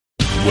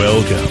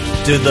Welcome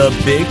to the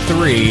Big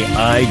 3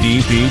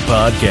 IDP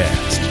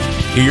Podcast.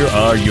 Here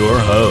are your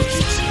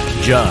hosts,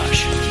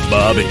 Josh,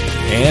 Bobby,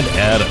 and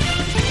Adam.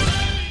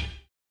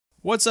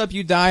 What's up,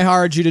 you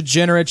diehards, you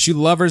degenerates, you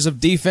lovers of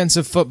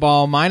defensive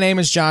football? My name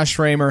is Josh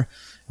Raymer,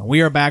 and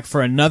we are back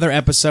for another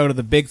episode of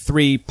the Big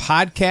 3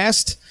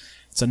 Podcast.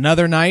 It's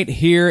another night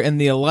here in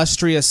the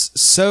illustrious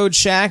Sode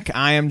Shack.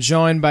 I am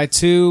joined by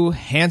two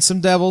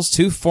handsome devils,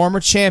 two former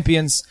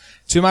champions.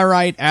 To my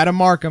right, Adam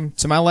Markham.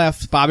 To my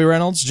left, Bobby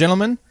Reynolds.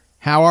 Gentlemen,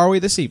 how are we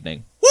this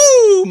evening?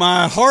 Woo!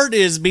 My heart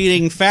is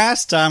beating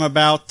fast. I'm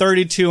about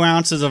 32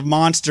 ounces of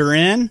Monster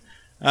in.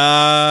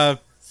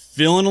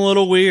 Feeling a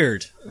little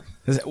weird.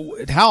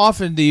 How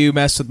often do you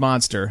mess with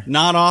Monster?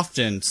 Not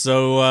often,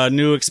 so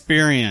new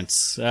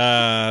experience.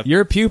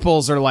 Your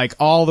pupils are like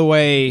all the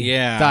way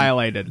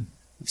dilated.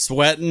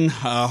 Sweating,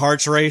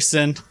 heart's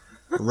racing,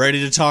 ready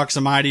to talk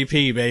some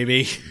IDP,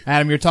 baby.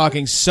 Adam, you're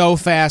talking so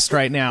fast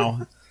right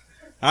now.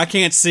 I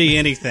can't see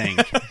anything.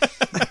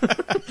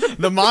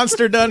 The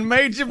monster done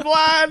made you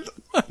blind.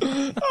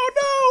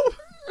 Oh,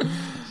 no.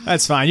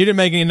 That's fine. You didn't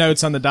make any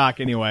notes on the doc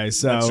anyway,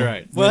 so. That's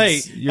right. Well,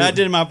 hey, I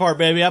did my part,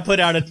 baby. I put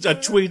out a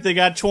tweet that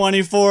got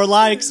 24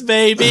 likes,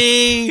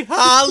 baby.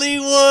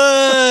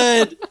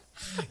 Hollywood.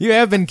 You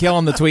have been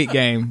killing the tweet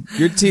game.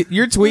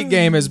 Your tweet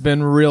game has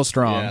been real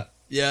strong.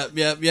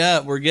 Yeah.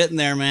 We're getting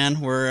there,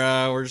 man.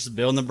 We're just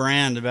building the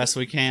brand the best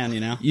we can, you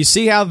know. You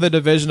see how the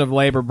division of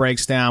labor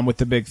breaks down with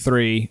the Big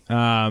 3.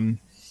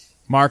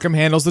 Markham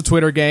handles the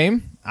Twitter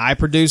game. I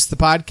produce the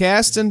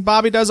podcast, and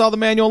Bobby does all the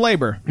manual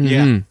labor.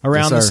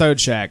 Around the Sode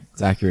Shack.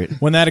 It's accurate.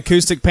 When that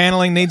acoustic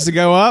paneling needs to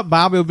go up,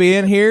 Bobby will be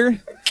in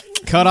here,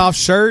 cut off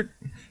shirt.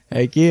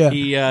 Heck yeah.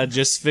 He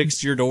just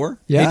fixed your door.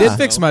 Yeah. He did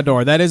fix my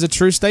door. That is a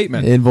true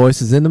statement. Invoice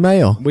is in the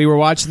mail. We were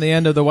watching the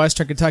end of the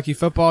Western Kentucky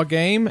football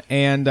game,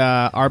 and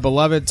our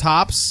beloved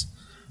Tops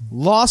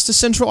lost to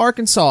Central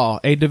Arkansas,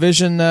 a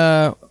Division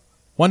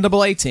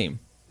 1AA team.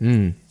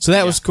 So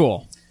that was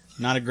cool.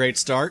 Not a great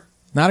start.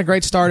 Not a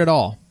great start at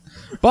all.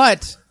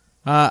 But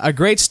a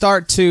great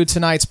start to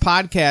tonight's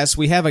podcast.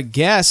 We have a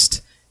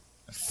guest,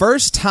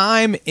 first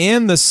time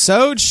in the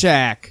Sode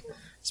Shack.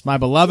 It's my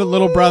beloved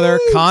little brother,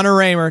 Connor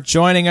Raymer,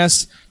 joining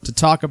us to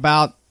talk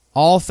about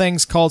all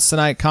things Colts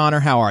tonight.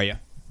 Connor, how are you?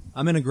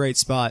 I'm in a great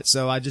spot.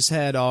 So I just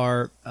had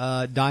our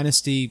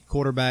dynasty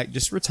quarterback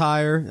just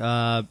retire.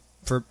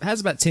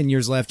 Has about 10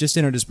 years left, just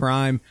entered his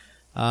prime.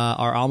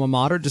 Our alma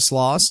mater just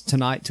lost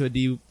tonight to a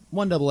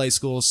D1AA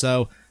school.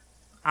 So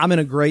I'm in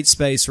a great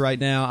space right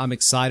now. I'm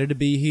excited to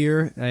be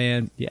here,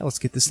 and let's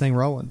get this thing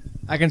rolling.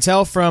 I can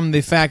tell from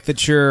the fact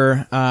that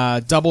you're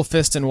double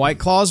fisting White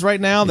Claws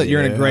right now that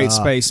you're in a great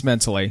space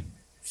mentally,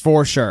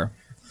 for sure.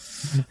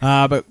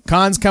 But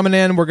Con's coming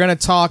in. We're going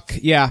to talk,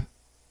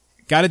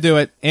 got to do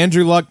it,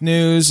 Andrew Luck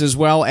news as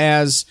well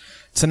as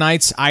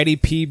tonight's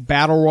IDP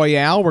Battle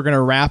Royale. We're going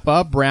to wrap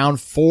up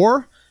round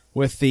 4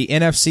 with the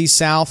NFC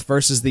South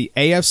versus the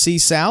AFC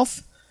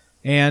South,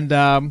 and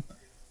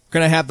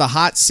going to have the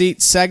hot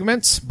seat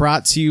segments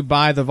brought to you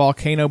by the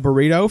Volcano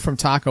Burrito from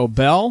Taco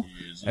Bell,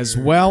 as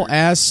well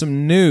as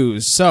some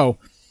news. So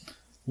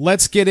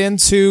let's get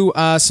into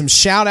some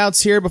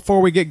shout-outs here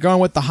before we get going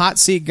with the hot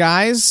seat,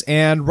 guys.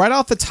 And right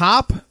off the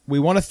top, we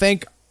want to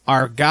thank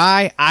our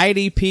guy,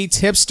 IDP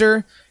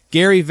Tipster,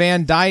 Gary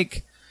Van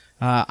Dyke.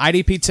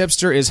 IDP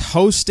Tipster is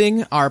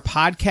hosting our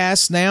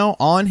podcast now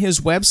on his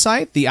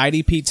website,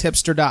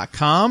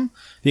 theidptipster.com,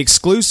 the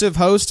exclusive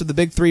host of the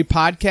Big 3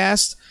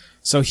 Podcast.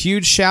 So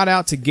huge shout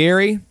out to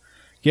Gary.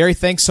 Gary,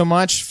 thanks so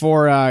much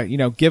for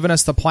giving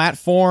us the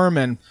platform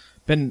and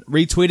been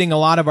retweeting a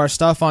lot of our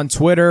stuff on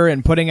Twitter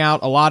and putting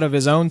out a lot of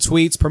his own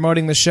tweets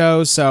promoting the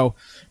show. So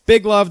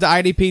big love to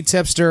IDP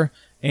Tipster,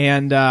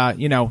 and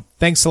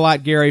thanks a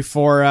lot, Gary,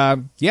 for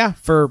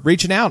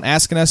reaching out,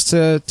 asking us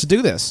to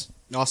do this.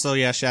 Also,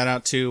 shout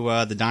out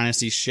to the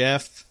Dynasty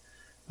Chef,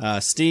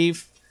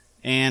 Steve,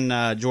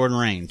 and Jordan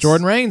Raines.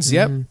 Jordan Raines,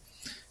 yep.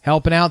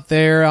 Helping out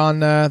there on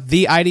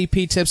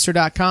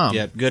theidptipster.com.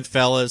 Yep, good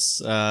fellas.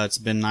 It's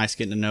been nice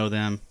getting to know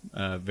them.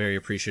 Very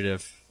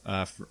appreciative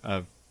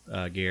of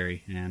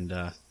Gary, and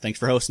thanks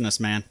for hosting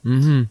us, man.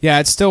 Mm-hmm. Yeah,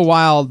 it's still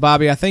wild,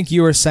 Bobby. I think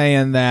you were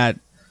saying that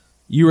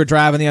you were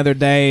driving the other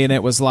day, and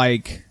it was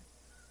like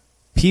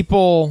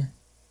people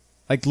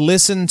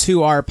listen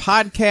to our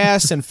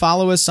podcast and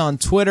follow us on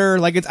Twitter.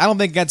 I don't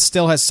think that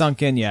still has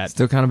sunk in yet.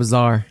 Still kind of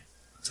bizarre.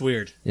 It's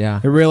weird.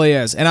 Yeah, it really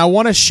is. And I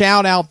want to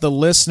shout out the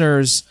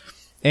listeners.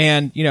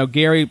 And,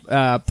 Gary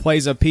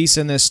plays a piece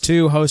in this,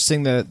 too,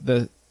 hosting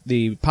the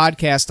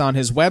podcast on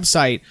his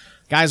website.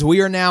 Guys,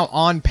 we are now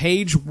on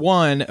page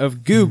 1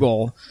 of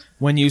Google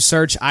when you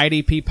search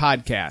IDP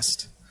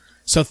Podcast.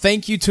 So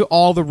thank you to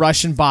all the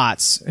Russian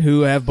bots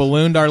who have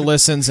ballooned our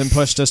listens and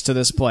pushed us to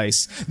this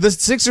place. The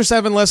 6 or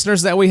 7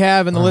 listeners that we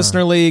have in the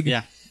Listener League,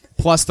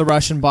 plus the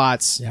Russian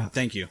bots,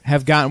 thank you,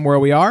 have gotten where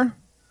we are.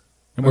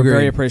 And we're Agreed.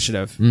 very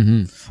appreciative.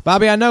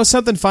 Bobby, I know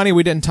something funny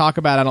we didn't talk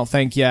about, I don't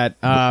think, yet.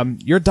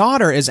 Your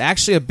daughter is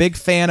actually a big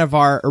fan of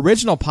our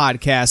original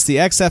podcast, the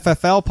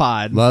XFFL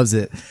pod. Loves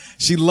it.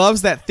 She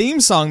loves that theme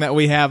song that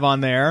we have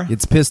on there.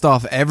 Gets pissed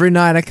off every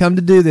night I come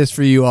to do this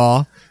for you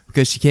all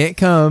because she can't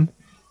come.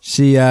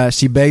 She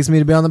begs me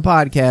to be on the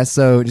podcast,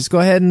 so just go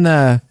ahead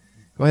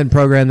and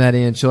program that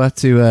in. She'll have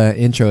to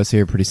intro us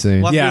here pretty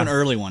soon. We'll have to Yeah. do an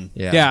early one.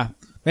 Yeah.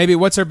 Maybe,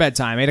 what's her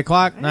bedtime? 8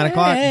 o'clock? 9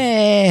 o'clock?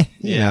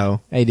 You know,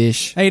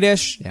 8-ish.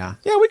 8-ish? Yeah.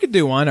 Yeah, we could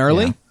do one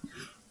early. Yeah.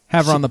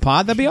 Have her on the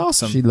pod. That'd be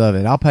awesome. She'd love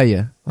it. I'll pay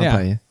you. I'll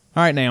pay you.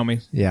 All right,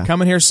 Naomi. Yeah.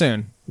 Coming here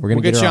soon. We'll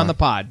get her you on the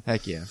pod.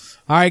 Heck yeah.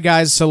 All right,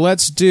 guys. So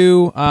let's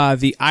do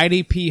the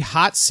IDP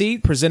hot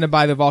seat presented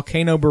by the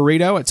Volcano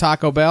Burrito at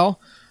Taco Bell.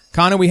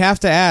 Connor, we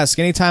have to ask,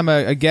 anytime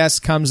a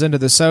guest comes into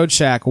the Sode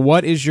Shack,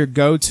 what is your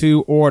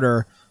go-to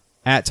order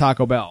at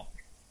Taco Bell?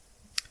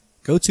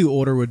 Go-to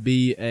order would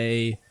be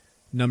a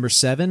number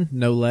 7,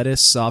 no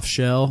lettuce, soft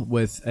shell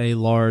with a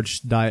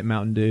large Diet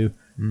Mountain Dew.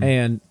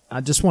 And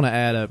I just want to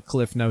add a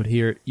cliff note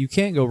here. You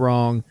can't go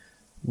wrong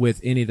with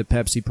any of the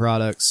Pepsi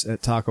products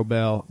at Taco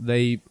Bell.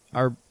 They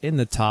are in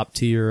the top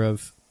tier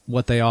of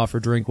what they offer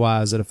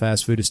drink-wise at a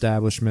fast food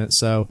establishment.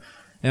 So,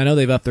 and I know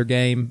they've upped their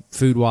game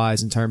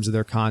food-wise in terms of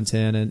their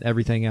content and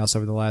everything else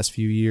over the last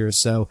few years.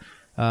 So,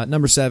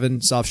 number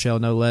 7, soft shell,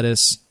 no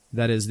lettuce.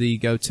 That is the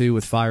go-to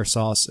with fire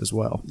sauce as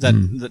well. Is that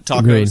the tacos?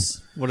 Agreed.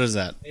 What is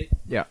that?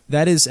 Yeah.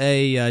 That is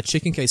a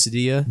chicken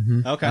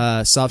quesadilla,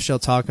 Okay. soft shell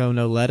taco,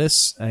 no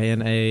lettuce,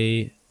 and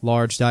a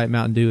large Diet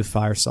Mountain Dew with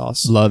fire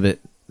sauce. Love it.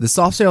 The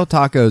soft shell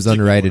taco is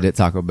underrated at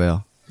Taco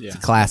Bell. Yeah, It's a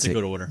classic. That's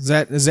a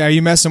good order. Are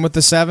you messing with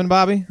the 7,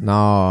 Bobby? No,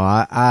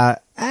 I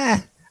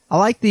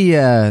like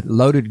the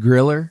loaded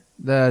griller,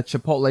 the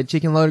Chipotle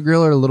chicken loaded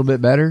griller a little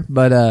bit better,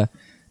 but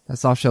that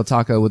soft shell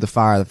taco with the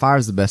fire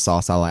is the best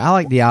sauce I like. I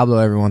like Diablo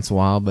every once in a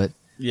while, but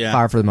Yeah,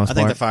 fire for the most I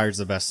think part. the fire is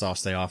the best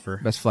sauce they offer.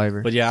 Best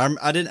flavor. But yeah,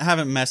 I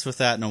haven't messed with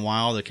that in a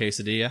while. The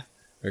quesadilla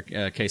or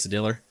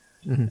quesadilla,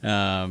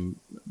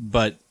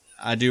 but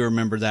I do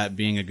remember that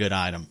being a good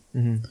item.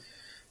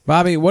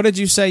 Bobby, what did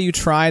you say you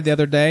tried the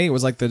other day? It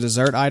was like the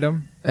dessert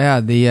item. Yeah,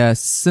 the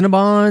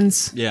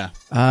Cinnabons. Yeah,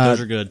 those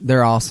are good.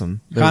 They're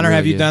awesome. They're Connor, really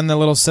have you good. done the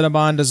little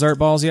Cinnabon dessert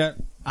balls yet?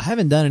 I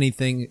haven't done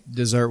anything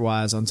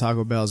dessert-wise on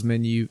Taco Bell's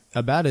menu.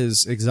 About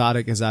as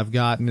exotic as I've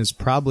gotten is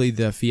probably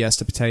the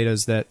Fiesta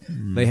potatoes that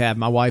they have.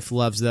 My wife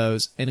loves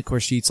those, and of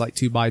course she eats like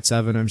 2 bites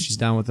of them. She's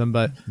done with them,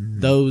 but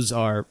those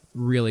are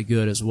really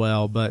good as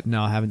well. But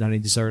no, I haven't done any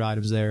dessert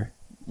items there.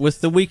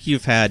 With the week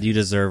you've had, you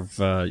deserve.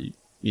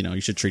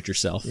 You should treat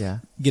yourself. Yeah.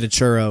 Get a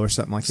churro or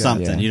something like that.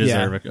 Something. You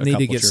deserve a need couple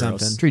to get churros.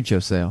 something. Treat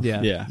yourself.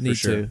 Yeah, Yeah, for need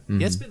sure. to.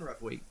 Yeah, it's been a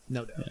rough week,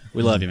 no doubt.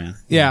 We love you, man.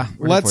 Yeah,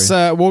 We're let's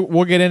there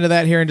we'll get into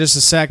that here in just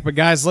a sec. But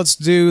guys, let's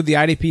do the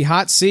IDP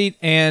hot seat.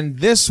 And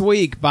this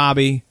week,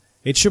 Bobby,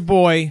 it's your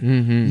boy,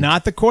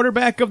 not the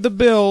quarterback of the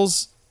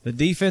Bills, the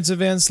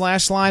defensive end /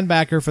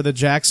 linebacker for the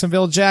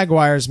Jacksonville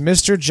Jaguars,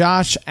 Mr.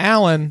 Josh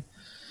Allen.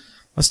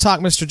 Let's talk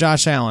Mr.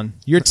 Josh Allen.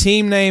 Your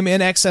team name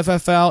in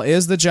XFFL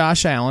is the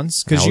Josh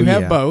Allens because you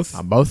have both.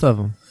 Both of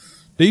them.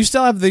 Do you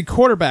still have the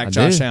quarterback, I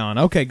Josh do. Allen?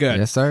 Okay, good.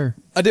 Yes, sir.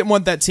 I didn't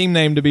want that team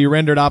name to be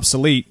rendered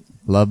obsolete.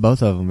 Love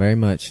both of them very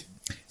much.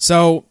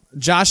 So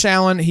Josh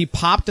Allen, he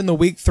popped in the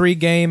Week 3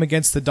 game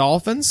against the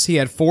Dolphins. He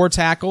had 4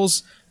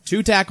 tackles,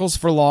 2 tackles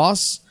for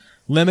loss,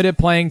 limited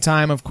playing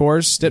time, of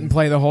course. Didn't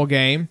play the whole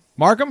game.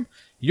 Markham,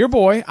 your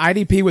boy,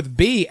 IDP with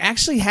B,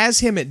 actually has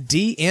him at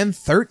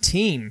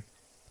DN13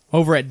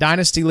 over at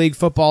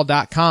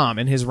DynastyLeagueFootball.com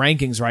in his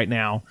rankings right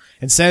now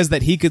and says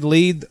that he could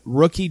lead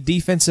rookie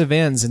defensive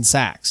ends in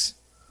sacks.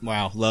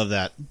 Wow, love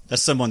that.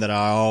 That's someone that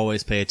I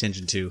always pay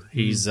attention to.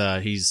 He's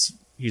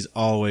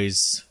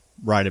always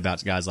right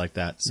about guys like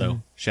that.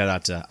 So shout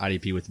out to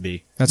IDP with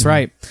B. That's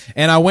right.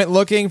 And I went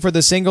looking for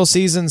the single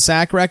season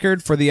sack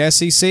record for the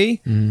SEC,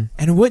 and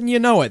wouldn't you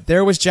know it,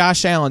 there was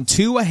Josh Allen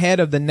 2 ahead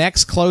of the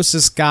next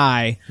closest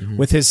guy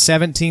with his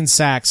 17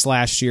 sacks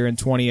last year in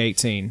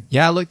 2018.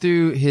 Yeah, I looked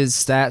through his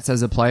stats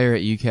as a player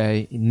at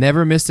UK. He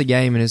never missed a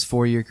game in his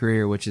 4-year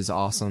career, which is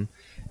awesome.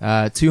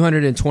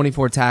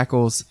 224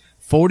 tackles,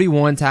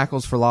 41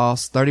 tackles for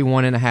loss,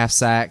 31 and a half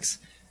sacks,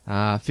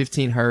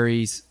 15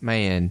 hurries.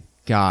 Man,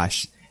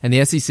 gosh. And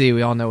the SEC,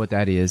 we all know what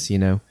that is, you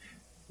know.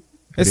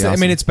 It's, Pretty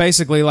awesome. it's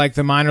basically like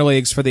the minor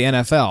leagues for the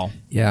NFL.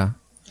 Yeah.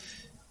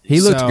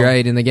 He looked So-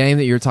 great in the game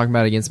that you were talking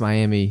about against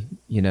Miami,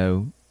 you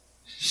know,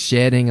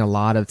 shedding a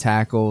lot of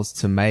tackles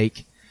to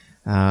make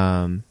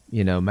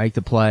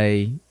the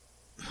play.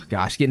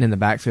 Gosh, getting in the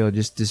backfield,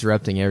 just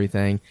disrupting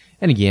everything.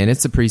 And again,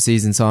 it's the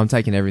preseason, so I'm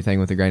taking everything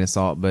with a grain of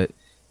salt, but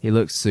he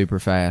looks super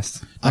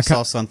fast. I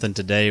saw something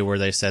today where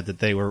they said that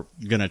they were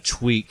going to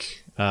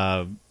tweak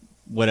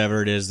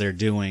whatever it is they're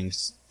doing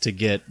to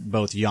get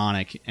both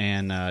Yannick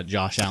and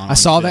Josh Allen. I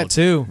saw on the that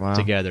too. Wow.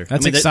 together.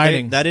 That's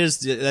exciting. That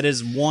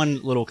is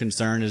one little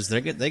concern is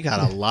they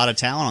got a lot of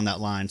talent on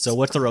that line. So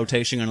what's the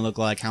rotation going to look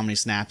like? How many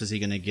snaps is he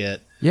going to get?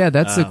 Yeah,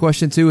 that's the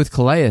question, too, with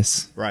Calais.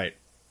 Right.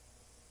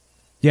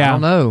 Yeah. I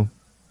don't know.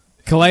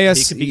 Calais,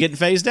 He could be getting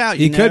phased out.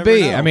 he You could never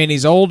be. know. I mean,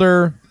 he's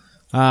older.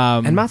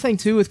 And my thing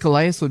too with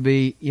Calais would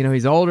be,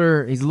 he's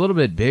older, he's a little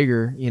bit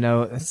bigger,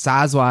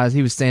 size wise.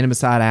 He was standing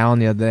beside Allen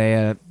the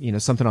other day,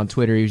 something on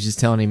Twitter. He was just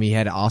telling him he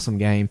had an awesome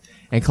game.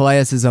 And Calais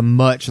is a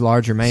much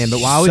larger man,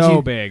 but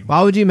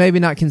why would you maybe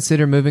not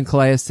consider moving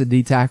Calais to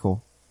D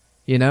tackle?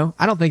 I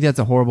don't think that's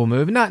a horrible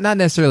move. Not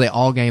necessarily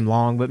all game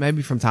long, but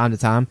maybe from time to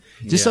time,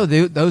 just so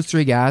those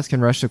three guys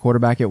can rush the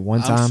quarterback at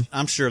one time.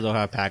 I'm sure they'll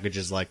have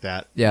packages like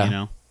that.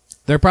 Yeah.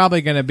 They're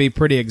probably going to be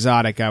pretty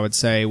exotic, I would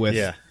say,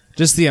 with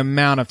just the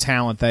amount of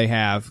talent they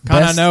have.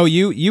 I know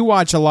you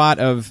watch a lot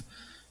of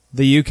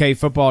the UK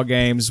football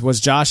games. Was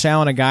Josh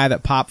Allen a guy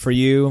that popped for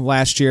you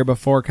last year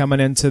before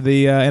coming into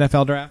the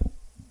NFL draft?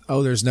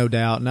 Oh, there's no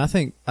doubt. And I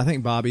think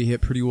Bobby hit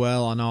pretty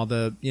well on all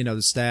the, the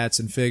stats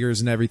and figures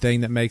and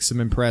everything that makes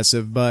him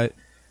impressive. But,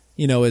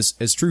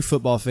 as true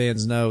football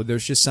fans know,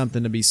 there's just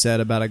something to be said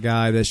about a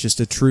guy that's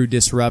just a true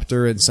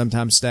disruptor and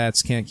sometimes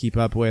stats can't keep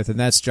up with. And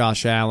that's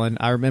Josh Allen.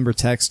 I remember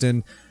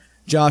texting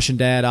Josh and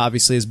Dad,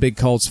 obviously, as big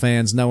Colts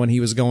fans, knowing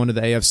he was going to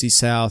the AFC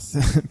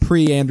South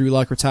pre-Andrew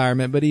Luck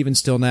retirement, but even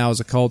still now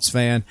as a Colts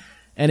fan.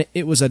 And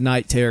it was a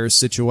night terror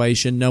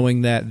situation,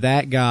 knowing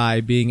that guy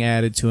being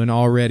added to an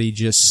already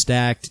just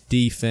stacked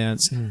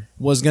defense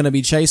was going to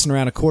be chasing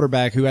around a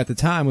quarterback who at the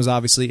time was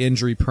obviously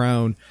injury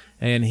prone.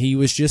 And he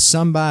was just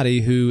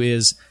somebody who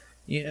is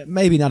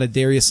maybe not a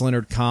Darius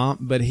Leonard comp,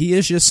 but he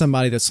is just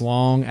somebody that's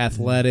long,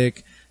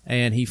 athletic,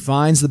 and he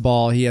finds the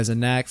ball. He has a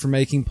knack for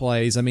making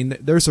plays. I mean,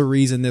 there's a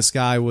reason this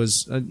guy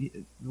was,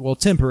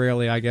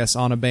 temporarily, I guess,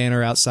 on a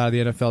banner outside of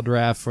the NFL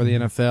draft for the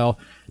NFL.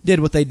 Did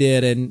what they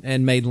did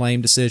and made lame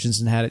decisions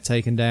and had it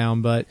taken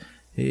down. But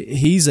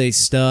he's a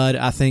stud.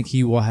 I think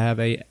he will have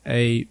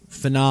a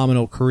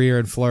phenomenal career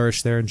and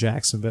flourish there in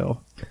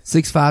Jacksonville.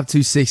 6'5",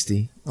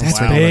 260. That's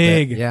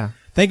big. Yeah.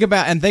 Think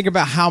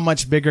about how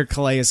much bigger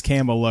Calais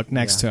Campbell looked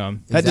next to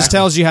him. That just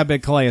tells you how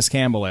big Calais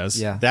Campbell is.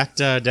 Yeah. That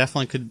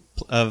definitely could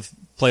have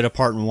played a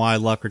part in why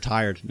Luck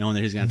retired, knowing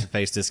that he's going to have to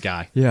face this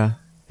guy. Yeah.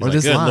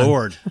 He's like, good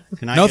Lord.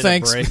 Can I get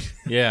thanks. a break?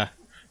 Yeah.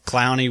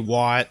 Clowney,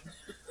 Watt,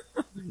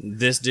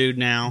 this dude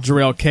now.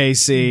 Jarrell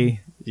Casey.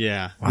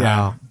 Yeah. Wow.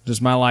 Yeah.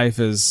 Just my life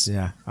is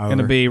going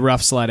to be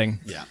rough sledding.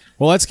 Yeah.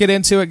 Well, let's get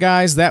into it,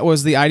 guys. That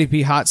was the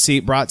IDP Hot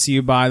Seat brought to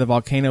you by the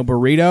Volcano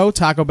Burrito.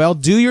 Taco Bell,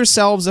 do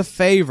yourselves a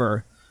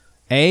favor.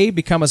 A,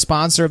 become a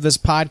sponsor of this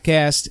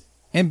podcast,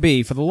 and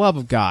B, for the love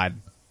of God,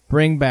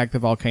 bring back the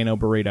Volcano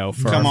Burrito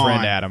for our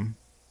friend Adam.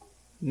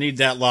 Need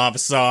that lava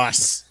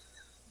sauce.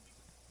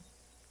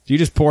 Do you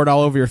just pour it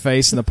all over your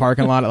face in the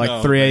parking lot at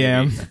like 3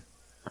 a.m.? Baby.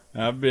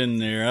 I've been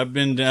there. I've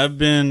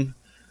been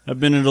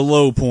at a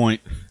low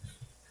point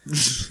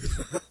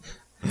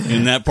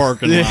in that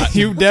parking lot.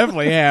 You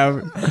definitely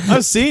have.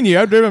 I've seen you.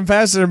 I've driven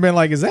past it and been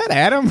like, "Is that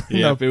Adam?"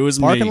 Yep, it was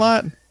parking me.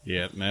 lot.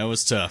 Yep, man, it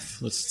was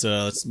tough.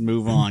 Let's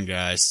move on,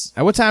 guys.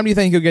 At what time do you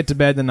think you'll get to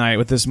bed tonight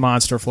with this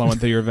monster flowing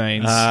through your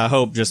veins? I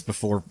hope just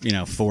before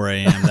 4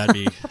 a.m. That'd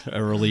be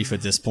a relief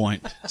at this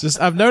point.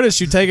 I've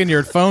noticed you taking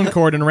your phone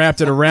cord and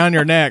wrapped it around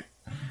your neck.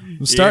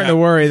 I'm starting to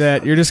worry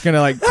that you're just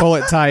gonna pull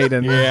it tight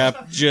and I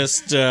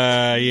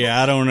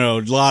don't know.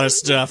 A lot of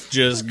stuff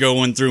just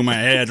going through my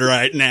head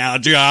right now,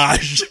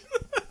 Josh.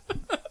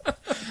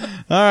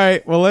 All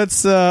right, well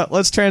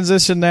let's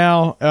transition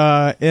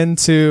now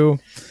into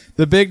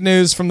the big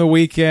news from the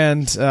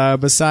weekend.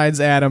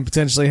 Besides Adam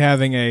potentially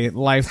having a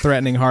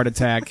life-threatening heart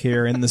attack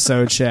here in the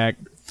Socheck.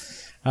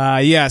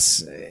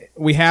 Yes,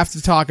 we have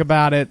to talk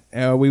about it.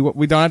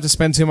 We don't have to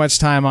spend too much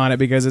time on it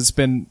because it's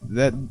been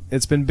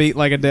beat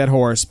like a dead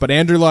horse. But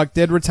Andrew Luck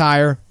did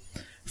retire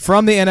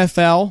from the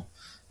NFL.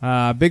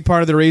 Big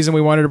part of the reason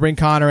we wanted to bring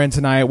Connor in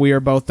tonight. We are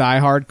both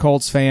diehard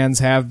Colts fans,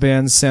 have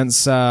been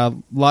since Peyton's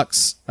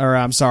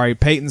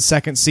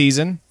second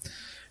season.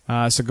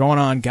 So going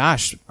on,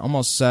 gosh,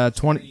 almost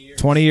 20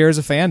 years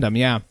of fandom.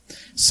 Yeah.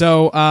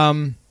 So,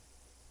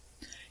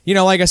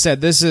 like I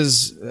said, this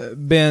has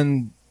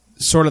been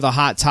sort of the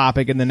hot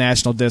topic in the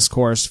national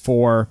discourse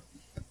for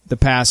the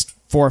past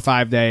 4 or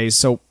 5 days.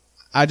 So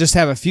I just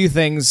have a few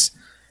things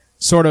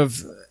sort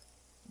of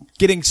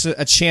getting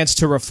a chance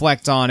to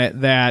reflect on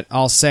it that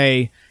I'll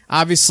say.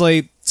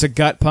 Obviously, it's a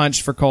gut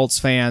punch for Colts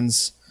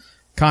fans.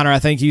 Connor, I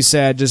think you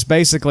said just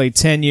basically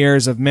 10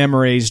 years of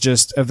memories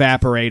just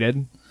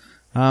evaporated.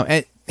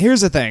 And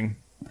here's the thing.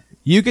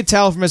 You could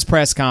tell from his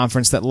press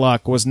conference that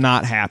Luck was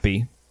not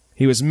happy.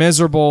 He was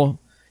miserable.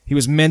 He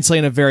was mentally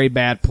in a very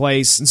bad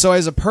place. And so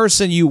as a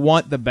person, you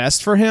want the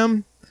best for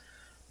him,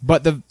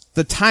 but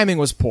the timing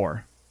was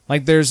poor.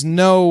 There's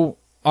no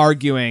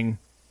arguing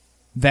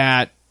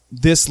that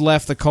this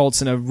left the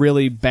Colts in a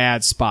really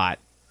bad spot.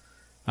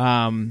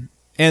 And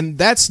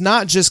that's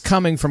not just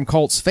coming from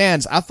Colts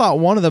fans. I thought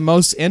one of the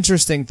most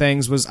interesting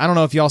things was, I don't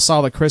know if y'all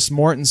saw the Chris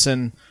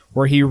Mortensen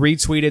where he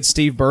retweeted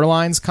Steve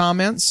Berline's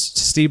comments.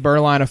 Steve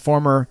Berline, a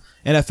former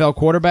NFL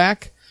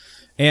quarterback.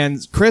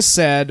 And Chris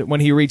said, when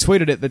he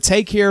retweeted it, the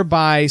take here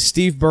by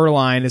Steve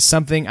Berline is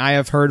something I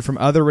have heard from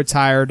other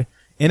retired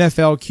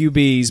NFL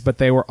QBs, but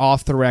they were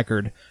off the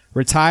record.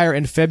 Retire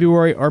in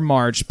February or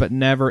March, but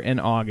never in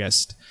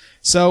August.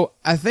 So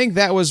I think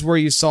that was where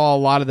you saw a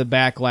lot of the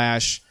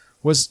backlash,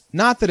 was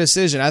not the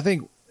decision. I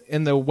think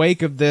in the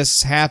wake of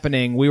this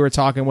happening, we were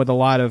talking with a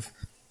lot of,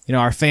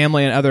 our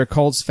family and other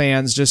Colts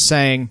fans, just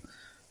saying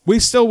we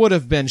still would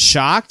have been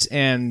shocked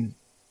and,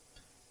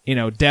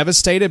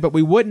 devastated, but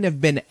we wouldn't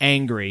have been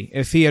angry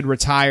if he had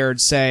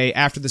retired, say,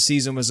 after the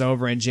season was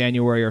over in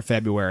January or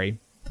February.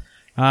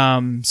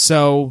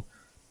 So,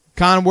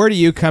 Con, where do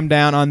you come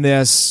down on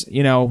this?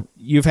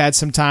 You've had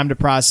some time to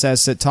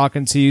process it.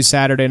 Talking to you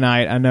Saturday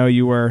night, I know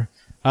you were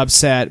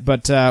upset,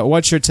 but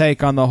what's your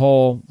take on the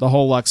whole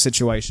Luck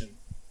situation?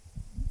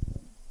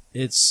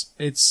 It's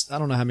I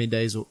don't know how many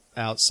days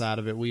outside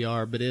of it we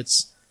are, but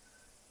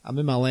I'm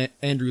in my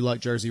Andrew Luck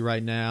jersey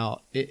right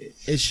now.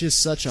 It's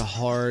just such a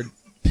hard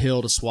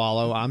pill to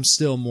swallow. I'm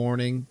still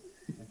mourning.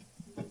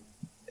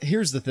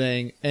 Here's the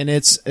thing, and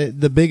it's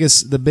the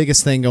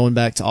biggest thing going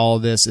back to all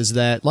of this is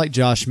that, like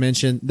Josh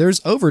mentioned,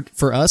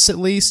 for us at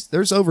least,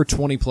 there's over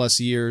 20 plus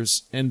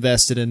years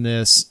invested in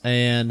this,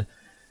 and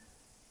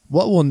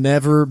what will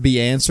never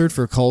be answered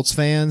for Colts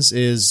fans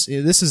is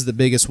this is the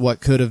biggest what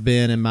could have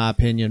been, in my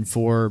opinion,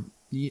 for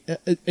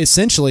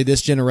essentially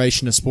this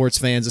generation of sports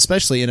fans,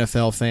 especially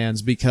NFL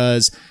fans,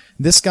 because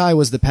this guy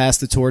was the pass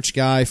the torch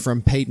guy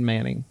from Peyton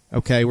Manning.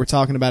 Okay, we're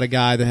talking about a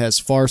guy that has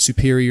far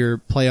superior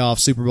playoff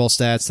Super Bowl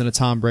stats than a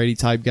Tom Brady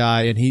type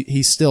guy, and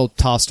he's still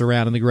tossed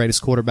around in the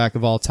greatest quarterback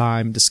of all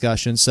time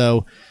discussion.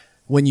 So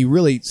when you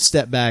really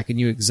step back and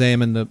you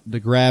examine the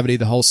gravity of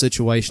the whole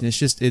situation, it's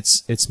just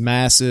it's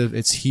massive,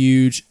 it's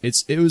huge.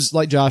 It was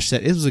like Josh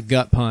said, it was a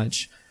gut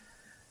punch.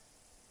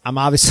 I'm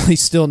obviously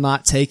still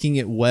not taking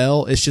it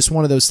well. It's just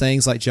one of those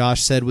things, like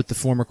Josh said, with the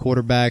former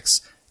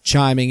quarterbacks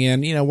chiming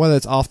in, whether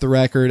it's off the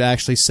record,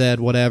 actually said,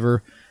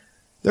 whatever.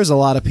 There's a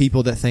lot of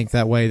people that think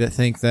that way, that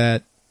think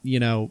that,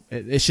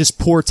 it's just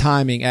poor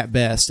timing at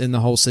best in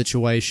the whole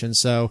situation.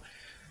 So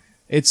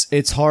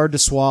it's hard to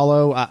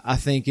swallow. I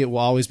think it will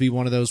always be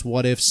one of those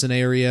what if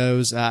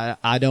scenarios.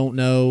 I don't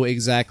know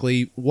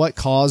exactly what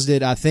caused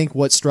it. I think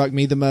what struck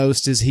me the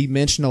most is he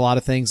mentioned a lot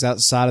of things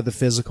outside of the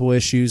physical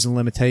issues and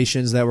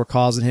limitations that were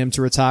causing him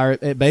to retire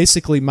at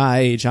basically my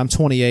age. I'm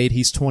 28.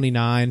 He's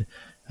 29.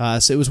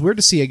 So it was weird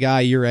to see a guy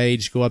your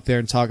age go up there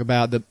and talk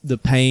about the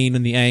pain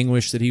and the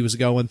anguish that he was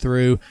going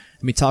through.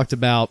 And he talked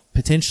about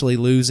potentially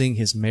losing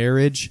his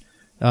marriage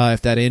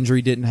if that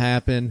injury didn't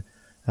happen.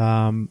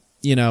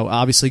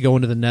 Obviously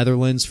going to the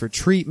Netherlands for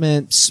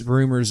treatments,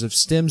 rumors of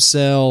stem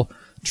cell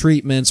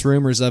treatments,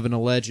 rumors of an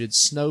alleged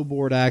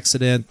snowboard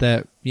accident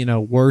that,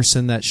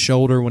 worsened that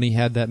shoulder when he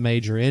had that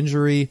major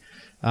injury.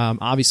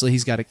 Obviously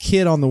he's got a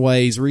kid on the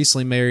way. He's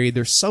recently married.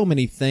 There's so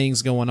many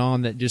things going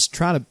on that just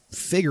try to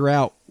figure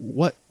out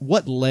what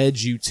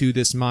led you to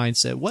this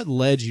mindset, what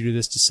led you to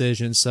this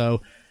decision.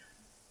 So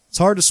it's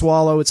hard to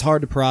swallow. It's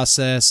hard to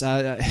process.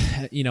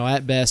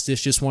 At best,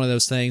 it's just one of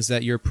those things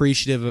that you're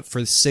appreciative of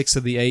for 6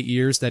 of the 8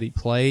 years that he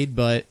played.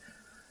 But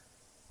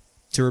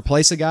to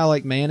replace a guy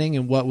like Manning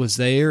and what was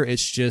there,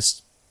 it's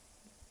just,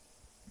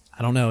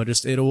 I don't know.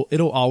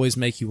 It'll always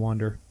make you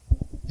wonder.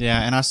 Yeah,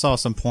 and I saw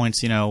some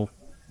points.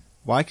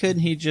 Why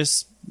couldn't he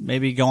just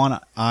maybe go on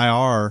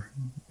IR?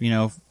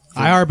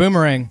 IR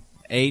boomerang.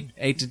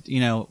 8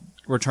 to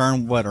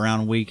return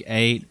around week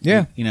 8.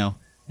 Yeah.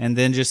 And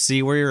then just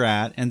see where you're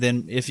at, and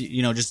then if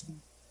just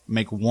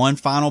make one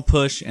final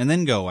push and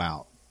then go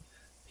out.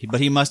 But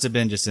he must have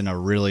been just in a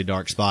really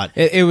dark spot.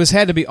 It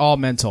had to be all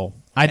mental.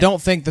 I don't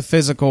think the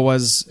physical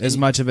was as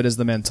much of it as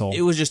the mental.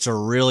 It was just a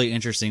really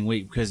interesting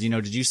week because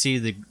did you see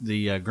the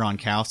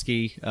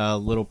Gronkowski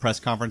little press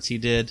conference he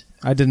did?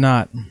 I did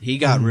not. He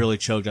got really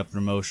choked up and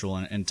emotional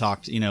and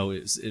talked.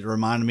 It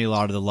reminded me a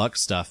lot of the Luck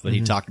stuff, but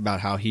he talked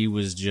about how he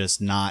was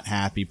just not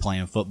happy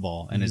playing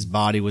football and his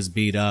body was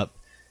beat up,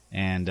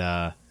 and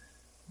I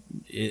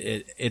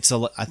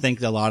think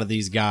that a lot of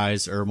these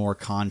guys are more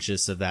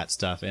conscious of that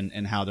stuff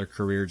and how their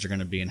careers are going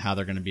to be and how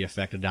they're going to be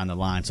affected down the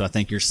line. So I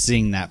think you're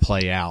seeing that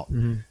play out.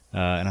 And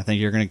I think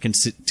you're going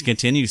to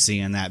continue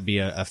seeing that be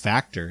a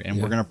factor.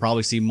 And we're going to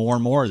probably see more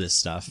and more of this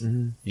stuff,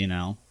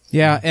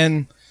 Yeah,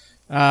 and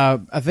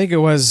I think it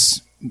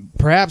was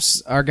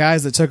perhaps our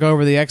guys that took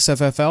over the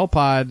XFFL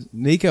pod,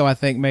 Nico, I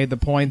think, made the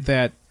point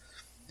that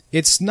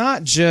it's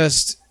not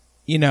just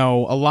a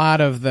lot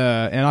of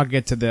and I'll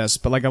get to this,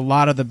 but like a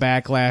lot of the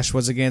backlash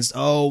was against,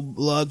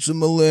 Luck's a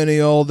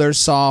millennial, they're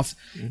soft.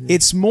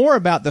 It's more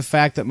about the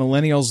fact that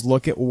millennials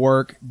look at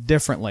work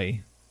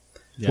differently.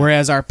 Yeah.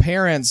 Whereas our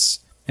parents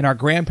and our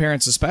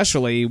grandparents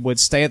especially would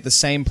stay at the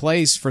same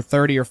place for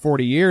 30 or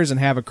 40 years and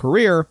have a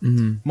career.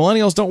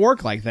 Millennials don't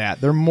work like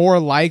that. They're more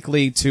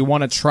likely to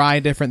want to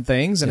try different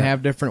things and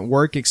have different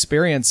work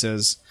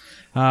experiences.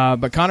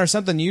 But Connor,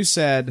 something you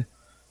said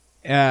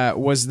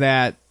was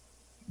that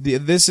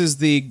this is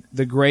the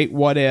great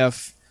what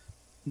if,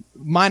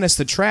 minus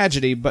the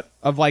tragedy, but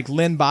of like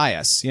Lynn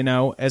bias,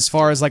 as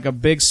far as like a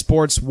big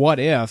sports what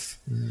if,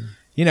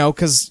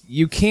 because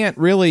you can't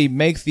really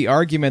make the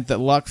argument that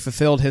Luck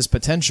fulfilled his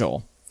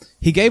potential.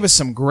 He gave us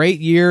some great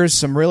years,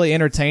 some really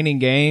entertaining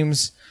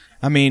games.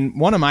 I mean,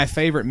 one of my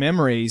favorite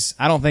memories,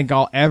 I don't think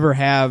I'll ever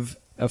have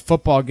a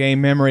football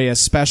game memory as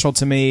special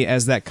to me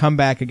as that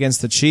comeback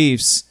against the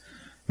Chiefs.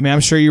 I mean, I'm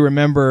sure you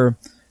remember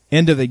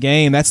into the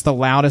game. That's the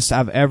loudest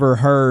I've ever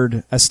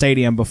heard a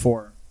stadium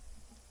before.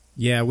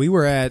 Yeah, we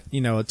were at,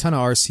 a ton of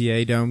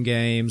RCA Dome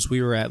games.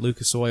 We were at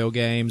Lucas Oil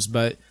games,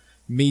 but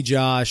me,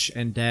 Josh,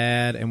 and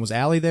Dad, and was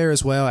Allie there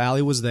as well?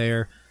 Allie was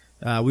there.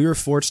 We were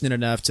fortunate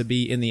enough to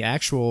be in the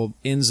actual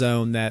end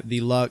zone that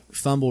the Luck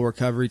fumble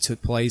recovery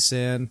took place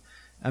in.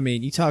 I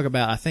mean, you talk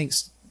about, I think,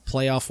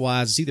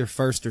 playoff-wise, it's either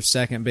first or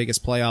second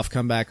biggest playoff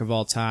comeback of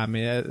all time. I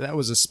mean, that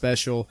was a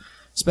special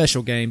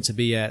game to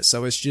be at.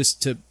 So it's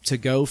just to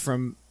go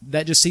from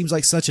that just seems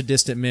like such a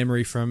distant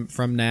memory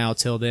from now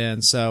till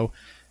then. So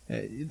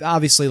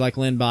obviously, like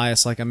Lynn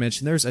Bias, like I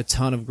mentioned, there's a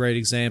ton of great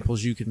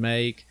examples you could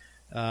make.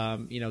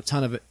 Ton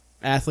of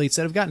athletes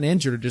that have gotten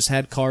injured or just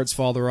had cards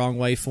fall the wrong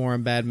way for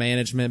them, bad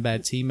management,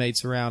 bad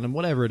teammates around them,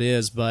 whatever it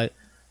is. But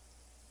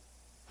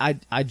I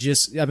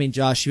mean,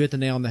 Josh, you hit the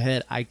nail on the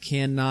head. I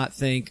cannot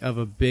think of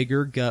a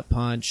bigger gut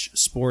punch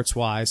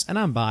sports-wise, and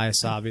I'm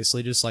biased,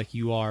 obviously, just like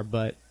you are,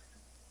 but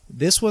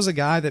this was a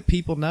guy that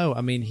people know.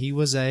 I mean,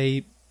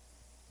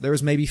 there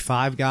was maybe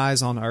 5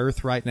 guys on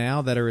earth right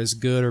now that are as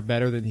good or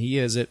better than he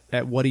is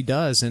at what he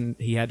does, and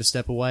he had to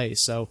step away.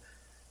 So,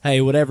 hey,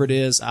 whatever it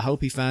is, I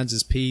hope he finds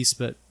his peace,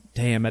 but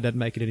damn, that doesn't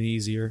make it any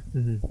easier.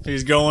 Mm-hmm.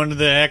 He's going to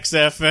the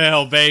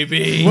XFL,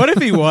 baby. What if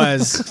he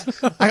was?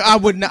 I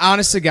would,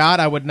 honest to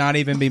God, I would not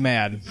even be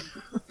mad.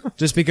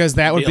 Just because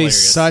that would be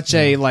such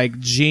a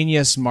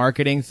genius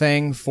marketing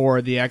thing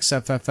for the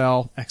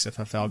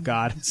XFL,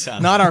 God,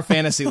 not our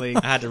fantasy league.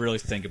 I had to really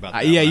think about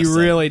that. Yeah, you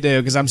really do,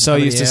 because I'm so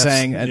used to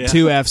saying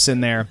 2 F's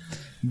in there.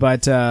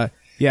 But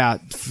yeah,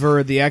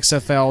 for the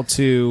XFL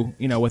to,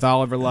 with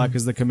Oliver Luck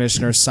as the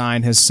commissioner,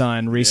 sign his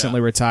son, recently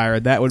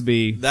retired, that would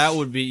be,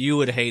 you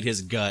would hate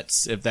his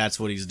guts if that's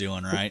what he's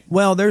doing, right?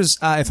 Well, there's,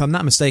 if I'm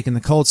not mistaken, the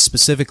Colts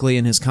specifically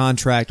in his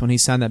contract, when he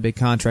signed that big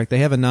contract, they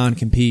have a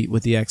non-compete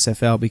with the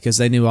XFL because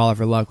they knew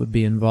Oliver Luck would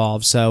be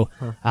involved. So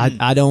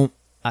I don't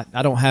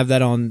have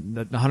that on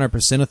the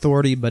 100%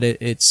 authority, but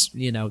it's,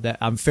 that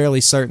I'm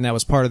fairly certain that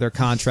was part of their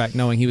contract,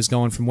 knowing he was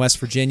going from West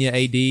Virginia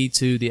AD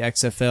to the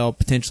XFL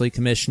potentially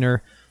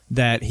commissioner,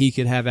 that he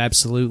could have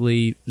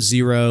absolutely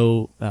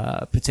zero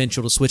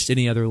potential to switch to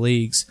any other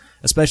leagues,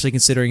 especially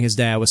considering his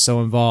dad was so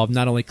involved,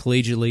 not only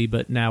collegiately,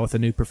 but now with a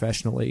new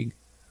professional league.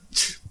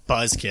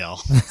 Buzzkill.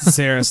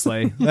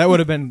 Seriously. That would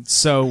have been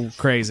so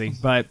crazy.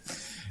 But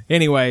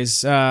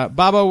anyways,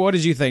 Babo, what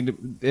did you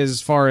think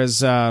as far as,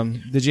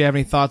 did you have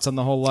any thoughts on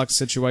the whole Luck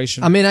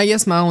situation? I mean, I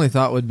guess my only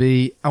thought would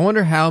be, I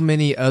wonder how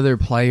many other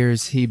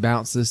players he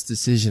bounced this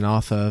decision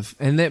off of.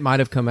 And that might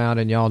have come out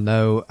and y'all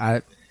know,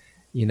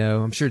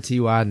 I'm sure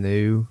T.Y.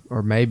 knew,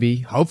 or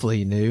hopefully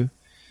he knew.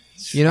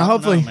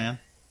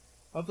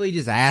 Hopefully he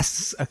just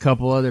asks a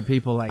couple other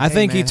people. Like, I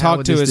think he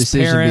talked to his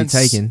parents.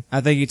 Taken?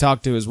 I think he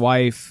talked to his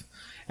wife,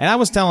 and I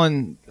was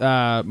telling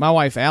my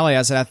wife Allie,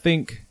 I said, I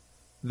think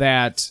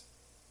that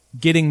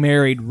getting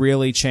married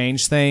really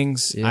changed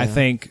things. Yeah. I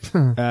think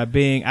I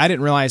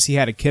didn't realize he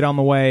had a kid on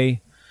the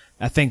way.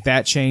 I think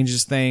that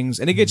changes things,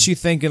 and it gets you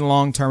thinking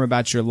long term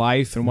about your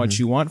life and what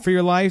you want for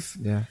your life.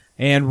 Yeah.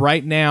 And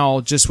right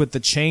now, just with the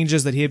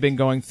changes that he had been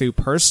going through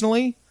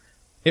personally,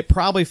 it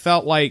probably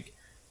felt like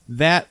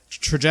that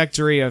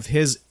trajectory of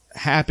his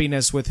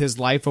happiness with his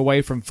life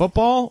away from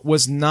football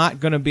was not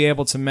going to be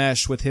able to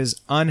mesh with his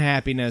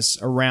unhappiness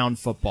around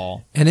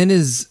football. And in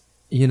his,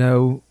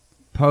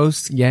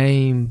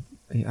 post-game,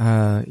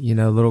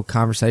 little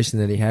conversation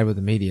that he had with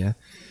the media,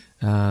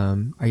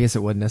 I guess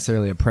it wasn't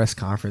necessarily a press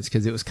conference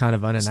because it was kind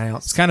of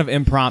unannounced. It's kind of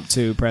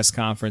impromptu press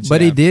conference.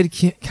 But he did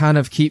kind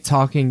of keep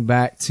talking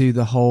back to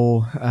the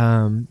whole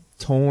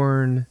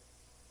torn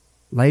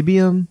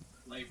labrum,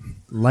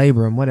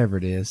 whatever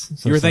it is.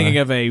 So you were thinking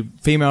of a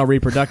female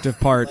reproductive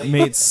part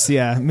meets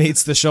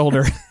the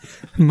shoulder.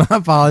 My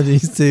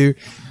apologies to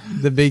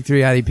the Big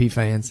 3 IDP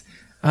fans.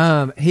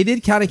 He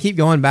did kind of keep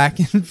going back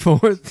and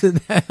forth to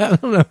that. I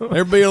don't know.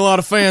 There'd be a lot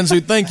of fans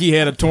who think he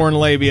had a torn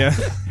labia.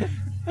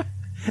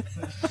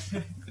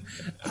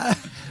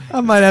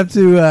 I might have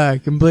to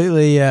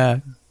completely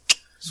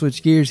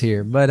switch gears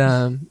here, but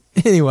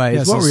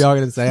anyways, what were y'all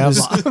going to say? I'm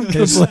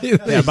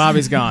completely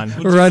Bobby's gone.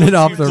 Running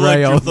off the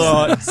rails.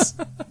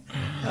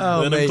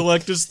 Let him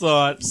collect his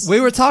thoughts. We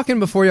were talking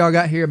before y'all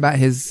got here about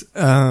his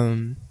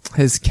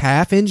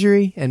calf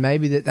injury, and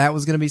maybe that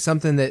was going to be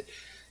something that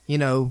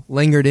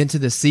lingered into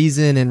the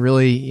season and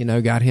really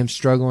got him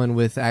struggling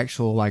with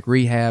actual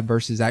rehab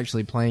versus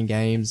actually playing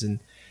games. And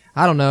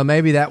I don't know,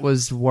 maybe that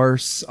was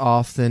worse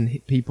off than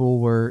people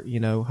were,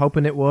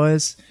 hoping it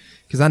was.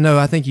 Because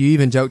I think you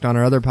even joked on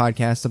our other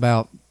podcast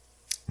about,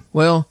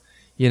 well,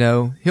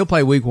 he'll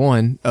play week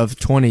 1 of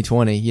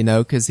 2020,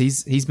 because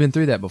he's been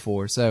through that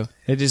before. So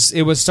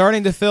it was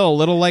starting to feel a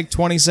little like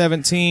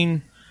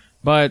 2017,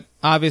 but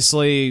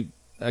obviously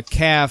a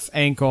calf,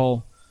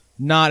 ankle,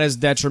 not as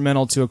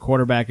detrimental to a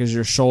quarterback as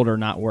your shoulder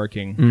not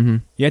working. Mm-hmm.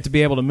 You have to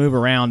be able to move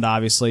around,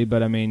 obviously,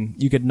 but I mean,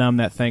 you could numb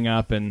that thing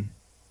up and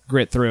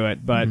grit through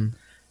it. But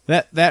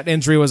that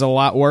injury was a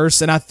lot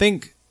worse. And I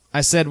think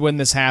I said when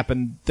this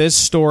happened, this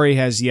story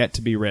has yet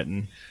to be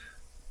written.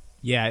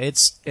 Yeah,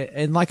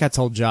 and like I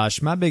told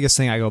Josh, my biggest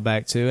thing I go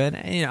back to,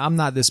 and you know, I'm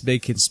not this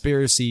big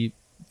conspiracy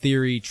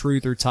theory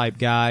truther type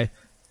guy.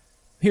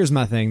 Here's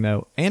my thing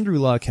though. Andrew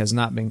Luck has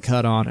not been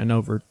cut on in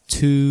over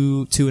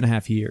two and a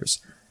half years.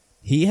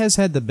 He has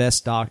had the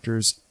best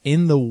doctors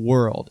in the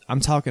world. I'm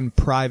talking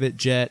private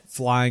jet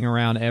flying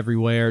around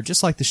everywhere,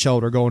 just like the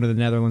shoulder going to the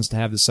Netherlands to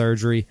have the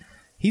surgery.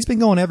 He's been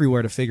going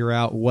everywhere to figure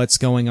out what's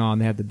going on.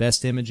 They have the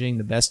best imaging,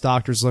 the best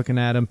doctors looking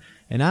at him,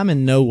 and I'm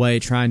in no way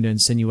trying to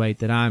insinuate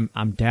that I'm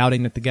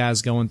doubting that the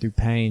guy's going through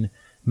pain.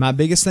 My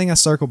biggest thing I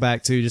circle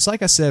back to, just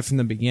like I said from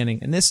the beginning,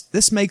 and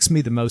this makes me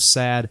the most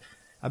sad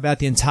about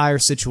the entire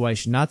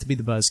situation, not to be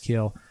the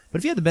buzzkill, but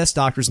if you have the best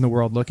doctors in the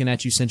world looking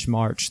at you since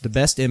March, the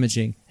best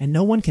imaging, and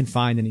no one can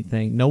find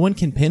anything, no one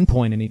can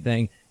pinpoint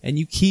anything, and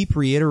you keep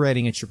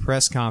reiterating at your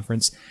press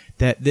conference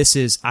that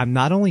I'm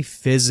not only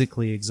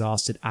physically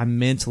exhausted, I'm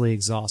mentally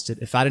exhausted.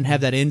 If I didn't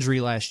have that injury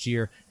last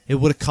year, it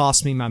would have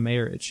cost me my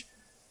marriage.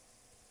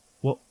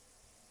 Well,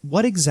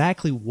 what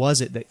exactly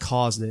was it that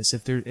caused this?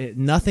 If there's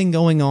nothing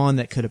going on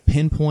that could have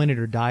pinpointed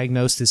or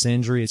diagnosed this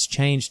injury, it's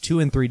changed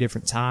 2 and 3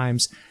 different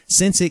times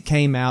since it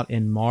came out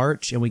in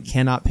March, and we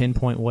cannot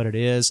pinpoint what it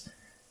is.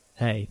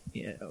 Hey,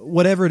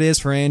 whatever it is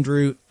for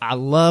Andrew, I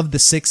love the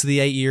 6 of the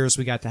 8 years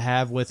we got to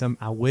have with him.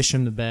 I wish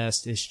him the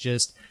best. It's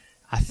just,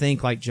 I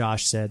think, like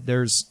Josh said,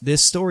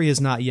 this story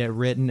is not yet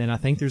written, and I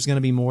think there's going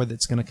to be more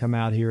that's going to come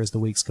out here as the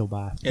weeks go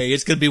by. Hey,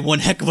 it's going to be one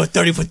heck of a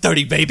 30 for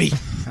 30, baby.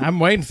 I'm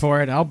waiting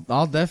for it.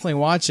 I'll definitely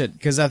watch it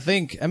because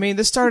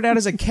this started out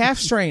as a calf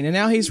strain, and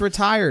now he's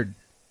retired.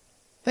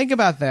 Think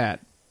about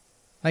that.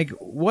 Like,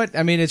 what?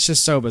 I mean, it's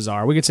just so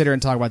bizarre. We could sit here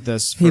and talk about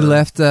this. He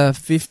left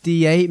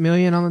 $58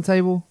 million on the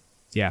table.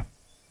 Yeah.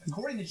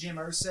 According to Jim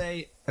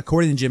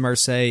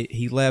Irsay,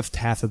 he left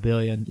 $500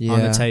 million on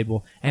the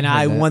table. And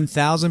I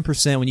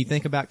 1,000%, when you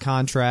think about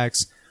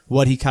contracts,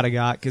 what he kind of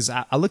got, because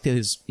I looked at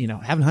his,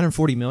 having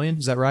 $140 million,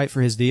 is that right,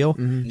 for his deal?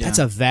 Mm-hmm. That's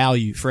a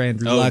value for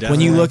Andrew Luck. Definitely.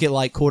 When you look at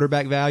like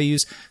quarterback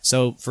values,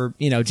 so for,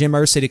 Jim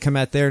Irsay to come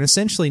out there and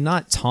essentially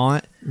not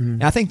taunt,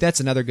 and I think that's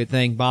another good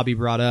thing Bobby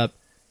brought up.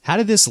 How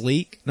did this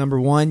leak?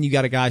 Number one, you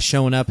got a guy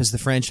showing up as the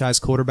franchise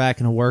quarterback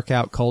in a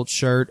workout Colts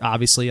shirt,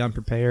 obviously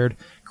unprepared,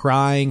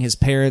 crying. His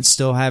parents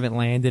still haven't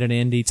landed in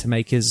Indy to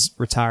make his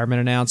retirement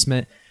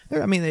announcement.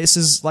 This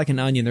is like an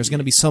onion. There's going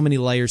to be so many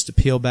layers to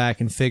peel back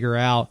and figure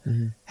out.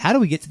 Mm-hmm. How do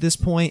we get to this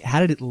point?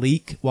 How did it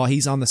leak while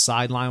he's on the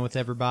sideline with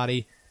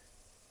everybody?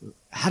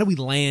 How do we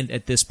land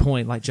at this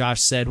point, like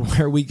Josh said,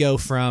 where we go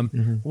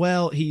from,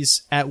 well,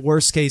 he's at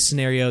worst case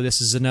scenario,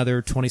 this is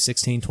another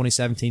 2016,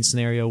 2017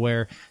 scenario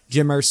where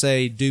Jim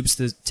Irsay dupes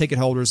the ticket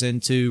holders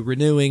into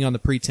renewing on the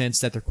pretense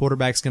that their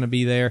quarterback's going to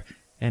be there.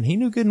 And he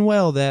knew good and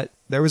well that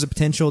there was a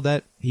potential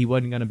that he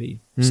wasn't going to be.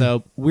 Mm.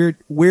 So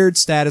weird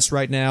status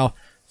right now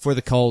for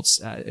the Colts.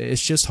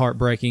 It's just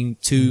heartbreaking.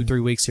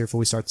 2-3 weeks here before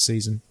we start the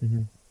season.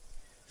 Mm-hmm.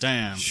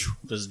 Damn.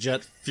 Does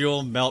jet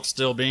fuel melt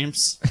steel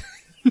beams?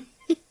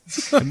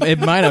 It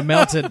might have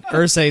melted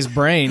Irsay's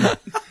brain.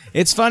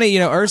 It's funny,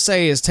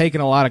 Irsay is taking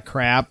a lot of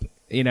crap,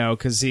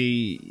 because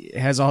he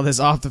has all this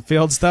off the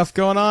field stuff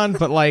going on.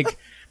 But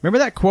remember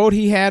that quote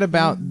he had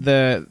about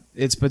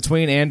it's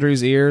between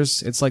Andrew's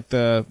ears? It's like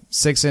the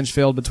 6-inch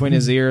field between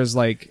his ears.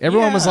 Like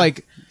everyone was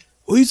like,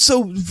 well,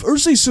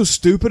 Irsay's so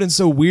stupid and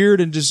so weird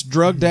and just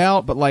drugged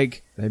out. But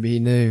maybe he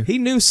knew. He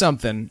knew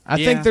something.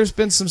 I think there's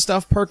been some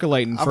stuff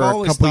percolating for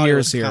a couple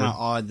years here. It's kind of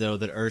odd though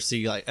that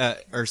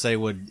Irsay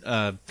would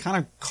kind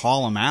of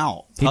call him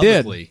out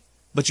publicly. He did.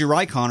 But you're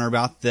right, Connor,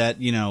 about that.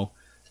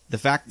 The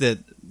fact that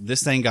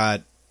this thing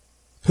got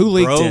who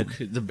leaked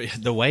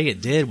it the way it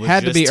did was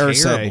had just to be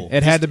Irsay. Terrible.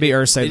 It had to be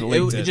Irsay that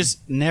leaked it. It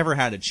just never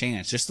had a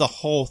chance. Just the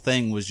whole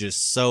thing was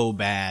just so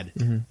bad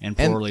and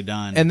poorly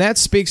done. And that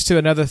speaks to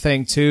another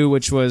thing too,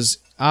 which was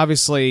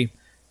obviously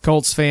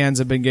Colts fans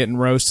have been getting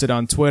roasted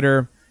on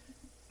Twitter.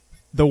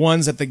 The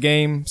ones at the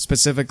game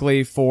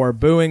specifically for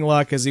booing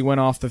Luck as he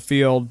went off the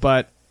field.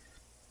 But,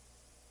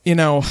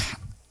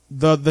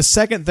 the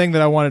second thing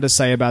that I wanted to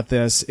say about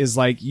this is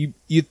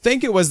you'd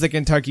think it was the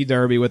Kentucky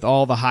Derby with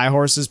all the high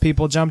horses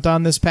people jumped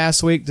on this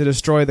past week to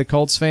destroy the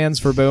Colts fans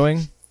for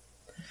booing.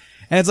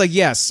 And it's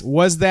yes,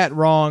 was that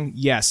wrong?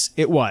 Yes,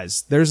 it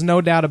was. There's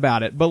no doubt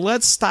about it. But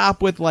let's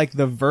stop with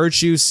the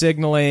virtue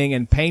signaling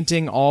and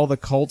painting all the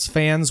Colts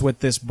fans with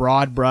this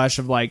broad brush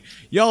of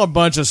y'all a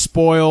bunch of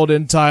spoiled,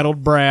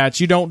 entitled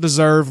brats. You don't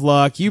deserve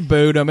Luck. You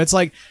booed them. It's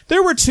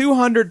there were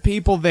 200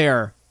 people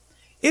there.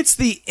 It's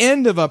the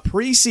end of a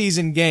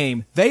preseason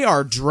game. They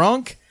are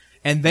drunk,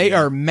 and they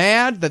are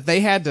mad that they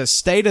had to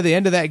stay to the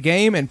end of that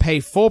game and pay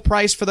full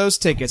price for those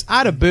tickets.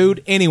 I'd have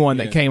booed anyone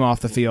that came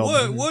off the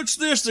field. What's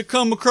this that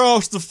come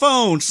across the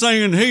phone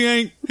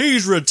saying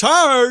he's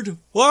retired?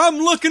 Well, I'm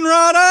looking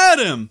right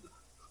at him.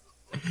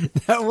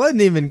 That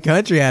wasn't even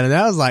country Adam.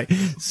 That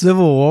was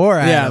Civil War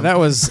Adam. Yeah, that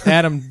was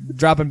Adam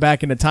dropping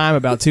back into time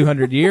about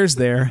 200 years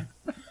there.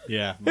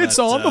 Yeah. It's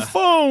on the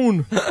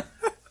phone.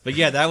 But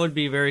yeah, that would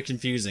be very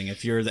confusing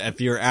if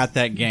you're at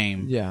that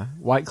game. Yeah,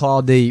 White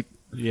Claw deep.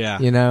 Yeah,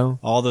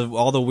 all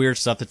the weird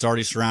stuff that's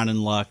already surrounding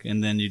Luck,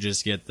 and then you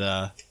just get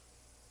the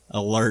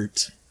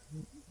alert.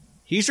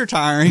 He's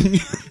retiring.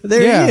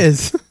 There Yeah. he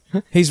is.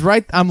 He's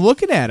right. I'm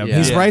looking at him. Yeah.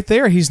 He's Yeah. right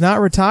there. He's not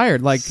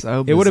retired. Like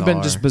So it would have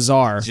been bizarre. just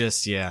bizarre.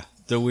 Just,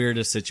 the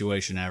weirdest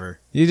situation ever.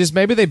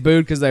 Maybe they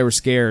booed because they were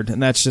scared,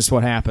 and that's just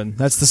what happened.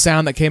 That's the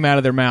sound that came out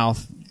of their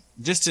mouth.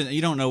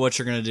 You don't know what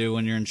you're going to do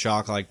when you're in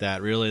shock like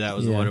that. Really, that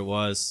was Yeah. what it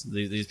was.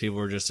 These people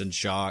were just in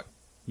shock,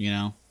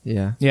 Yeah.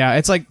 Yeah,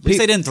 it's like At least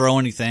they didn't throw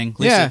anything. At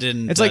least Yeah, it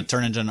didn't it's like-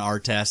 turn into an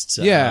R-test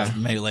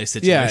melee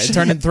situation. yeah,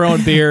 turning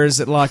throwing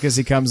beers at Luck as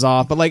he comes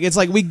off. But like it's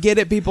like we get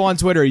it. People on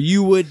Twitter,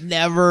 you would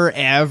never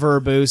ever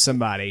boo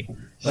somebody.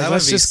 Like, That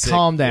let's would be just sick.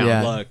 calm down.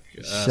 Yeah. Look,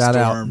 Shout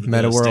out, stormed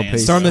Meta the World stands.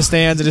 Peace. Storm the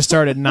stands and just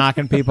started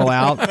knocking people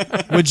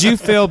out. Would you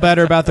feel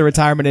better about the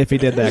retirement if he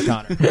did that,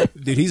 Connor?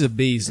 Dude, he's a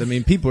beast. I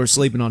mean, people are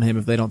sleeping on him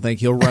if they don't think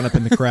he'll run up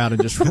in the crowd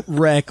and just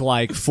wreck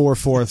like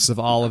 4/4 of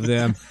all of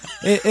them.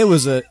 It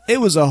was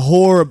a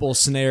horrible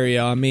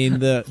scenario. I mean,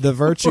 the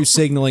virtue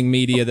signaling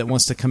media that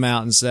wants to come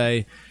out and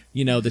say,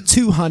 you know, the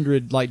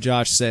 200, like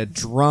Josh said,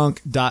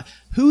 drunk.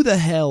 Who the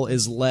hell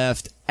is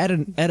left at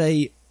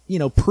a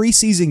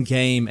preseason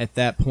game at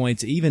that point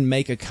to even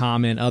make a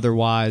comment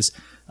otherwise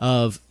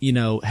of,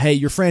 hey,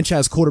 your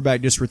franchise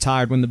quarterback just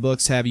retired when the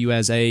books have you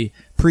as a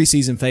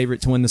preseason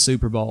favorite to win the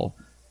Super Bowl.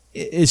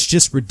 It's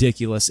just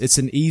ridiculous.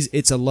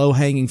 It's a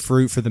low-hanging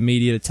fruit for the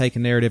media to take a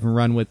narrative and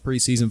run with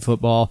preseason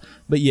football.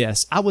 But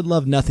yes, I would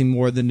love nothing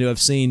more than to have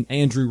seen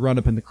Andrew run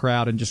up in the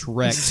crowd and just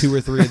wreck 2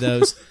 or 3 of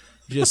those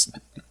just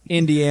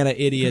Indiana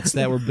idiots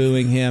that were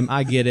booing him.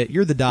 I get it.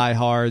 You're the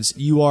diehards.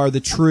 You're the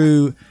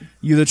true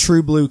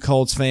blue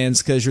Colts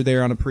fans because you're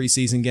there on a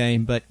preseason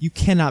game, but you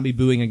cannot be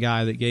booing a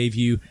guy that gave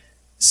you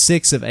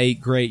 6 of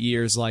 8 great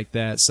years like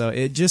that. So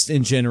it just,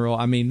 in general,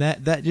 I mean,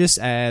 that just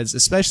adds,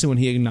 especially when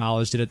he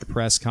acknowledged it at the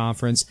press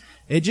conference,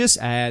 it just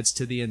adds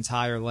to the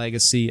entire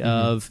legacy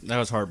of, That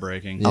was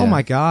heartbreaking. oh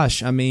my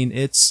gosh. I mean,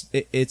 it's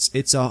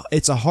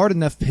a hard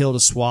enough pill to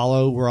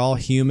swallow. We're all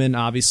human.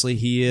 Obviously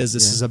he is.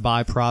 This is a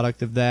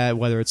byproduct of that,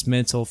 whether it's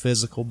mental,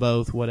 physical,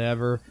 both,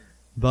 whatever.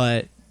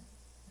 But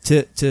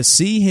to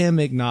see him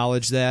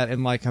acknowledge that,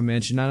 and like I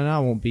mentioned, and I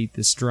won't beat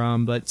this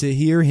drum, but to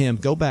hear him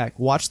go back,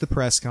 watch the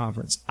press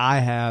conference. I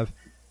have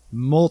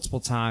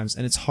multiple times,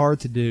 and it's hard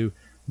to do,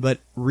 but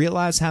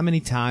realize how many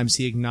times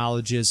he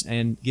acknowledges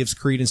and gives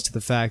credence to the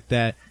fact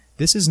that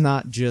this is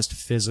not just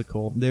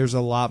physical. There's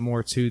a lot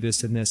more to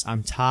this than this.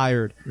 I'm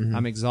tired.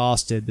 I'm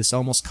exhausted. This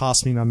almost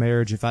cost me my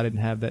marriage if I didn't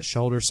have that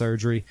shoulder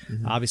surgery.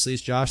 Obviously,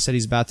 as Josh said,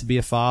 he's about to be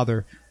a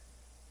father.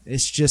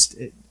 It's just...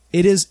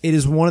 It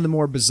is one of the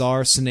more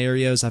bizarre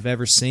scenarios I've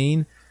ever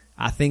seen.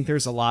 I think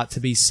there's a lot to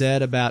be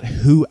said about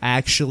who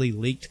actually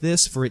leaked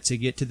this for it to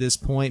get to this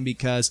point,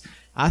 because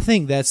I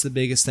think that's the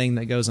biggest thing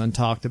that goes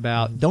untalked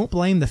about. Don't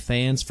blame the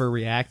fans for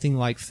reacting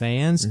like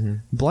fans.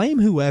 Blame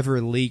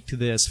whoever leaked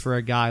this for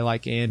a guy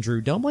like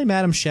Andrew. Don't blame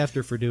Adam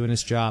Schefter for doing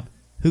his job.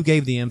 Who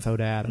gave the info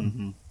to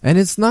Adam? And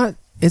it's not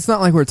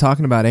like we're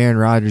talking about Aaron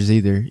Rodgers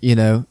either.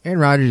 Aaron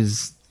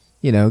Rodgers,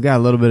 got a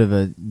little bit of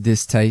a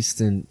distaste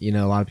in,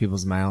 a lot of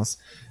people's mouths.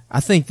 I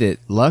think that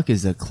Luck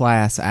is a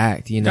class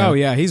act, Oh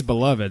yeah, he's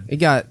beloved. It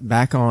got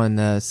back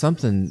on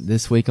something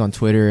this week on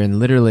Twitter, and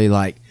literally,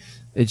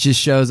 it just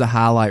shows a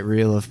highlight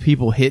reel of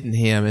people hitting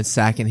him and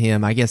sacking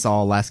him, I guess,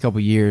 all last couple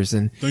years.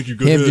 And Thank you,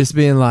 good him hit. just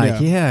being like,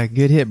 yeah,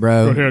 good hit,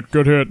 bro.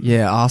 Good hit.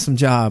 Yeah, awesome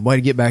job. Way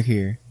to get back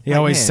here. He Like,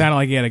 always man, sounded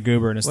like he had a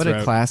goober in his what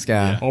throat. a class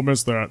guy. I'll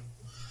miss that.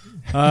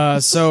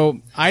 So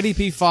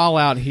IDP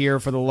fallout here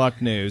for the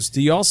Luck news.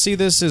 Do y'all see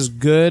this as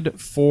good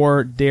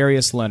for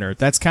Darius Leonard?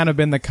 That's kind of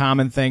been the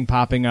common thing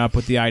popping up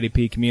with the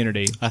IDP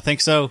community. I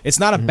think so. It's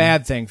not a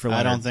bad thing for I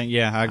Leonard. don't think.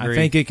 Yeah, I agree. I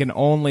think it can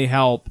only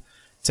help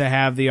to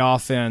have the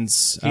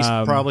offense. He's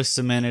probably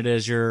cemented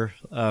as your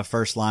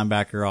first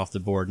linebacker off the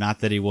board. Not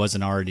that he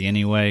wasn't already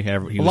anyway. A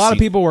lot of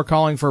people were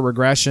calling for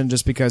regression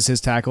just because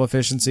his tackle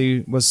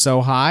efficiency was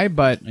so high,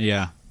 but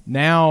Yeah,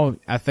 now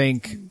I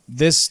think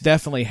this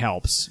definitely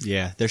helps.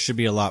 yeah. There should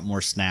be a lot more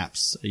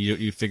snaps.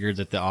 You figured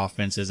that the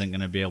offense isn't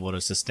going to be able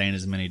to sustain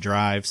as many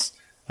drives.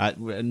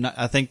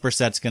 I think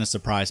Brissett's going to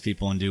surprise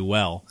people and do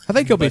well. I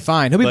think he'll be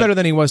fine. He'll be better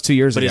than he was 2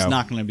 years But ago. he's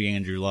not going to be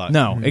Andrew Luck.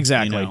 No,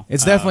 exactly.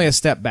 It's definitely a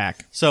step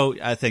back. So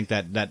I think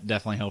that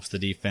definitely helps the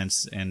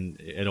defense, and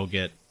it'll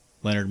get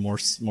Leonard more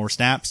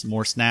snaps,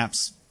 more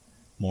stats,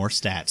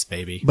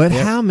 baby. But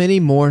how many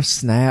more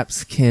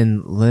snaps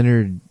can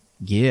Leonard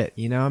get?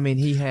 He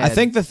had... I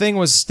think the thing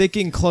was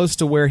sticking close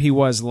to where he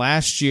was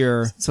last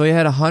year. So he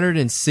had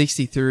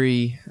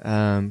 163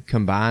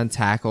 combined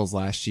tackles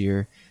last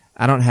year.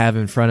 I don't have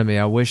in front of me.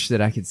 I wish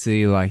that I could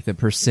see the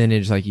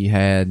percentage like you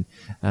had,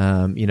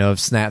 of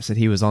snaps that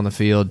he was on the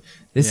field.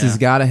 This has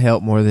got to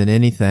help more than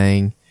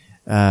anything.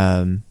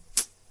 The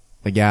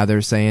guy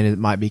they're saying it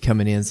might be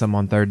coming in some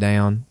on third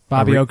down.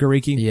 Bobby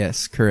Okereke?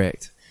 Yes,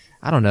 correct.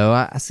 I don't know.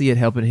 I see it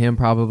helping him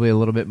probably a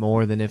little bit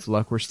more than if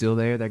Luck were still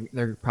there.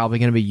 They're probably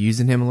going to be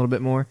using him a little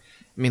bit more.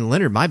 I mean,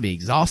 Leonard might be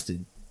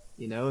exhausted.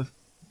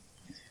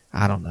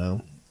 I don't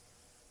know.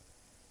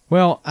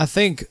 Well, I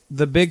think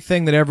the big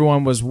thing that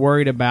everyone was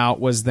worried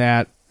about was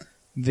that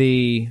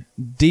the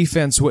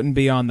defense wouldn't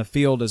be on the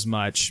field as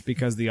much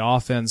because the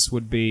offense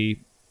would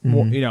be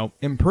more,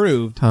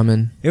 improved,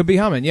 Humming. it would be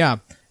humming. Yeah.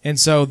 And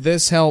so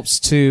this helps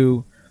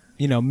to,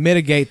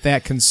 mitigate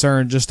that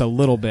concern just a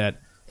little bit.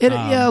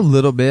 Yeah, a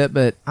little bit,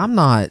 but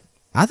I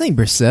think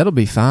Brissett will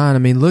be fine. I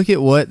mean, look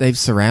at what they've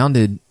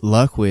surrounded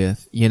Luck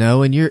with,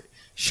 and you're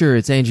sure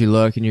it's Andrew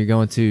Luck and you're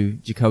going to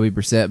Jacoby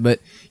Brissett, but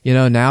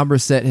now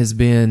Brissett has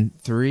been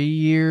 3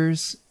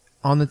 years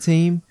on the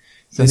team.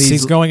 So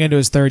he's going into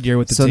his third year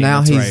with the team. So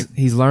now That's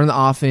he's learned the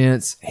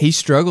offense. He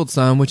struggled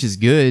some, which is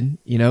good.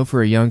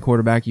 For a young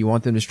quarterback, you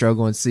want them to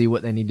struggle and see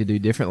what they need to do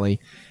differently.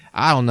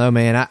 I don't know,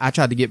 man. I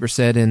tried to get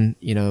Brissett in,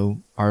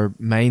 our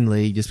main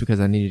league just because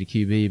I needed a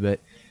QB,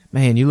 but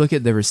man, you look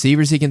at the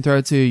receivers he can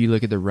throw to, you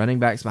look at the running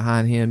backs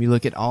behind him, you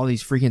look at all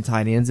these freaking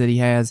tight ends that he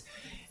has,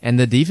 and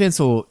the defense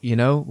will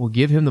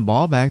give him the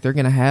ball back. They're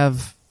going to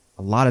have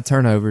a lot of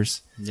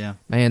turnovers. Yeah,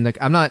 man.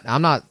 I'm not,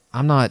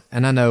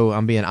 and I know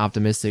I'm being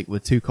optimistic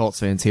with two Colts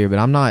fans here, but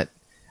I'm not.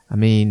 I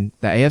mean,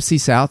 the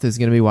AFC South is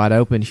going to be wide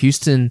open.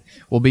 Houston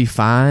will be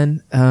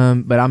fine,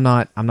 but I'm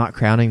not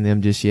crowning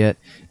them just yet.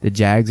 The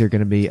Jags are going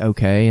to be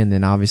okay, and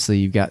then obviously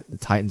you've got the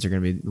Titans are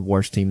going to be the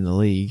worst team in the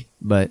league.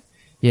 But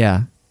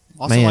yeah,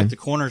 also man. like the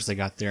corners they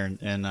got there,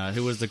 and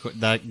who was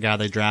that guy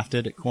they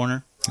drafted at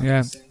corner?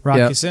 Yeah,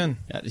 Rocky Sin.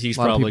 Yeah, he's a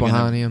lot probably of people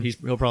gonna. him.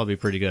 He'll probably be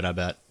pretty good, I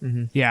bet.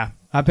 Mm-hmm. Yeah,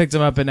 I picked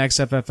him up in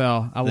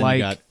XFFL. Then you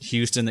got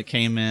Houston that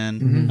came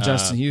in.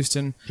 Justin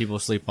Houston. People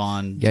sleep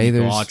on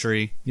Gaithers.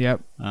 Autry.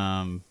 Yep.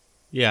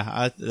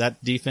 That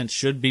defense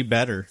should be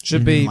better.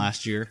 Should be than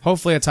last year.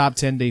 Hopefully a top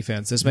 10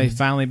 defense. This may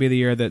finally be the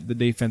year that the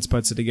defense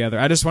puts it together.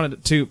 I just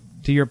wanted to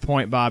your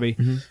point, Bobby.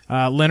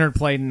 Leonard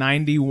played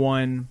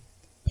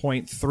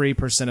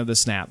 91.3% of the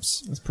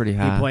snaps. That's pretty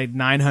high. He played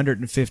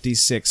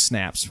 956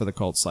 snaps for the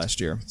Colts last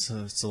year. It's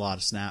a lot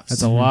of snaps.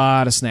 That's a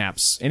lot of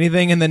snaps.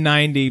 Anything in the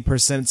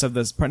 90% of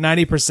this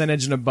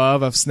 90% and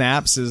above of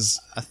snaps is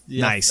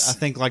nice. I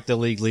think like the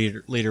league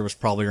leader was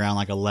probably around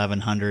like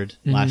 1,100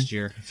 last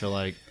year. I feel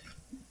like.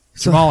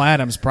 Jamal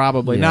Adams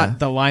probably Yeah. not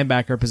the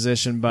linebacker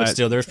position, but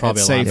still, there's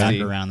probably a safety.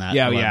 linebacker around that.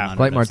 Yeah, 1,100,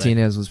 Blake I'd say.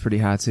 Martinez was pretty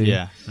high too.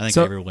 Yeah, I think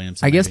So, Avery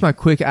Williamson. I guess maybe. my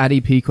quick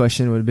IDP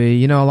question would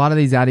be, a lot of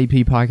these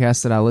IDP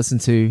podcasts that I listen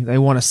to, they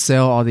want to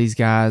sell all these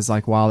guys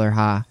like while they're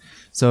high.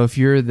 So if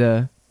you're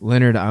the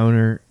Leonard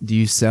owner, do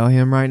you sell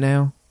him right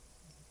now?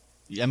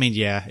 I mean,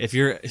 yeah.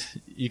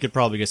 You could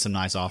probably get some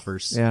nice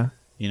offers. Yeah.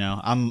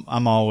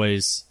 I'm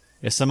always,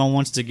 if someone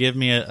wants to give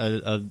me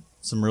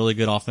some really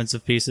good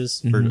offensive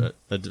pieces for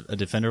a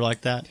defender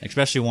like that,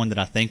 especially one that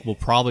I think will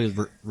probably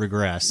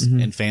regress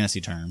in fantasy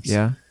terms.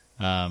 Yeah.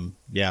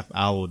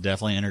 I will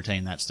definitely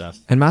entertain that stuff.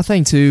 And my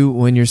thing too,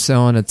 when you're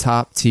selling a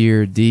top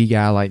tier D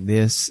guy like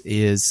this,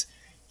 is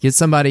get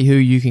somebody who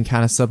you can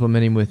kind of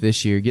supplement him with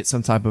this year, get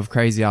some type of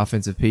crazy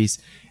offensive piece,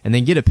 and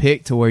then get a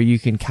pick to where you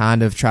can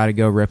kind of try to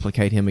go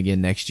replicate him again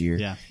next year.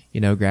 Yeah.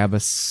 Grab a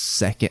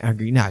second,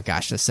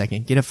 a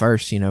second, get a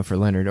first, for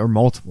Leonard or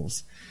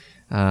multiples.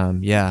 I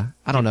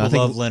don't know. I think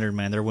love Leonard,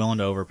 man. They're willing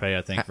to overpay,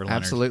 I think, for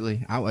Leonard.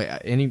 Absolutely.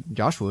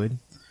 Josh would.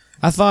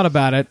 I thought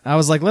about it. I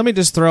was like, let me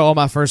just throw all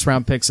my first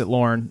round picks at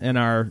Lauren in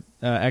our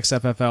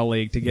XFFL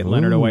league to get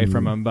Leonard away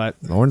from him, but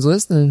Lauren's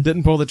listening.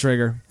 Didn't pull the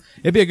trigger.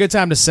 It'd be a good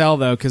time to sell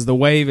though, because the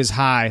wave is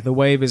high. The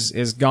wave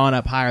is gone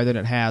up higher than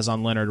it has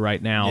on Leonard right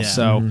now. Yeah.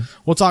 So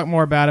we'll talk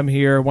more about him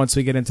here once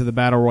we get into the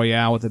Battle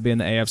Royale, with it being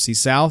the AFC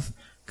South.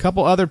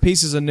 Couple other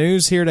pieces of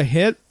news here to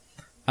hit.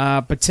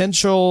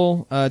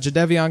 Potential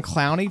Jadeveon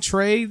Clowney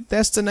trade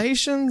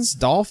destinations: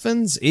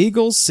 Dolphins,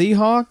 Eagles,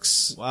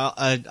 Seahawks. Well,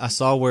 I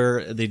saw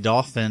where the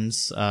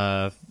Dolphins,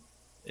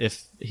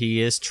 if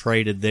he is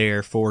traded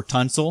there for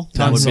Tunsil,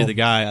 that would be the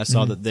guy. I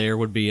saw that there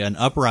would be an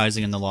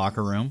uprising in the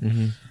locker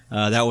room.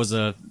 That was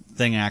a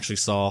thing I actually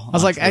saw. I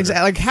was like,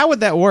 how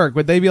would that work?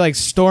 Would they be like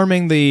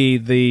storming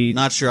the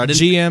Not sure.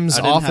 GM's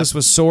office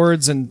with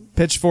swords and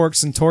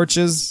pitchforks and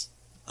torches?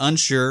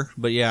 Unsure,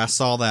 but yeah, I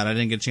saw that. I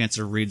didn't get a chance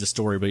to read the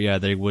story, but yeah,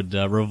 they would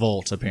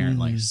revolt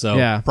apparently. So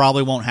Yeah.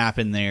 probably won't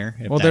happen there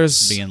if that's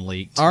there's being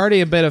leaked.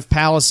 already a bit of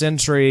palace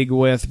intrigue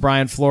with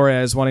Brian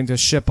Flores wanting to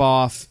ship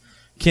off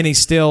Kenny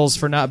Stills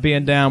for not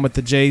being down with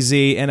the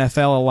Jay-Z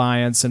NFL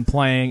alliance and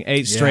playing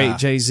 8 straight Yeah.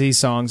 Jay-Z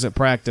songs at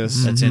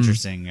practice. That's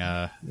interesting.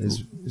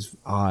 Is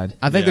odd.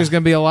 I think there's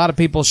going to be a lot of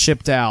people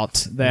shipped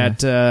out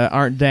that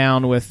aren't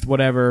down with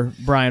whatever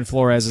Brian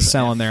Flores is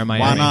selling there in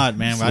Miami. Why not,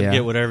 man? I'd Yeah.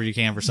 get whatever you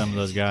can for some of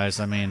those guys.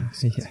 I mean,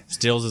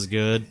 Stills is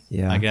good,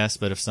 Yeah. I guess,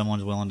 but if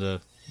someone's willing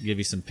to give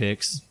you some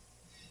picks,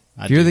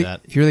 I'd If do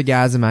that. you're the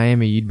guys in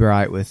Miami, you'd be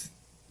right with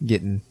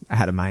getting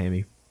out of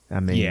Miami. I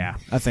mean, Yeah,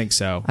 I think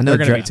so. I know They're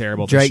going to be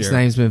terrible Drake's this year.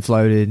 name's been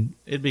floated.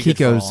 It'd be good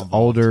for all Kiko's involved.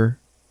 older.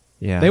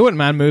 Yeah. They wouldn't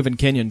mind moving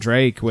Kenyon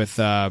Drake with,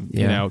 Yeah.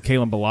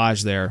 Kalen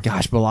Ballage there.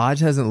 Gosh, Ballage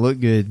hasn't looked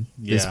good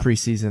this Yeah.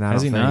 preseason. I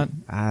Has don't he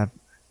think.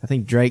 I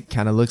think Drake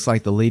kind of looks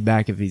like the lead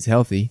back if he's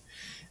healthy.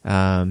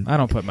 I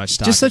don't put much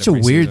stock Just such a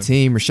into weird preseason.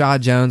 team.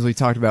 Rashad Jones, we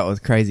talked about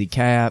with crazy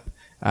cap.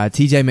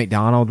 TJ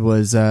McDonald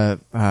was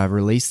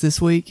released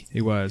this week, He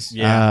was.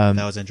 Yeah,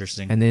 that was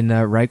interesting. and then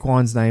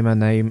Raekwon's name I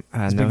know He's been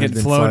has getting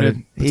been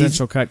floated. He's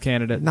Potential cut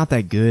candidate. not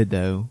that good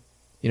though.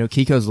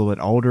 Kiko's a little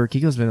bit older.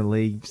 Kiko's been in the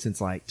league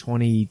since like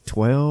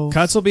 2012.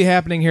 Cuts will be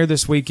happening here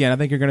this weekend. I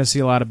think you're going to see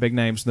a lot of big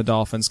names from the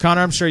Dolphins.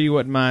 Connor, I'm sure you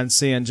wouldn't mind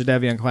seeing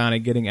Jadeveon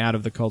Clowney getting out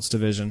of the Colts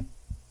division.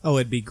 Oh,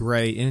 it'd be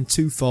great. And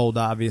twofold,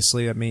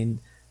 obviously. I mean,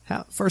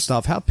 first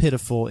off, how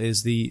pitiful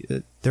is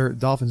their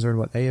Dolphins are in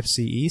what, AFC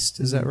East?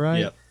 Is that right?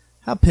 Yep.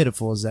 How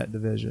pitiful is that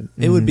division?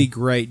 It would be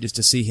great just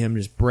to see him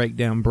just break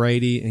down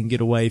Brady and get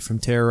away from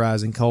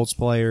terrorizing Colts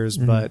players.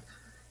 But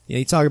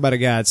you talk about a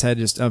guy that's had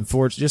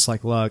just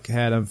like Luck,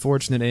 had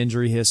unfortunate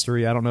injury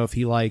history. I don't know if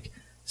he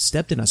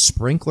stepped in a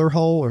sprinkler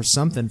hole or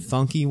something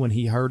funky when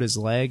he hurt his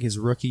leg his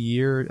rookie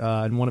year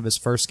in one of his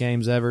first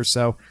games ever.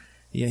 So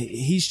yeah,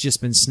 he's just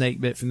been snake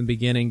bit from the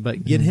beginning.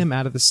 But get him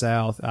out of the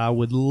South. I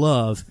would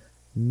love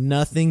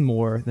nothing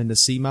more than to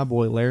see my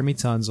boy Laramie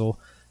Tunsil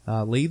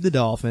leave the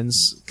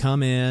Dolphins,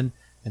 come in,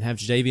 and have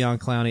Jadeveon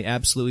Clowney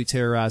absolutely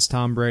terrorize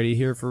Tom Brady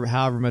here for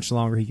however much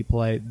longer he could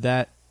play.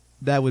 That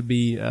would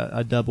be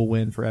a double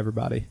win for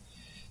everybody.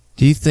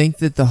 Do you think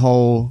that the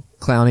whole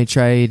Clowney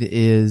trade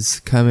is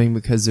coming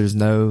because there's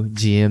no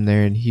GM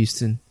there in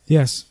Houston?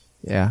 Yes.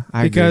 Yeah,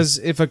 I because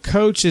agree. if a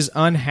coach is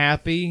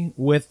unhappy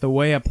with the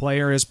way a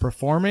player is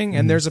performing,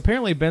 and there's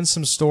apparently been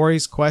some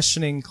stories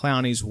questioning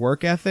Clowney's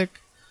work ethic,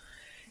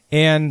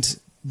 and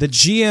the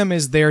GM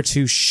is there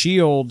to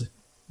shield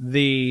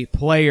the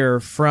player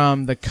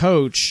from the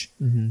coach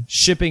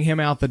shipping him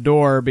out the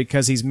door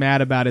because he's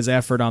mad about his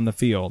effort on the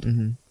field.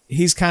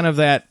 He's kind of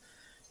that,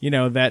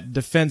 that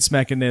defense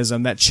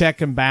mechanism, that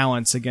check and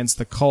balance against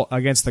the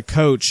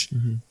coach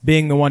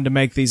being the one to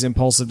make these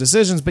impulsive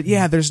decisions. But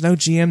yeah, there's no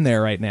GM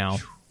there right now.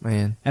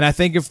 Man. And I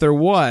think if there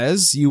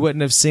was, you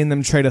wouldn't have seen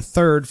them trade a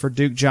third for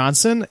Duke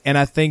Johnson, and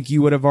I think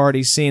you would have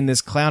already seen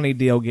this Clowney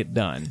deal get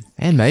done.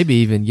 And maybe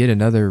even get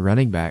another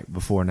running back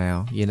before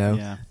now,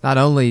 Yeah. Not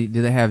only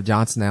do they have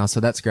Johnson now,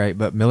 so that's great,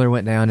 but Miller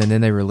went down and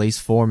then they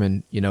released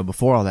Foreman,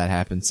 before all that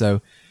happened.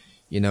 So,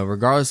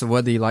 regardless of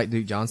whether you like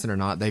Duke Johnson or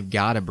not, they've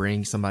got to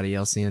bring somebody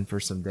else in for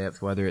some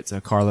depth, whether it's a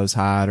Carlos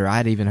Hyde or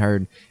I'd even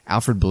heard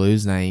Alfred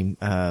Blue's name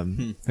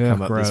come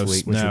up gross. this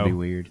week, which would be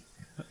weird.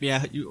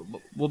 Yeah,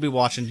 we'll be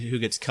watching who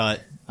gets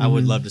cut. I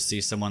would love to see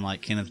someone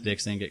like Kenneth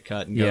Dixon get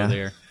cut and go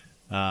there.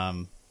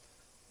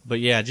 But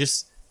yeah,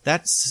 just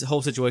that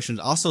whole situation.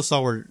 Also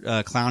saw where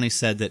Clowney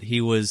said that he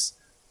was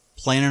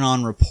planning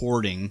on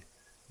reporting,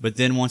 but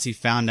then once he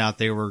found out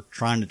they were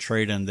trying to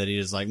trade him, that he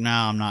was like, "No,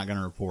 I'm not going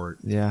to report."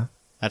 Yeah,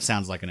 that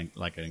sounds like an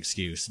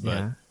excuse,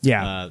 but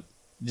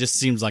just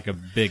seems like a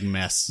big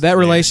mess. That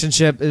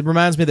relationship, it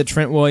reminds me of the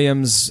Trent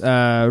Williams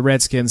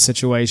Redskins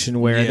situation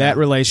where that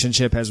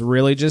relationship has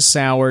really just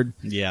soured.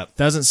 Yeah.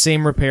 Doesn't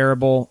seem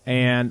repairable,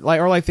 and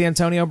like the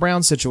Antonio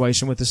Brown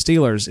situation with the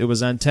Steelers. It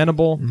was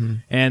untenable,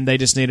 and they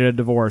just needed a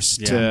divorce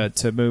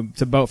to move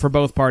for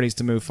both parties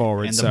to move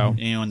forward. And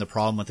and the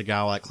problem with a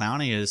guy like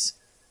Clowney is,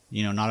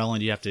 not only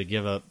do you have to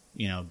give up,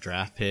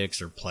 draft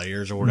picks or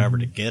players or whatever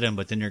to get him,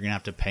 but then you're going to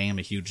have to pay him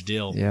a huge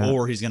deal,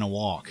 or he's going to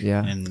walk.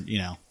 Yeah. And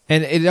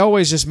And it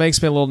always just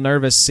makes me a little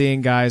nervous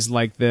seeing guys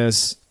like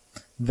this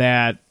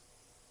that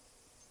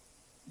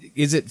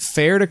is it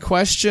fair to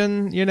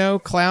question,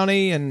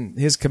 Clowney and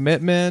his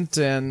commitment,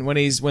 and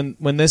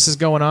when this is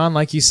going on,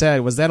 like you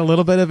said, was that a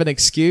little bit of an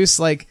excuse?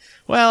 Like,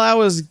 well, I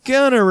was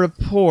gonna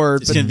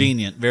report. It's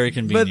convenient, very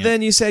convenient. But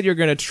then you said you're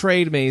gonna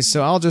trade me,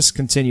 so I'll just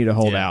continue to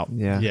hold out.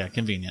 Yeah,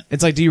 convenient.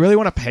 It's like, do you really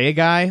want to pay a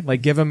guy,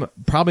 like give him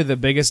probably the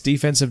biggest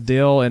defensive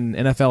deal in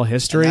NFL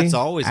history? And that's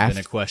always been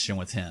a question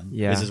with him,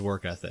 is his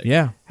work ethic.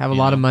 Yeah. Have a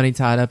lot of money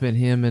tied up in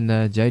him and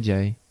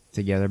JJ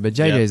together, but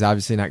JJ's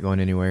obviously not going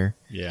anywhere.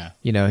 Yeah.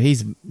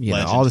 He's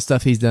all the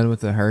stuff he's done with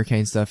the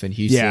hurricane stuff in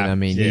Houston. Yeah. I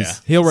mean,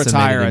 he'll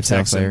retire at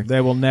Texas. Texas.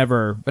 They will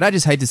never. But I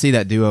just hate to see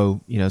that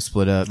duo,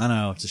 split up. I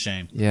know, it's a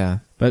shame. Yeah.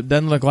 But it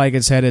doesn't look like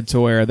it's headed to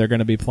where they're going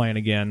to be playing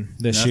again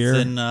this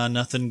year.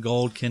 Nothing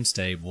gold can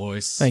stay,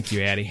 boys. Thank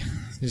you, Addy.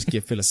 Just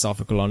get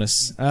philosophical on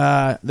us.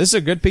 This is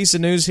a good piece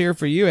of news here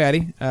for you,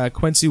 Addy.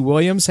 Quincy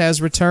Williams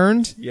has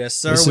returned. Yes,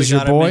 sir. This We is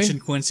your got to boy. mention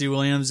Quincy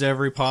Williams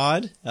every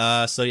pod.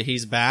 So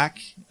he's back.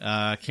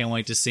 Can't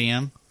wait to see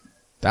him.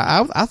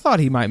 I thought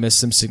he might miss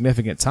some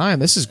significant time.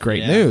 This is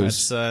great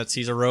news.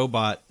 He's a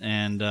robot,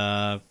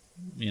 and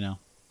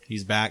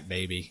he's back,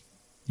 baby.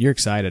 You're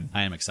excited.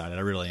 I am excited.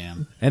 I really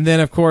am. And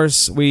then, of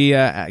course, we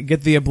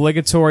get the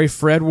obligatory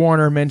Fred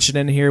Warner mention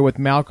in here with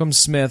Malcolm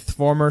Smith,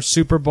 former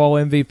Super Bowl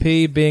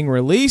MVP, being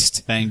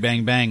released. Bang,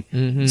 bang, bang.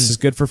 This is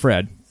good for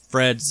Fred.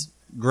 Fred's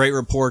great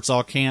reports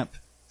all camp.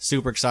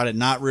 Super excited.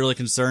 Not really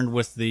concerned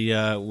with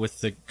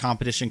the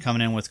competition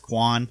coming in with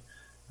Quan.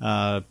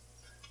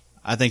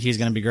 I think he's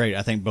going to be great.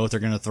 I think both are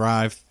going to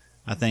thrive.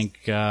 I think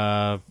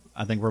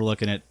we're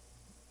looking at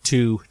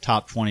 2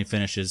 top 20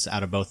 finishes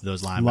out of both of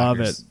those linebackers. Love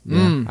it.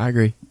 Yeah, I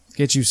agree.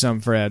 Get you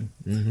some, Fred.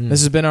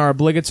 This has been our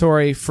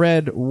obligatory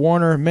Fred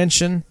Warner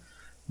mention,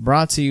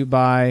 brought to you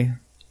by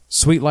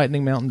Sweet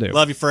Lightning Mountain Dew.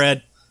 Love you,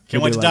 Fred.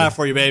 Can't wait to die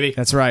for you, baby.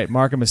 That's right.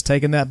 Markham has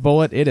taken that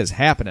bullet. It is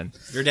happening.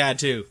 Your dad,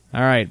 too.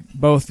 All right.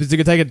 Both. You're going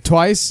to take it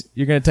twice.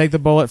 You're going to take the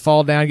bullet,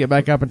 fall down, get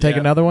back up, and take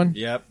another one?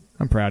 Yep.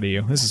 I'm proud of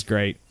you. This is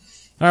great.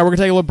 All right, we're going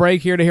to take a little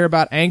break here to hear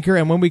about Anchor,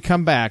 and when we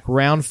come back,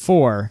 round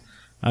 4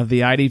 of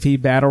the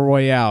IDP Battle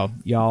Royale.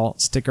 Y'all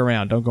stick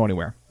around. Don't go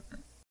anywhere.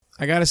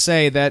 I got to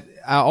say that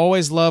I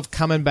always love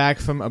coming back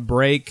from a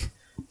break,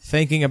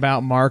 thinking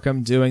about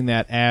Markham doing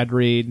that ad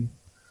read.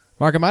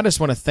 Markham, I just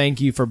want to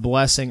thank you for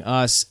blessing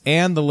us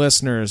and the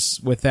listeners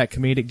with that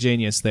comedic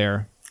genius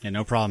there. Yeah,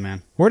 no problem,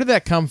 man. Where did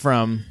that come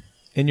from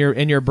in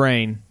your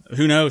brain?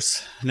 Who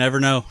knows? Never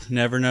know.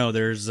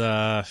 There's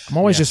I'm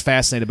always just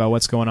fascinated by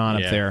what's going on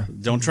up there.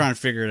 Don't try and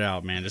figure it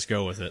out, man. Just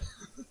go with it.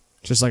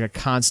 Just like a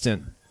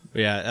constant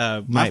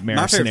nightmare my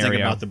favorite scenario.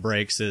 thing about the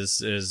breaks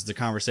is the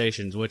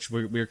conversations, which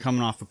we're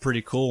coming off a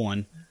pretty cool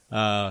one.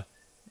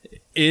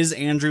 Is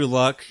Andrew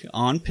Luck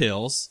on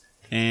pills,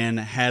 and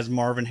has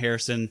Marvin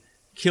Harrison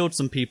killed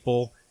some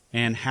people,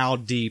 and how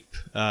deep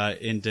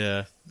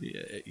into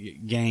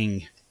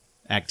gang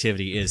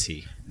activity is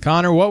he?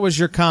 Connor, what was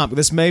your comp?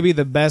 This may be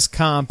the best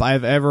comp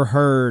I've ever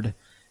heard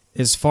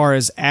as far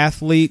as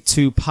athlete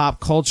to pop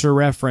culture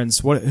reference.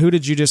 Who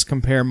did you just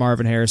compare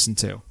Marvin Harrison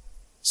to?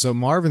 So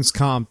Marvin's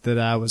comp that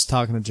I was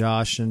talking to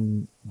Josh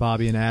and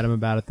Bobby and Adam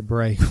about at the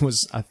break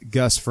was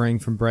Gus Fring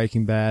from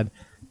Breaking Bad.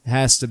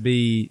 Has to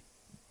be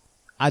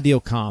ideal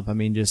comp. I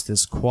mean, just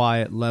this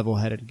quiet,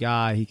 level-headed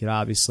guy. He could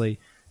obviously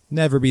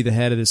never be the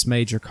head of this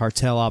major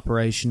cartel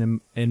operation.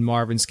 In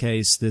Marvin's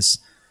case, this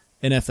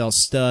NFL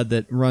stud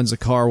that runs a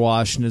car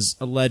wash and is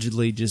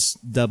allegedly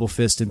just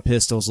double-fisting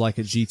pistols like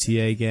a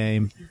GTA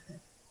game.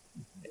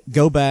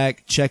 Go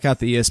back, check out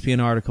the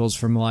ESPN articles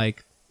from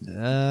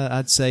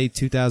I'd say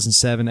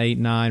 2007, 8,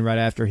 9, right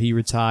after he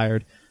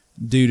retired.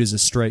 Dude is a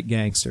straight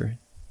gangster.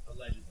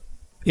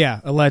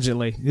 Yeah,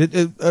 allegedly.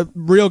 A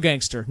real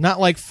gangster. Not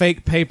like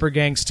fake paper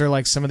gangster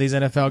like some of these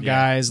NFL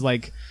guys.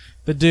 Like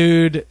the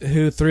dude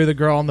who threw the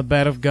girl on the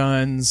bed of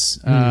guns.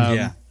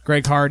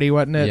 Greg Hardy,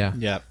 wasn't it?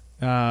 Yeah.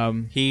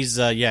 He's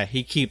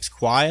he keeps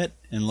quiet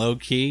and low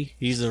key.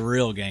 He's a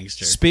real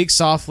gangster. Speak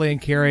softly and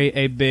carry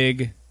a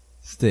big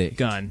stick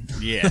gun.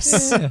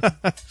 Yes.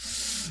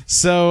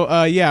 So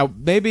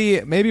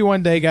maybe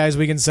one day, guys,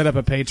 we can set up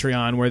a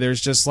Patreon where there's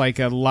just like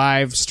a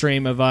live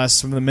stream of us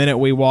from the minute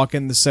we walk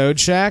in the Sode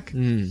Shack.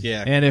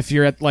 Yeah. And if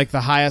you're at like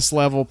the highest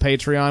level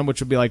Patreon,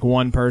 which would be like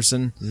one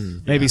person,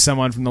 maybe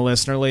someone from the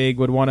Listener League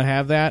would want to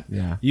have that.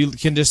 Yeah. You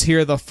can just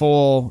hear the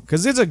full,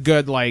 because it's a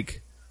good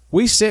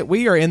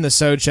we are in the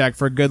Sode Shack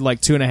for a good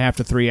 2.5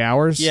 to 3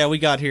 hours. Yeah, we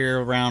got here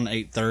around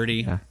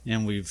 8:30,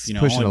 and we've only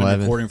pushing been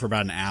 11. recording for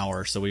about an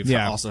hour, so we've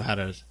also had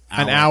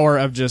an hour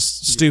of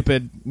just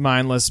stupid,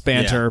 mindless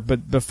banter,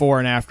 but before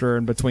and after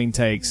and between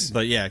takes.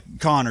 But yeah,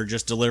 Connor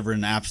just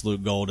delivering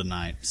absolute gold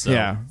tonight.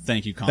 So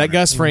thank you, Connor. That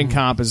Gus Fring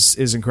comp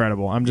is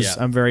incredible. I'm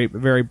very,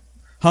 very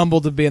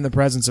humbled to be in the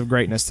presence of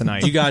greatness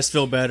tonight. Do you guys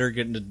feel better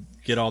getting to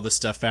get all this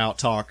stuff out,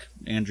 talk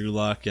Andrew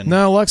Luck? And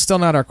No, Luck's still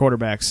not our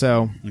quarterback,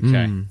 so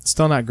okay,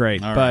 still not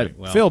great, all but right,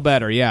 well, feel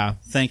better, yeah.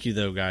 Thank you,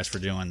 though, guys, for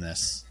doing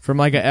this. From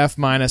like a F-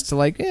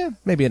 to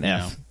maybe an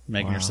F.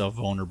 Making yourself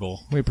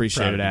vulnerable. We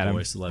appreciate it, Adam.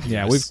 Love you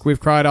Yeah, guys. we've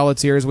cried all the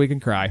tears we can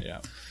cry. Yeah.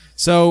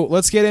 So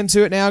let's get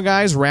into it now,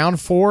 guys. Round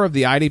 4 of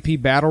the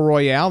IDP Battle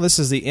Royale. This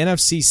is the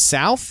NFC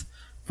South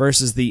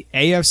versus the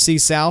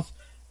AFC South.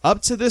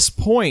 Up to this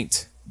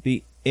point,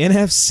 the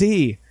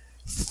NFC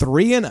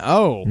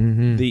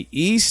 3-0. The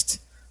East,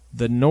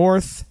 the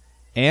North,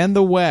 and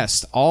the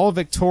West, all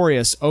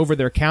victorious over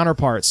their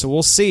counterparts. So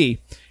we'll see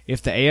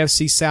if the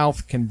AFC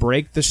South can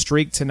break the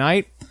streak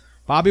tonight.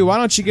 Bobby, why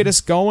don't you get us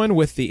going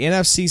with the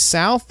NFC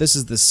South? This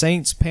is the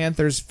Saints,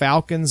 Panthers,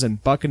 Falcons,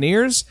 and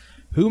Buccaneers.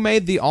 Who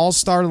made the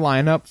all-star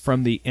lineup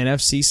from the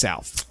NFC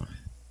South?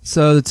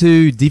 So the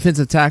two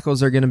defensive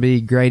tackles are going to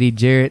be Grady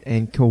Jarrett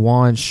and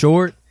Kawan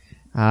Short.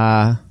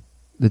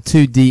 The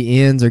two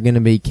D-ends are going to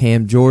be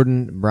Cam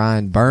Jordan,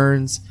 Brian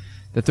Burns.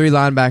 The three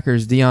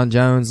linebackers, Deion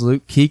Jones,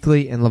 Luke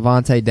Kuechly, and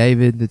Levante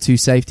David. The two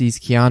safeties,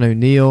 Keanu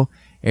Neal,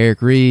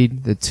 Eric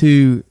Reed. The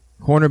two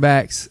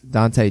cornerbacks,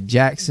 Dante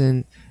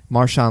Jackson,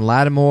 Marshawn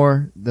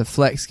Lattimore. The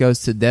flex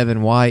goes to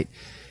Devin White.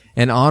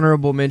 And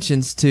honorable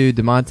mentions to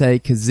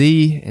DeMonte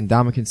Kazee and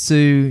Dominican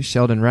Sue,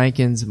 Sheldon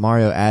Rankins,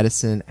 Mario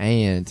Addison,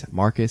 and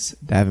Marcus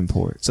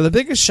Davenport. So the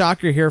biggest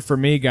shocker here for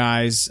me,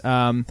 guys,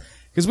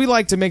 because we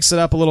like to mix it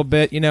up a little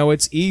bit.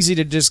 It's easy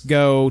to just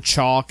go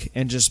chalk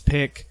and just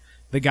pick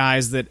the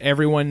guys that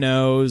everyone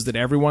knows, that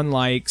everyone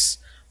likes.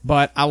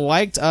 But I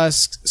liked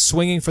us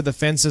swinging for the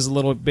fences a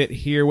little bit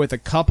here with a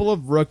couple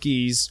of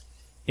rookies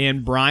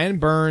in Brian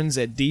Burns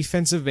at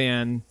defensive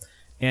end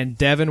and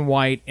Devin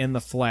White in the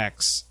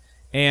flex.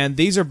 And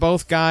these are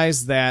both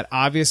guys that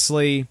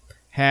obviously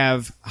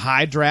have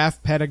high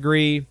draft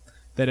pedigree,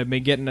 that have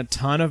been getting a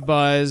ton of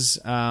buzz.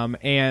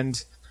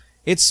 And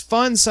it's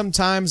fun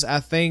sometimes, I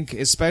think,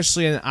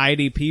 especially in the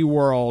IDP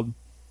world,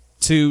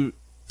 to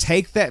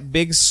take that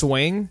big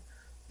swing,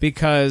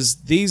 because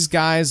these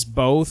guys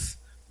both,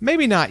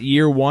 maybe not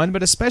year one,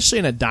 but especially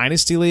in a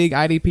Dynasty League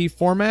IDP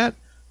format,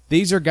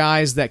 these are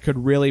guys that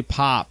could really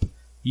pop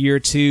year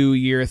 2,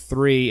 year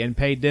 3, and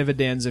pay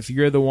dividends if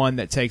you're the one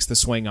that takes the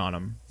swing on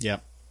them.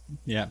 Yep.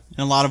 Yeah. And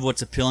a lot of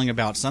what's appealing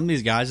about some of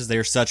these guys is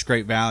they're such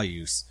great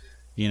values.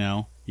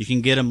 You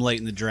can get them late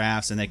in the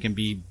drafts, and they can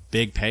be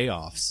big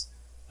payoffs.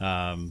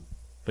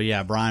 But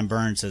yeah, Brian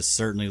Burns has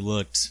certainly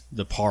looked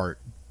the part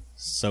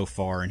so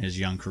far in his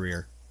young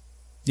career.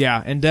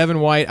 Yeah, and Devin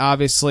White,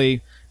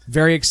 obviously,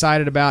 very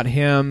excited about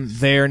him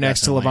there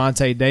next to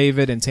Levante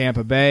David in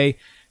Tampa Bay.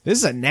 This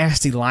is a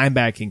nasty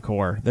linebacking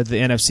core that the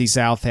NFC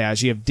South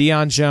has. You have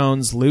Deion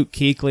Jones, Luke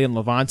Kuechly, and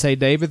Levante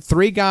David.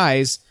 3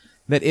 guys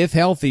that, if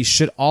healthy,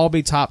 should all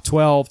be top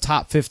 12,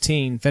 top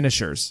 15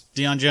 finishers.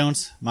 Deion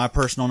Jones, my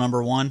personal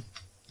number 1.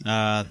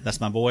 That's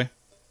my boy.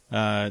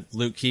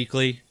 Luke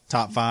Kuechly,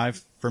 top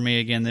 5 for me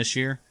again this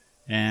year.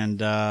 And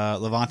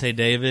Levante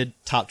David,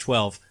 top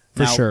 12.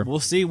 For now, sure. We'll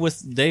see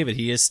with David.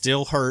 He is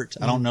still hurt.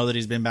 I don't know that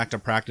he's been back to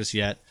practice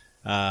yet.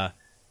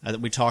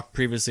 We talked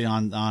previously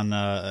on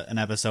an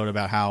episode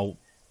about how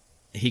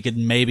he could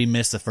maybe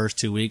miss the first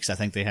 2 weeks. I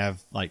think they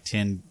have like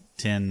 10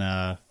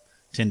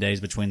 days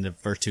between the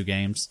first 2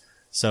 games.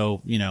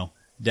 So,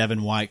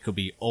 Devin White could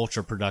be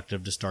ultra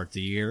productive to start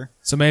the year.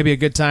 So maybe a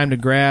good time to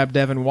grab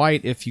Devin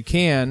White if you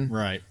can.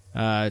 Right.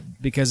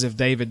 Because if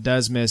David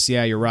does miss,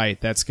 yeah, you're right.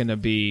 He's going to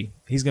be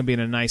in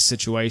a nice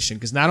situation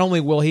because not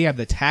only will he have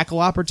the tackle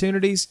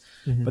opportunities,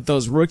 but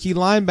those rookie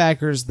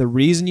linebackers, the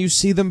reason you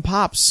see them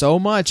pop so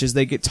much is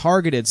they get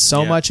targeted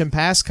so much in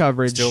pass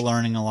coverage. Still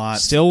learning a lot.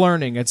 Still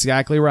learning. That's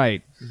exactly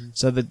right.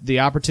 So the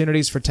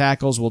opportunities for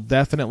tackles will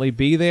definitely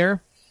be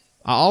there.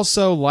 I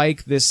also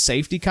like this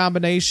safety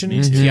combination.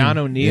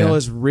 Keanu Neal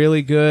is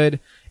really good.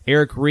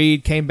 Eric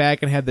Reed came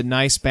back and had the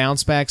nice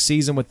bounce back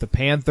season with the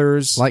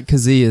Panthers. Like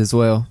Kazee as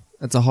well.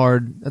 That's a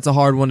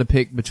hard one to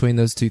pick between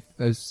those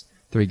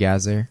 3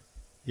 guys there.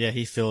 Yeah,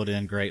 he filled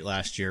in great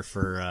last year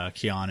for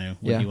Keanu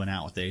when he went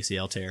out with the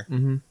ACL tear.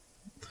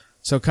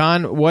 So,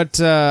 Con, what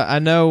I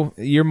know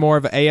you're more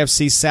of an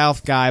AFC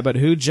South guy, but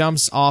who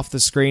jumps off the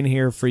screen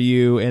here for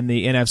you in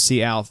the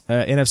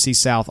NFC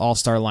South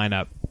All-Star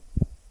lineup?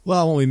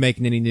 Well, I won't be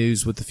making any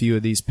news with a few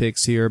of these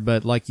picks here,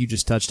 but like you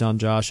just touched on,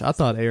 Josh, I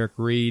thought Eric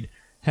Reed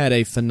had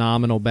a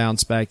phenomenal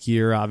bounce-back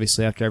year,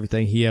 obviously, after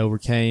everything he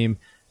overcame.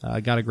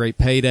 Got a great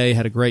payday,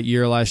 had a great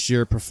year last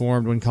year,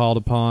 performed when called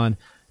upon.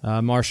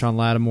 Marshawn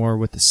Lattimore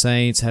with the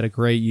Saints had a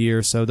great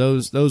year. So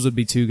those would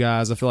be 2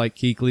 guys. I feel like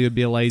Kuechly would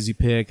be a lazy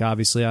pick.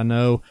 Obviously, I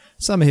know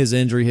some of his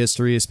injury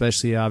history,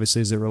 especially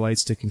obviously as it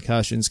relates to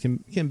concussions,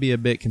 can be a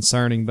bit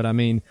concerning. But, I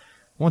mean,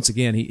 once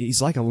again,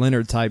 he's like a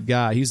Leonard-type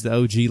guy. He's the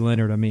OG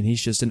Leonard. I mean,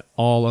 he's just an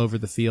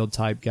all-over-the-field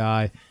type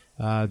guy.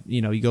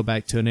 You go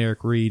back to an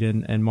Eric Reed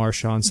and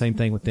Marshawn, same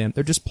thing with them.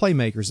 They're just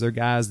playmakers. They're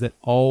guys that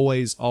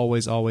always,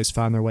 always, always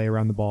find their way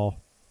around the ball.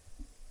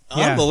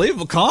 Yeah.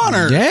 Unbelievable,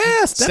 Connor.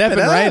 Yeah, stepping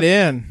right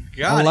in.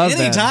 God, I love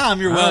anytime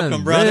that. you're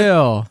welcome,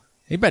 brother.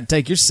 You better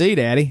take your seat,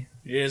 Addy.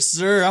 Yes,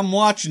 sir. I'm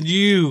watching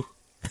you.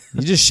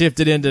 You just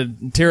shifted into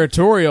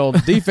territorial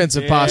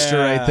defensive posture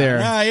right there.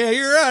 Yeah,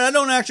 you're right. I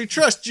don't actually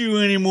trust you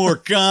anymore,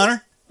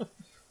 Connor.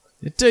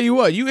 I tell you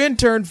what, you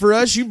interned for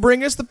us. You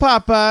bring us the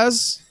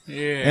Popeyes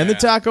and the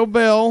Taco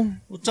Bell.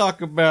 We'll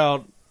talk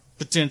about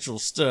potential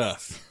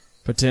stuff.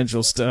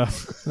 Potential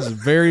stuff. This is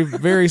very,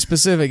 very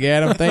specific,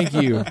 Adam. Thank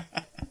you.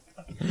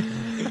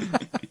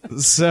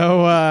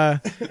 So,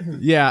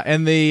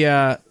 and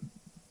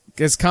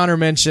as Connor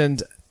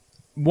mentioned,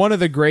 one of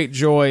the great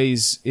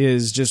joys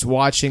is just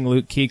watching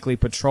Luke Kuechly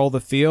patrol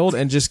the field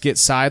and just get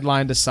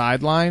sideline to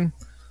sideline.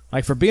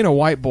 Like, for being a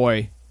white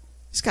boy,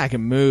 this guy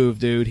can move,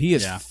 dude. He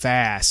is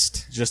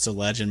fast. Just a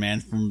legend,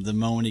 man, from the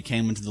moment he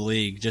came into the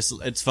league.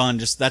 It's fun.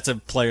 That's a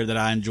player that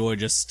I enjoy.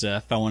 Just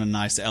if I want a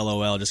nice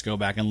LOL, just go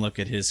back and look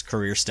at his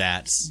career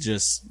stats.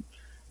 Just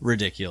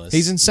ridiculous.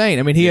 He's insane.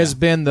 I mean, he has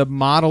been the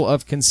model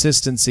of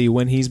consistency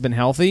when he's been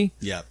healthy.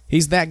 Yep.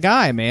 He's that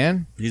guy,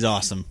 man. He's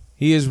awesome.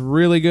 He is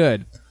really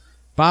good.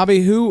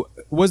 Bobby,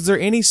 was there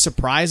any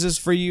surprises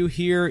for you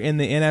here in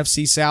the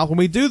NFC South? When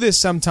we do this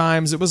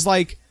sometimes, it was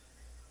like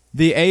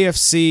the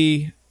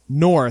AFC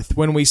North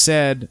when we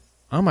said,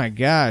 oh my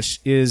gosh,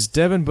 is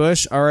Devin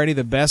Bush already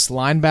the best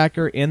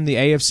linebacker in the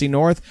AFC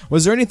North?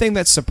 Was there anything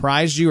that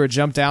surprised you or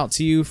jumped out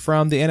to you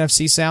from the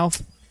NFC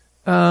South?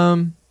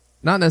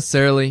 Not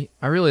necessarily.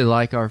 I really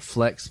like our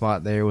flex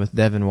spot there with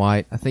Devin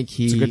White. I think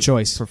It's a good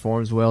choice.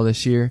 Performs well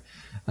this year.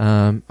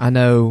 I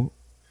know,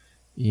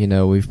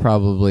 we've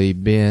probably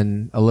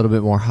been a little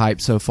bit more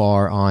hyped so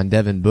far on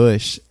Devin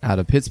Bush out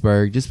of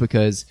Pittsburgh just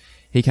because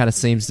he kind of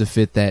seems to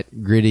fit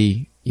that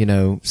gritty,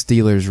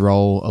 Steelers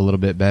role a little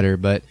bit better.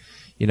 But,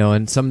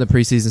 in some of the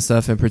preseason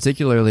stuff, and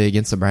particularly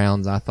against the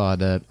Browns, I thought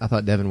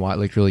Devin White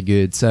looked really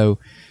good. So,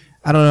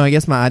 I don't know. I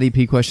guess my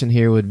IDP question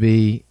here would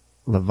be,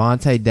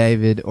 Levante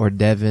David or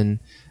Devin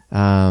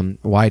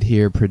White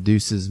here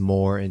produces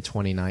more in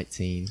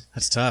 2019?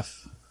 That's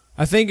tough.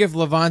 I think if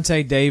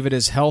Levante David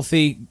is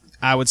healthy,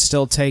 I would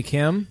still take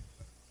him.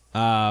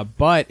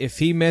 But if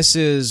he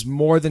misses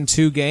more than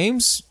 2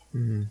 games,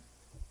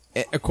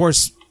 of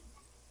course,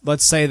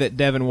 let's say that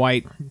Devin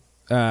White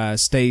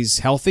stays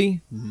healthy.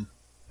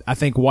 I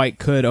think White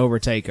could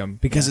overtake him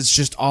because it's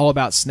just all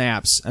about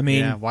snaps. I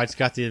mean, White's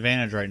got the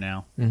advantage right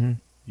now.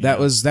 That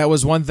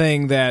was one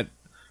thing that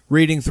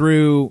reading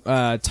through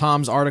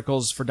Tom's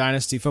articles for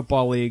Dynasty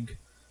Football League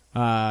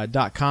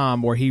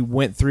 .com where he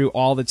went through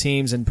all the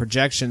teams and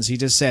projections. He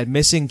just said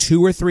missing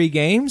 2 or 3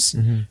 games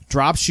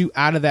drops you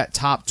out of that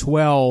top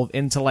 12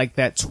 into like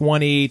that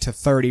 20 to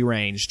 30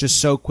 range just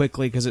so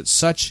quickly because it's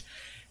such.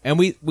 And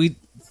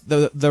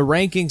the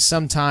rankings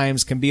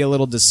sometimes can be a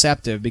little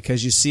deceptive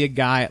because you see a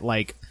guy at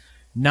like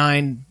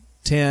 9,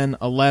 10,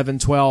 11,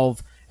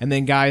 12, and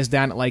then guys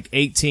down at like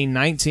 18,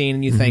 19,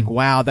 and you think,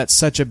 wow, that's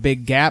such a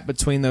big gap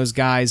between those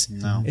guys.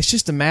 No. It's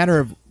just a matter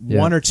of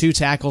 1 or 2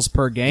 tackles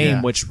per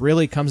game, which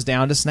really comes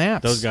down to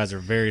snaps. Those guys are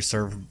very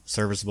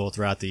serviceable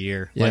throughout the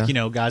year. Yeah.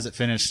 Like, guys that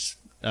finished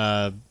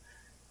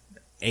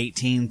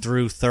 18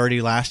 through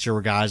 30 last year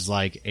were guys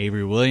like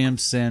Avery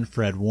Williamson,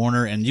 Fred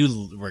Warner, and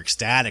you were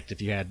ecstatic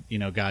if you had,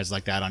 guys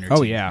like that on your team.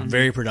 Oh, yeah.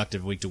 Very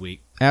productive week to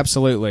week.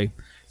 Absolutely.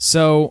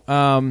 So,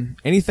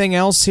 anything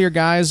else here,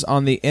 guys,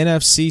 on the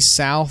NFC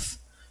South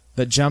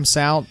that jumps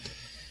out?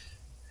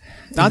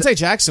 Dante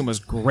Jackson was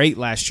great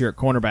last year at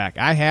cornerback.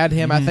 I had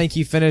him. I think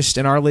he finished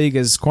in our league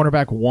as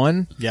cornerback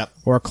 1. Yep.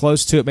 Or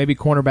close to it, maybe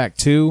cornerback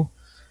 2.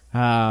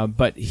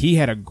 But he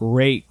had a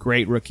great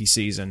rookie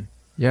season.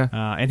 Yeah.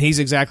 And he's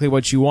exactly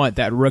what you want,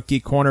 that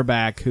rookie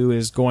cornerback who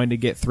is going to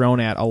get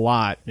thrown at a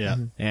lot. Yeah.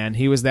 And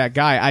he was that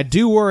guy. I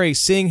do worry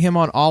seeing him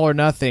on All or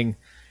Nothing.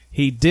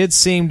 He did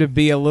seem to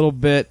be a little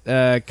bit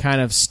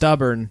kind of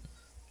stubborn.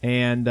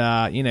 And,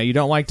 you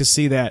don't like to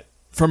see that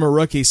from a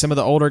rookie. Some of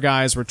the older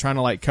guys were trying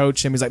to like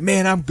coach him. He's like,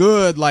 man, I'm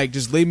good. Like,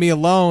 just leave me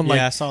alone. Yeah,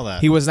 like, I saw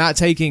that. He was not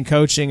taking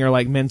coaching or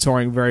like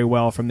mentoring very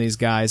well from these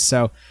guys.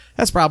 So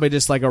that's probably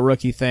just like a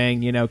rookie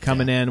thing,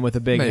 coming in with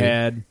a big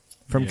head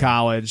from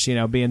college,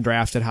 being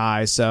drafted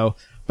high. So,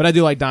 but I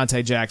do like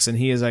Dante Jackson.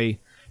 He is a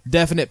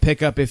definite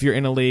pickup if you're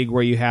in a league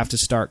where you have to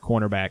start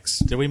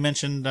cornerbacks. Did we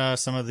mention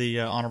some of the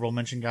honorable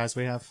mention guys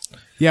we have?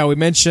 Yeah, we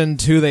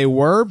mentioned who they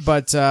were,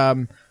 but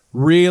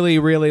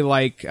really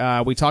like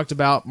we talked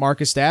about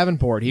Marcus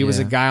Davenport. He was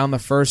a guy on the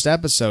first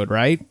episode,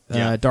 right?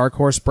 Yeah. Dark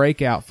horse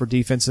breakout for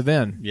defensive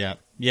end. Yeah.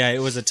 Yeah, it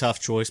was a tough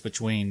choice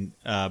between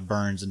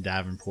Burns and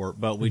Davenport,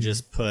 but we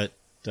just put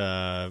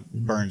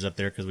Burns up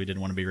there because we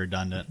didn't want to be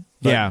redundant.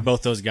 But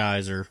both those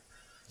guys are...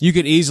 You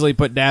could easily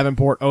put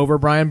Davenport over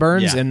Brian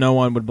Burns, and no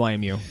one would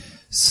blame you.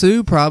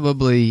 Sue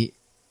probably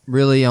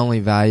really only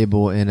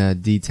valuable in a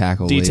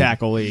D-tackle league.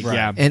 D-tackle league,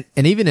 Right. yeah.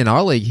 And even in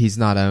our league, he's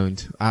not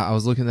owned. I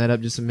was looking that up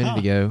just a minute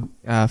ago.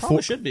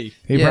 Probably should be.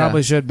 He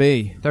probably should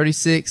be.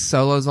 36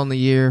 solos on the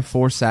year,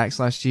 4 sacks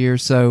last year.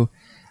 So,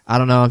 I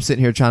don't know. I'm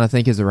sitting here trying to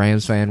think as a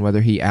Rams fan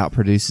whether he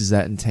outproduces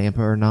that in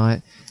Tampa or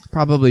not.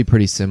 Probably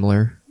pretty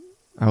similar,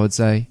 I would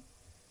say.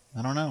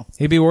 I don't know.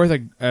 He'd be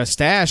worth a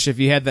stash if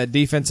you had that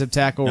defensive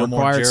tackle No more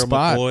required Gerald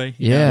spot. McCoy.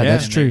 Yeah,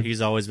 that's and true.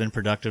 He's always been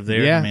productive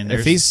there. Yeah, I mean,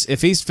 if he's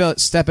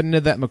stepping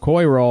into that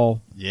McCoy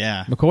role,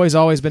 McCoy's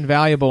always been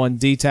valuable in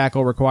D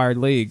tackle required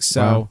leagues.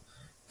 So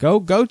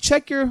go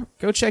check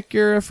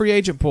your free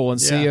agent pool and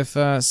see if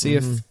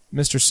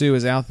Mr. Sue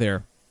is out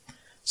there.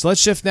 So let's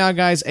shift now,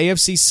 guys.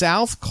 AFC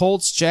South: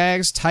 Colts,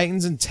 Jags,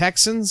 Titans, and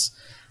Texans.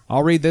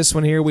 I'll read this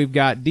one here. We've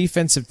got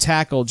defensive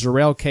tackle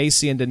Jarrell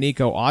Casey and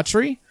Danico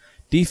Autry.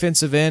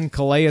 Defensive end,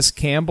 Calais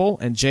Campbell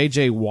and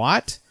J.J.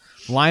 Watt.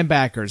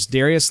 Linebackers,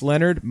 Darius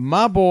Leonard,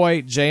 my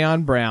boy,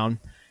 Jayon Brown,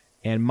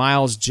 and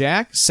Miles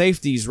Jack.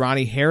 Safeties,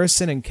 Ronnie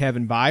Harrison and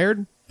Kevin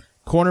Byard.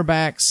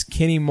 Cornerbacks,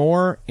 Kenny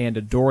Moore and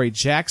Adoree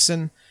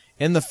Jackson.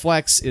 In the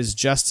flex is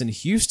Justin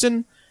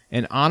Houston.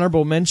 And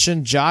honorable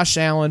mention, Josh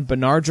Allen,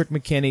 Benardrick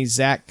McKinney,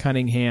 Zach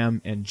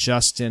Cunningham, and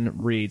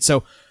Justin Reed.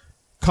 So,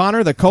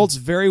 Connor, the Colts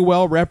very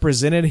well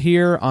represented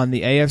here on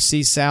the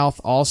AFC South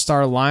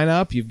All-Star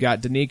lineup. You've got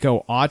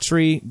Danico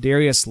Autry,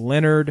 Darius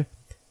Leonard,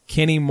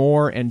 Kenny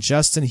Moore, and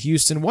Justin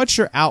Houston. What's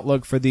your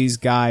outlook for these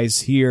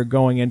guys here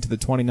going into the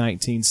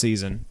 2019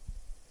 season?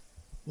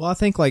 Well, I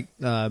think like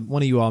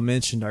one of you all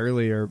mentioned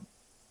earlier,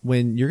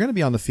 when you're going to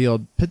be on the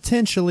field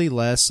potentially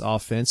less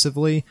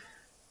offensively,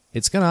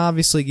 it's going to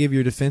obviously give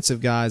your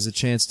defensive guys a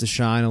chance to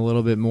shine a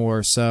little bit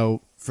more.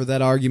 So for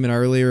that argument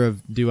earlier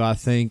of do I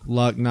think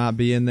Luck not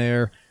being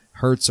there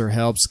hurts or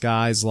helps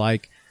guys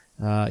like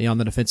on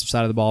the defensive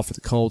side of the ball for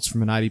the Colts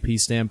from an IDP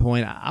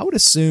standpoint, I would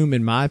assume,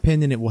 in my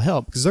opinion, it will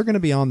help because they're going to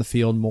be on the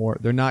field more.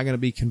 They're not going to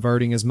be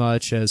converting as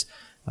much as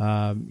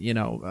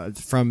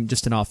from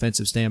just an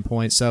offensive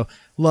standpoint. So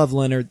love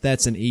Leonard.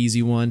 That's an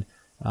easy one.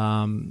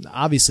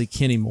 Obviously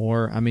Kenny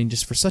Moore, I mean,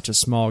 just for such a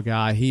small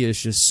guy, he is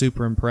just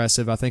super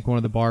impressive. I think one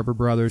of the Barber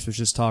brothers was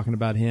just talking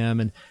about him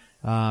and,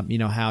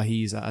 how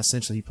he's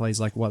essentially he plays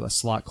like a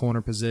slot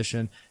corner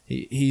position.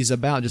 He's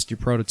about just your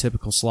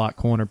prototypical slot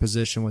corner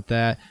position with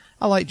that.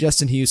 I like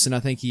Justin Houston. I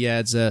think he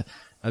adds a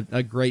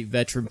great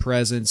veteran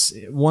presence.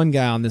 One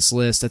guy on this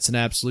list that's an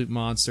absolute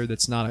monster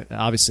that's not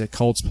obviously a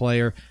Colts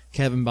player,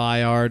 Kevin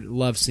Byard.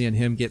 Love seeing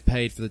him get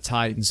paid for the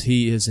Titans.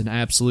 He is an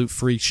absolute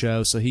freak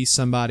show. So he's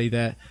somebody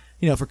that,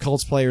 for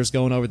Colts players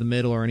going over the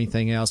middle or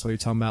anything else, whether you're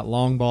talking about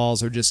long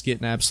balls or just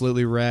getting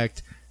absolutely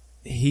wrecked,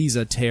 he's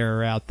a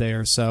terror out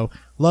there. So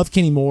love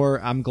Kenny Moore.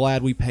 I'm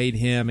glad we paid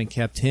him and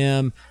kept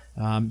him.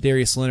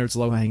 Darius Leonard's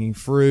low-hanging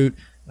fruit.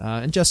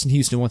 And Justin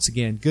Houston, once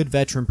again, good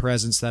veteran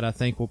presence that I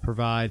think will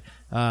provide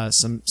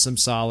some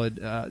solid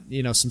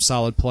some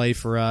solid play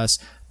for us.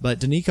 But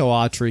Danico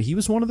Autry, he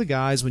was one of the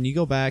guys, when you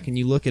go back and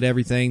you look at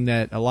everything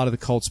that a lot of the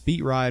Colts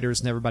beat writers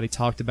and everybody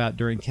talked about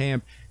during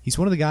camp, he's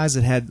one of the guys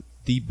that had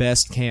the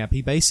best camp.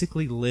 He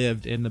basically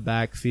lived in the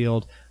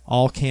backfield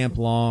all camp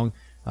long,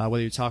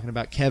 whether you're talking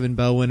about Kevin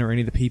Bowen or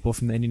any of the people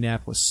from the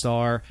Indianapolis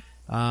Star.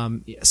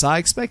 So I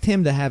expect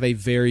him to have a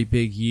very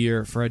big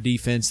year for a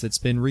defense that's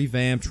been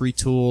revamped,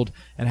 retooled,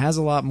 and has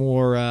a lot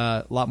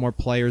more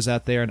players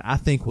out there. And I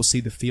think we'll see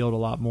the field a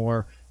lot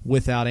more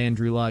without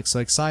Andrew Luck. So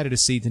excited to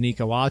see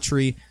Danico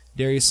Autry,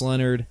 Darius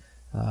Leonard,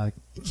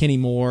 Kenny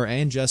Moore,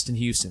 and Justin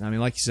Houston. I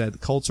mean, like you said, the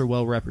Colts are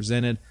well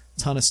represented.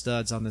 Ton of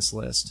studs on this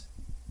list.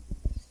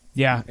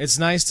 Yeah, it's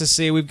nice to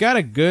see. We've got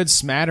a good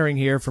smattering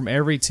here from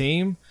every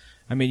team.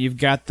 I mean, you've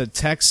got the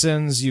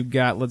Texans, you've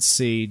got, let's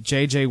see,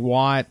 J.J.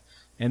 Watt,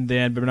 and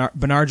then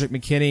Benardrick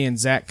McKinney and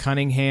Zach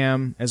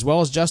Cunningham, as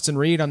well as Justin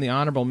Reed on the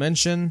honorable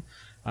mention.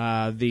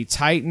 The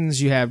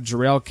Titans, you have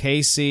Jarrell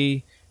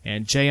Casey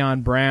and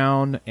Jayon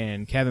Brown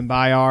and Kevin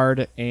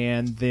Byard.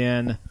 And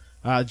then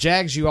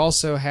Jags, you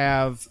also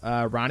have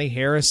Ronnie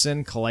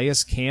Harrison,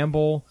 Calais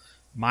Campbell,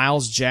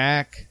 Miles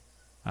Jack.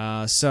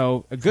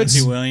 So a good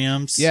Quincy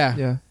Williams.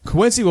 Yeah.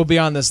 Quincy will be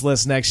on this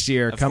list next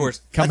year. Of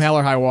course. Come hell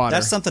or high water.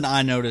 That's something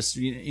I noticed,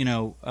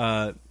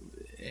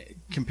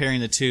 comparing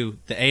the two,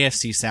 the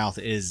AFC South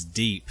is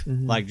deep.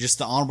 Mm-hmm. Like, just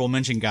the honorable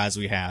mention guys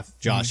we have.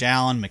 Josh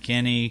Allen,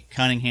 McKinney,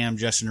 Cunningham,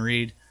 Justin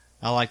Reed.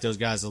 I like those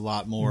guys a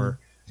lot more.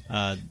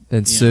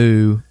 Than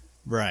Sue.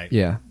 Right.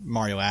 Yeah.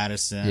 Mario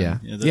Addison. Yeah.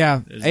 There's a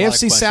lot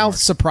AFC of South,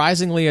 marks.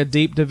 surprisingly a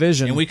deep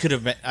division. And we could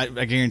have,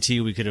 I guarantee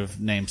you, we could have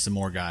named some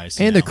more guys.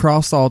 And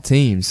across all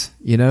teams,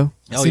 It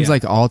seems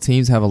like all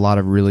teams have a lot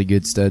of really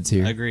good studs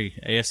here. I agree.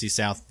 AFC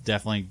South,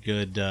 definitely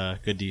good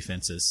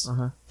defenses.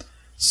 Uh-huh.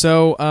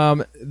 So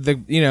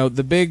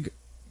the big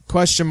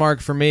question mark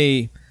for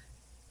me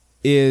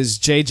is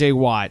J.J.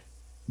 Watt,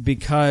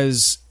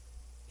 because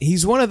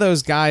he's one of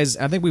those guys.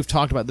 I think we've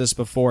talked about this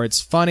before.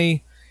 It's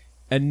funny.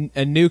 A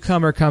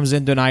newcomer comes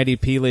into an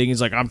IDP league.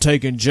 He's like, I'm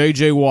taking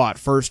J.J. Watt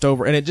first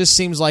over. And it just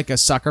seems like a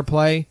sucker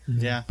play.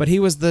 Yeah. But he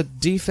was the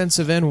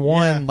defensive end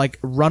one,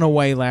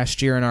 runaway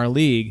last year in our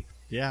league.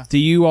 Yeah. Do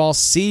you all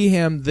see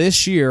him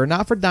this year,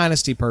 not for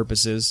dynasty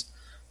purposes,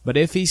 but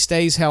if he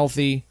stays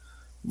healthy,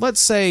 let's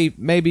say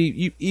maybe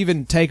you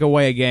even take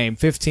away a game,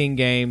 15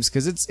 games,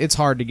 because it's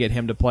hard to get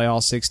him to play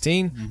all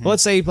 16. Mm-hmm. But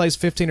let's say he plays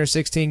 15 or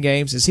 16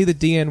 games. Is he the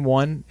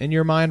DN1 in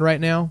your mind right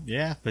now?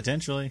 Yeah,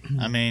 potentially.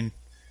 I mean,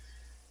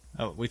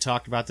 we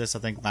talked about this, I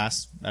think,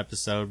 last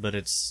episode, but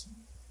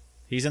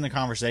he's in the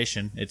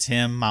conversation. It's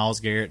him,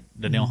 Myles Garrett,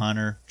 Danielle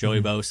Hunter,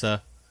 Joey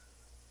Bosa.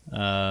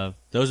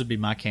 Those would be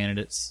my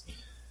candidates.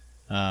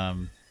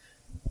 But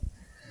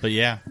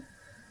yeah.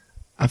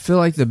 I feel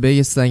like the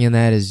biggest thing in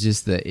that is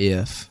just the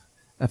if.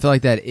 I feel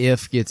like that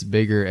if gets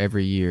bigger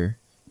every year.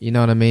 You know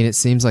what I mean? It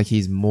seems like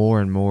he's more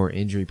and more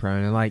injury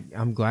prone. And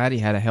I'm glad he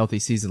had a healthy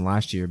season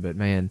last year, but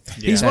man.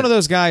 He's one of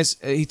those guys,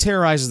 he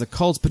terrorizes the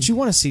Colts, but you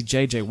want to see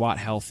J.J. Watt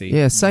healthy.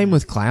 Yeah, same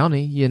with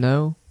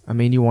Clowney, I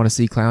mean, you want to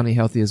see Clowney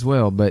healthy as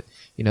well, but,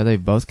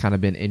 they've both kind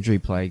of been injury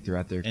plagued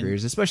throughout their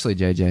careers, especially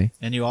J.J.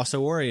 And you also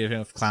worry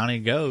if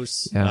Clowney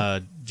goes,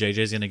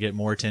 J.J.'s going to get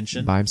more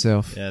attention. By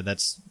himself. Yeah,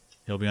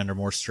 he'll be under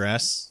more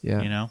stress,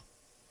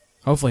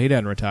 Hopefully he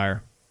doesn't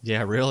retire.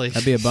 Yeah, really.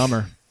 That'd be a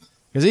bummer.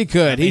 Because he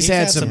could. I mean, he's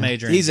had some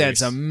major injuries. injuries. He's had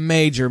some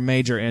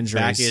major injuries.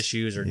 Back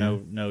issues are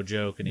no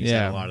joke, and he's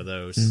had a lot of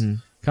those. Mm-hmm.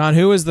 Con,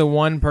 who is the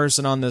one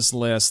person on this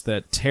list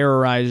that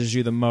terrorizes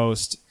you the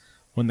most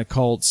when the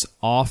Colts'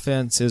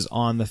 offense is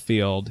on the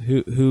field?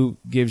 Who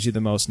gives you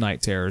the most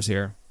night terrors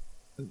here?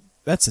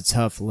 That's a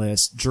tough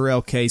list.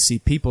 Jarrell Casey,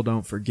 people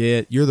don't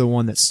forget. You're the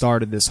one that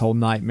started this whole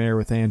nightmare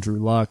with Andrew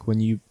Luck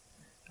when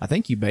I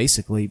think you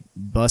basically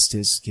bust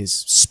his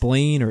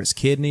spleen or his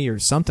kidney or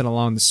something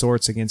along the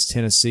sorts against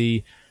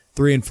Tennessee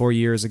 3 and 4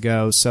 years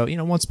ago. So,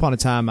 once upon a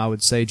time, I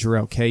would say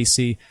Jarrell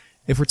Casey.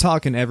 If we're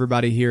talking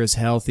everybody here is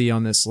healthy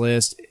on this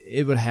list,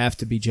 it would have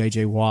to be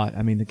J.J. Watt.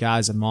 I mean, the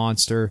guy's a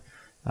monster.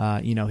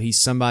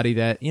 He's somebody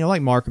that,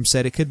 like Markham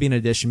said, it could be an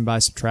addition by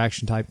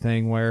subtraction type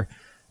thing where,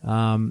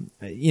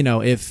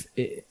 if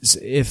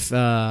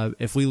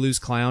we lose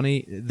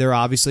Clowney, they're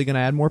obviously going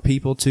to add more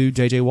people to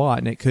J.J. Watt,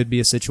 and it could be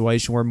a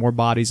situation where more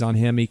bodies on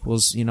him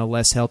equals,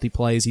 less healthy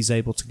plays he's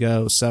able to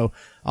go. So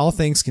all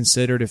things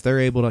considered, if they're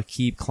able to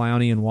keep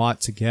Clowney and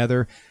Watt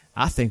together,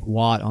 I think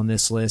Watt on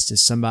this list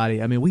is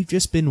somebody, I mean, we've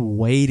just been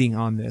waiting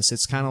on this.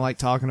 It's kind of like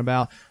talking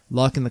about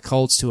Luck and the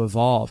Colts to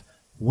evolve.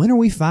 When are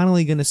we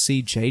finally going to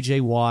see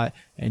J.J. Watt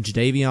and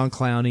Jadeveon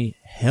Clowney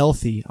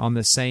healthy on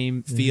the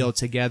same field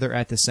together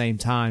at the same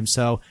time?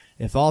 So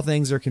if all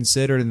things are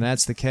considered and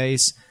that's the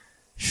case,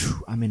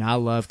 I mean, I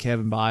love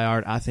Kevin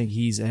Byard. I think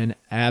he's an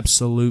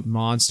absolute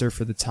monster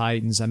for the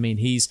Titans. I mean,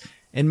 he's,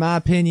 in my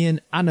opinion,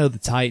 I know the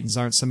Titans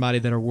aren't somebody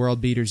that are world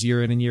beaters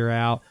year in and year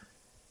out.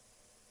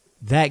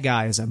 That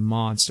guy is a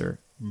monster.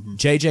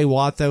 J.J.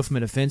 Watt, though, from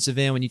a defensive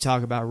end, when you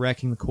talk about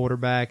wrecking the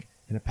quarterback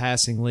in a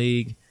passing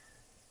league,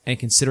 And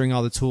considering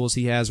all the tools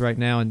he has right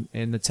now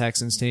in the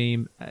Texans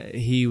team,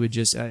 he would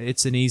just,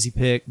 it's an easy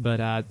pick, but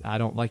I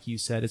don't, like you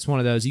said, it's one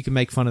of those, you can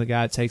make fun of the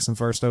guy that takes him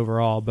first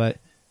overall, but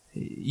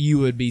you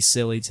would be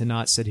silly to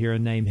not sit here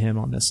and name him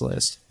on this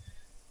list.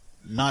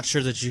 Not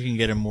sure that you can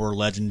get a more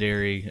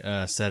legendary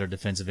set of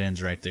defensive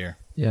ends right there.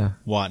 Yeah.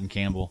 Watt and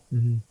Campbell.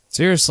 Mm-hmm.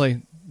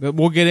 Seriously. But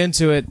we'll get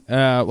into it.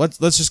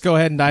 Let's just go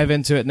ahead and dive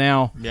into it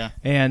now. Yeah.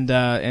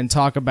 And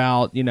talk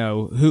about,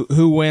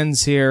 who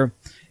wins here.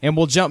 And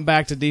we'll jump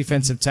back to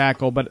defensive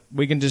tackle, but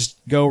we can just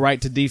go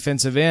right to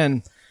defensive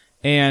end.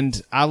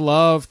 And I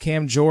love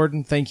Cam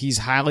Jordan. Think he's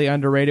highly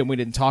underrated. We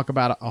didn't talk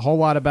about a whole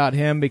lot about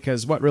him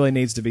because what really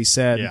needs to be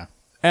said. Yeah.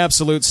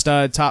 Absolute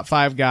stud, top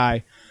 5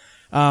 guy.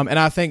 And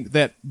I think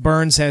that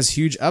Burns has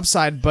huge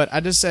upside, but I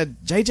just said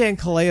JJ and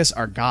Calais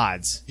are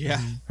gods. Yeah.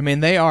 I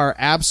mean, they are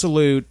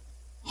absolute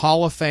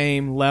Hall of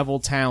Fame level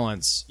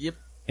talents. Yep.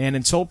 And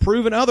until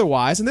proven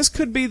otherwise, and this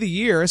could be the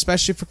year,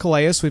 especially for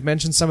Calais, we've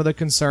mentioned some of the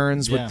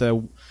concerns with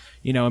the,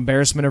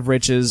 embarrassment of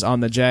riches on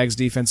the Jags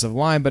defensive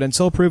line, but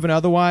until proven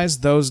otherwise,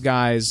 those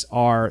guys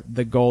are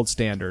the gold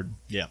standard.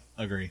 Yeah,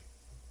 agree.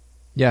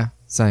 Yeah,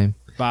 same.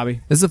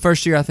 Bobby? This is the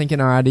first year I think in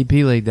our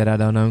IDP league that I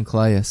don't own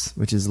Calais,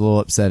 which is a little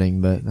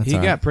upsetting, but that's he all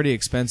right. got pretty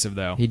expensive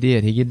though. He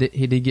did. He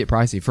did get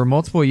pricey for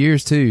multiple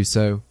years too,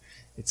 so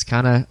it's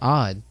kind of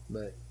odd.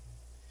 But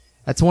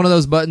that's one of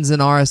those buttons in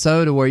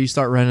RSO to where you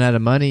start running out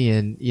of money,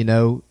 and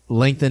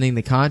lengthening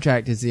the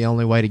contract is the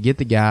only way to get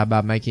the guy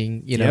by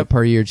making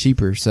per year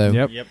cheaper. So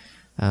Yep.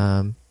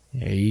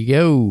 There you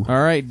go.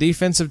 All right,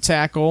 defensive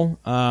tackle.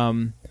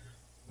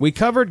 We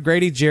covered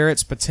Grady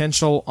Jarrett's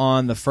potential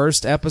on the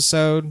first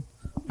episode.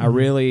 I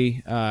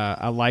really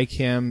I like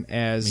him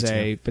as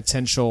a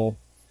potential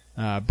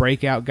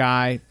breakout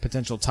guy,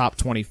 potential top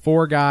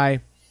 24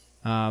 guy.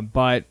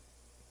 But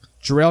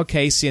Jarrell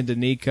Casey and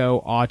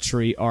Danico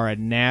Autry are a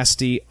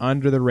nasty,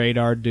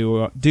 under-the-radar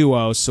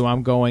duo, so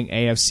I'm going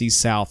AFC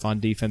South on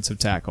defensive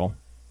tackle.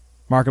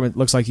 Markham, it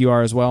looks like you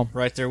are as well.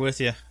 Right there with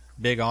you.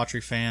 Big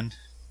Autry fan.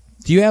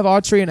 Do you have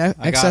Autry in I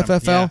got him.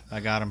 XFFL? Yeah, I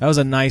got him. That was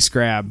a nice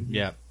grab.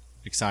 Yeah,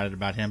 excited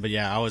about him. But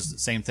yeah, I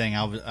was same thing.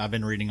 I've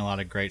been reading a lot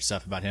of great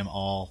stuff about him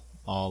all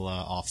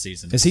off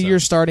season. Is he your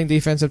starting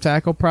defensive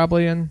tackle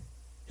probably in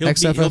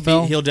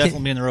XFFL? He'll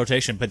definitely be in the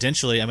rotation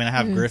potentially. I mean, I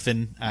have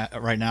Griffin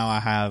right now. I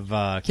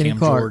have Cam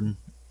Clark. Jordan.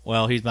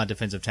 Well, he's my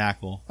defensive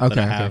tackle.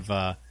 Okay,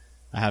 but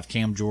I have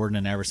Cam Jordan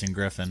and Everson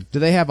Griffin. Do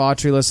they have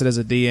Autry listed as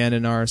a DN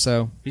in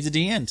RSO? He's a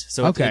D end.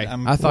 So okay,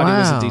 I thought he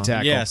was a D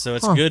tackle. Yeah, so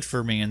it's good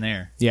for me in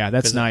there. Yeah,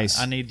 that's nice.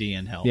 I need D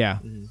end help. Yeah,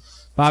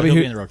 Bobby, so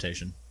he'll be in the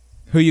rotation.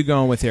 Who you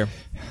going with here?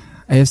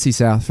 AFC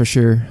South for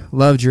sure.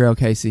 Love Jarrell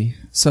Casey.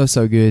 So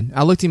good.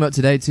 I looked him up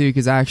today too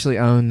because I actually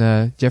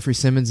own Jeffrey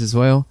Simmons as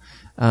well.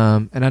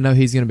 And I know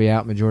he's going to be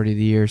out majority of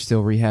the year,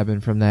 still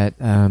rehabbing from that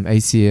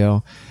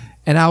ACL.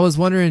 And I was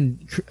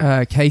wondering,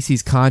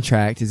 Casey's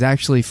contract is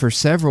actually for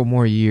several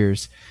more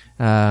years.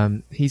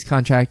 He's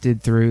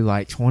contracted through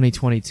like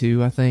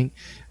 2022, I think.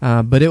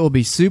 But it will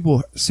be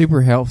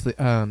super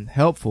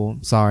helpful.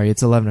 Sorry,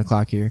 it's 11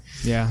 o'clock here.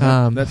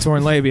 Yeah, that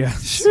torn labia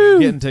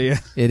getting to you.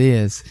 It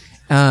is.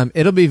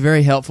 It'll be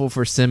very helpful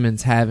for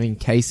Simmons having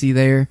Casey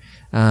there.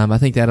 I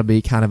think that'll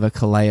be kind of a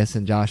Calais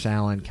and Josh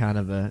Allen kind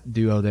of a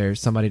duo there,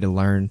 somebody to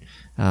learn,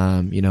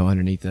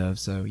 underneath of.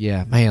 So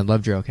yeah, man,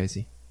 love Jarrell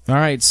Casey. All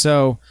right,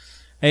 so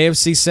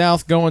AFC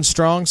South going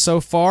strong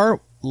so far.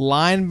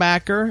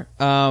 Linebacker,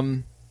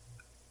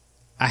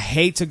 I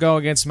hate to go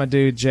against my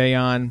dude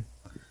Jayon.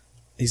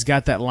 He's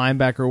got that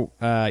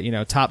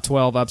linebacker, top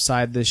 12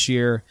 upside this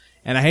year.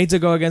 And I hate to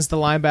go against the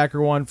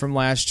linebacker one from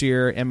last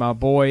year and my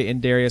boy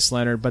in Darius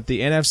Leonard, but the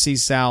NFC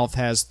South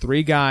has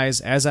 3 guys,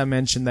 as I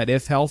mentioned, that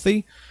if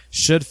healthy,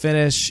 should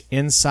finish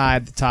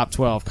inside the top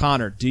 12.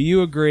 Connor, do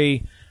you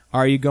agree?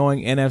 Are you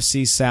going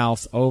NFC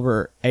South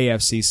over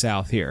AFC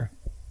South here?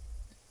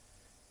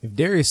 If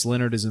Darius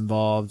Leonard is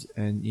involved,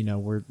 and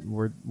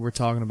we're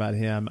talking about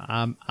him,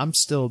 I'm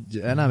still,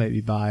 and I may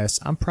be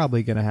biased, I'm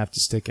probably going to have to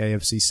stick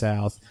AFC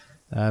South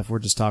if we're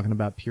just talking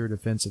about pure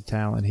defensive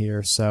talent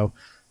here. So.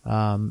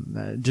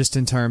 Just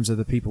in terms of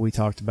the people we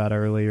talked about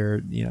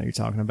earlier, you're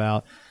talking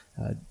about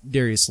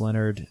Darius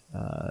Leonard,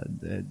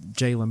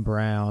 Jaylen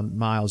Brown,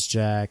 Miles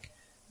Jack,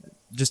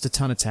 just a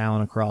ton of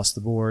talent across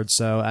the board.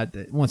 So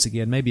once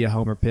again, maybe a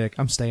homer pick.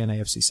 I'm staying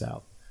AFC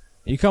South.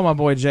 You call my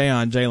boy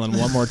Jalen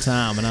one more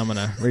time, and I'm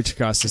gonna reach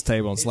across this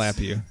table and slap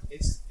you.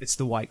 It's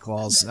the White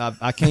Claws.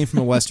 I came from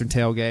a Western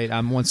tailgate.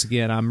 I'm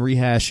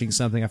rehashing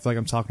something. I feel like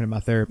I'm talking to my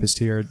therapist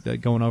here,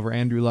 going over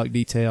Andrew Luck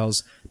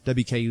details.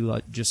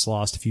 WKU just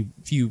lost a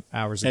few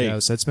hours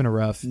ago, so it's been a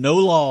rough. No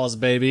laws,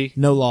 baby.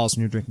 No laws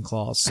when you're drinking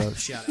claws. So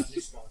shout out,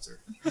 new sponsor.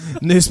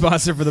 New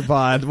sponsor for the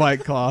pod,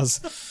 White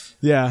Claws.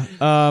 Yeah,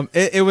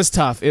 it was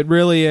tough. It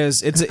really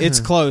is. It's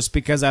close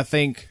because I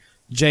think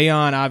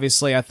Jayon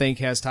obviously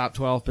has top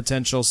 12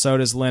 potential. So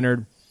does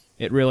Leonard.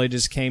 It really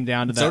just came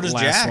down to that so does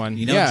last Jack. one.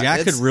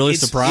 Jack could really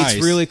surprise.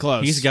 It's really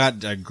close. He's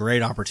got a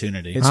great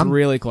opportunity. It's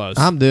really close.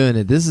 I'm doing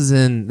it. This is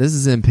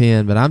in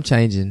pen, but I'm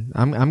changing.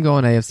 I'm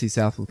going AFC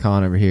South with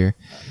Con over here.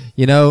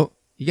 You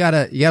You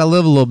gotta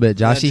live a little bit,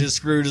 That Joshy. just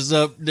screwed us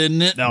up,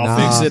 didn't it? I'll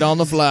fix it on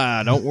the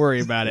fly. Don't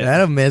worry about it.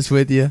 That'll mess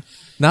with you.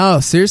 No,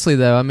 seriously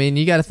though. I mean,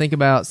 you got to think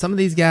about some of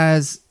these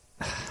guys.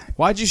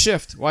 Why'd you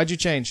shift? Why'd you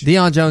change?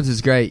 Deion Jones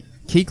is great.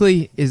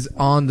 Kuechly is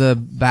on the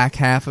back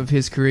half of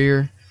his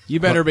career.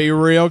 You better be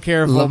real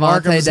careful. Lavonte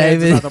Markham's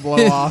David head's about to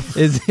blow off.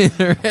 is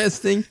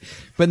interesting,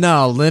 but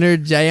no,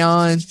 Leonard,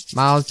 Jayon,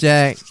 Miles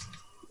Jack.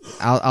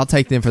 I'll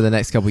take them for the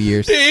next couple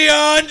years.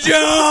 Deion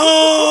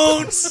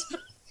Jones!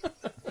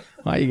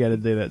 Why you got to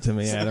do that to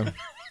me, Adam?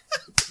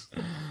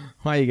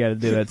 Why you got to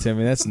do that to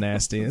me? That's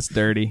nasty. That's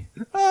dirty.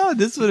 Oh,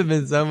 this would have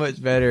been so much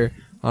better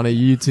on a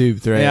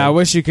YouTube thread. Yeah, I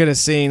wish you could have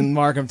seen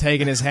Markham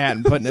taking his hat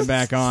and putting it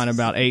back on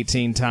about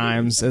 18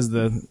 times as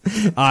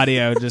the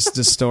audio just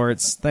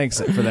distorts.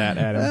 Thanks for that,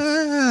 Adam.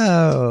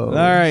 Oh. All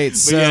right, But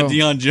so yeah,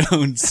 Deion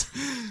Jones.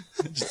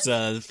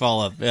 Just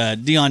follow up.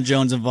 Deion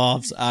Jones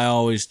involves. I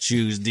always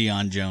choose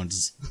Deion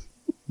Jones.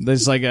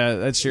 there's like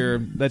that's your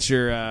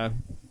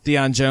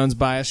Deion Jones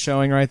bias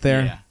showing right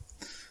there. Yeah.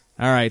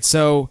 All right,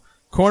 so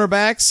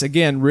cornerbacks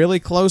again, really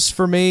close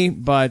for me,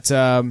 but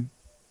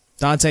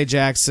Dante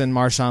Jackson,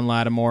 Marshawn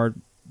Lattimore,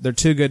 they're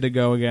too good to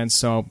go against.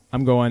 So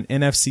I'm going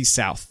NFC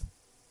South.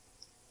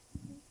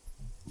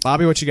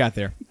 Bobby, what you got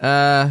there?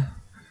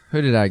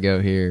 Who did I go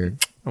here?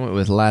 I went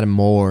with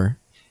Lattimore.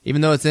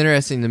 Even though it's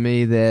interesting to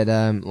me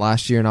that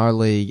last year in our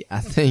league, I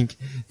think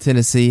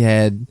Tennessee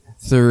had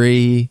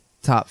 3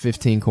 top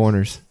 15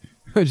 corners,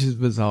 which is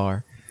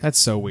bizarre. That's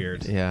so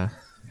weird. Yeah.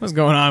 What's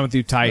going on with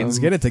you Titans?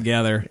 Get it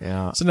together.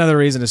 Yeah. It's another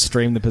reason to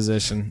stream the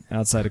position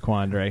outside of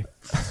Quandre.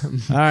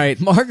 All right.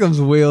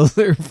 Markham's wheels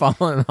are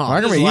falling off.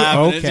 Markham, are Just you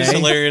laughing. It's just okay?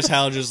 hilarious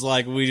how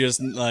we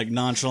just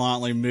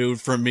nonchalantly moved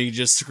from me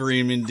just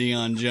screaming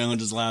Deion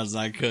Jones as loud as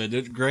I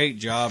could. Great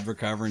job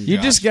recovering. You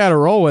Josh. just got to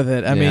roll with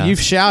it. I mean, Yeah. you've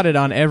shouted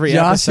on every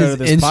Josh episode is of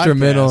this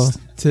instrumental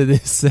podcast. to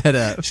this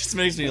setup. just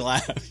makes me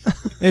laugh.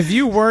 If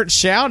you weren't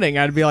shouting,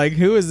 I'd be like,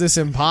 who is this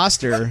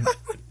imposter?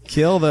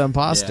 Kill the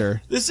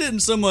imposter. This isn't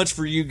so much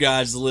for you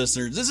guys, the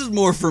listeners. This is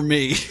more for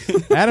me.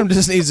 Adam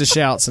just needs to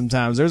shout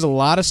sometimes. There's a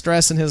lot of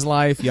stress in his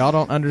life. Y'all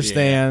don't Yeah,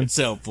 understand. it's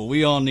helpful.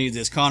 We all need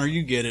this. Connor,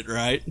 you get it,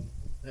 right?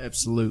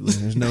 Absolutely.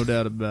 There's no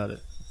doubt about it.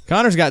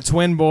 Connor's got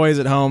twin boys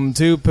at home,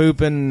 2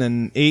 pooping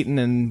and eating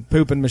and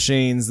pooping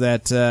machines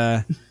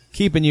that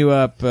keeping you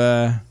up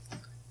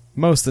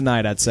most of the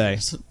night, I'd say.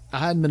 I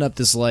hadn't been up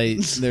this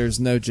late, there's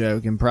no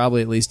joke, in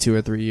probably at least 2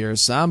 or 3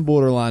 years. So I'm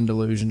borderline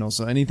delusional.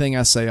 So anything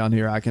I say on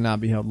here, I cannot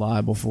be held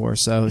liable for.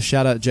 So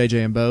shout out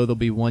JJ and Bo. They'll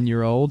be 1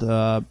 year old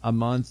a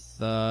month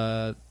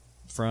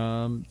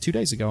from 2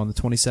 days ago on the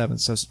 27th.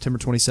 So September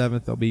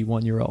 27th, they'll be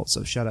 1 year old.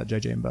 So shout out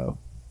JJ and Bo.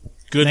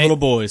 Good little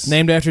boys.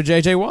 Named after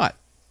J.J. Watt.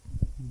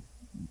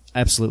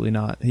 Absolutely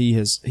not. He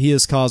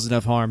has caused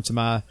enough harm to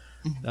my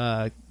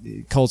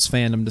Colts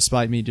fandom,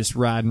 despite me just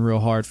riding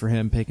real hard for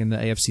him, picking the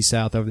AFC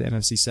South over the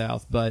NFC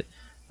South. But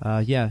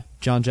yeah,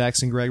 John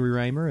Jackson, Gregory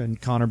Raymer, and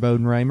Connor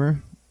Bowden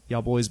Raymer.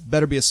 Y'all boys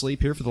better be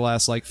asleep here for the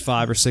last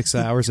 5 or 6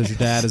 hours as your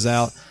dad is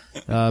out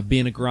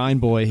being a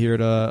grind boy here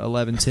at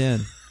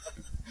 11:10.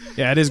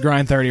 Yeah, it is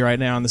grind 30 right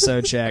now on the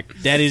Sode Shack.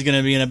 Daddy's going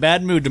to be in a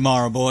bad mood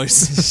tomorrow, boys.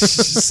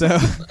 So,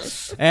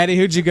 Addy,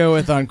 who'd you go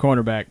with on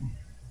cornerback?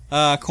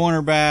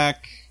 Cornerback.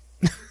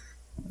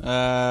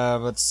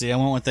 Let's see. I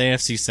went with the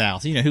AFC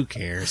South. You know, who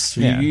cares?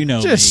 Yeah. You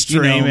know Just me.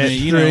 stream You know it. me.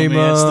 You know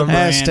me. It's the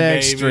brand,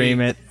 Hashtag baby.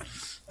 stream it.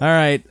 All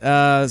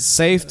right.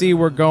 Safety,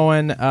 we're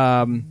going.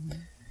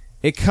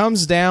 It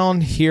comes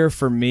down here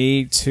for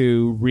me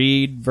to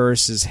Reed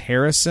versus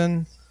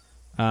Harrison.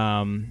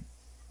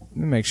 Let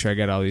me make sure I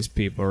got all these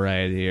people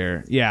right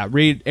here. Yeah,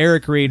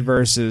 Eric Reed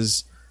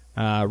versus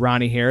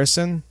Ronnie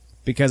Harrison,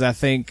 because I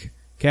think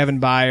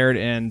Kevin Byard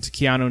and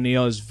Keanu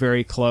Neal is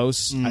very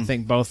close. I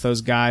think both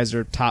those guys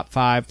are top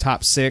 5,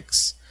 top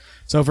 6.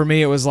 So for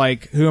me, it was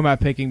who am I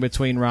picking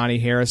between Ronnie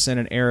Harrison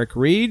and Eric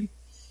Reed?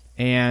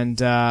 And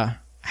I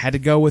had to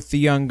go with the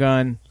young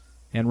gun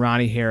and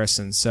Ronnie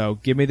Harrison. So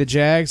give me the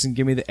Jags and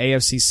give me the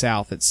AFC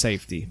South at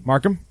safety.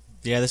 Markham?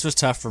 Yeah, this was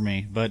tough for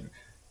me, but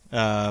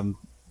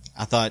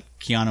I thought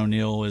Keanu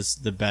Neal was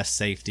the best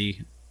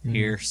safety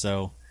here,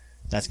 so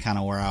that's kind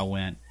of where I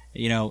went.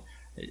 You know,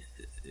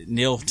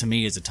 Neal to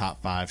me is a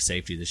top 5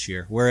 safety this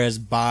year, whereas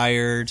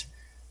Byard,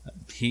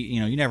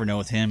 you never know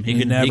with him. He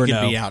could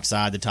be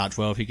outside the top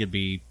 12. He could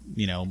be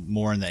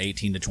more in the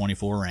 18 to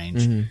 24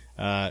 range.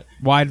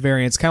 Wide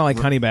variance, kind of like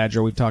Honey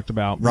Badger we've talked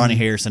about. Ronnie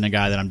Harrison, a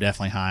guy that I'm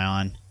definitely high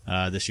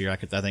on this year. I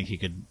think he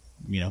could.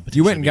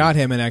 You went and got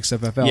him in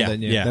XFFL,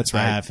 didn't you? Yeah, that's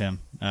right. I have him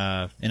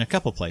in a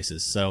couple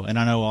places. So, and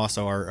I know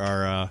also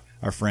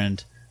our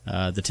friend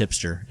the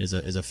Tipster is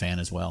a fan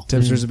as well.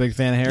 Tipster's a big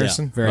fan of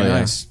Harrison. Yeah. Very Oh, yeah.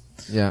 nice.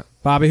 Yeah.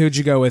 Bobby, who'd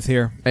you go with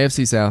here?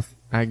 AFC South.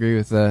 I agree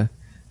with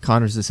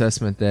Connor's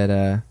assessment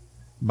that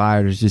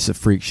Byard is just a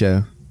freak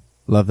show.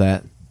 Love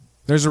that.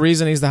 There's a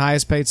reason he's the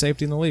highest paid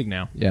safety in the league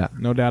now. Yeah.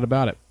 No doubt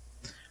about it.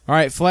 All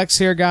right, flex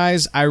here,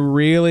 guys. I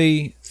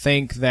really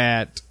think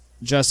that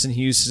Justin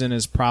Houston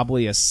is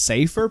probably a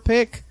safer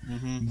pick,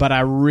 but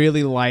I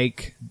really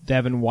like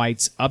Devin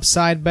White's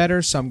upside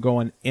better, so I'm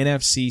going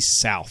NFC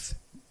South.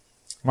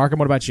 Markham,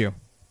 what about you?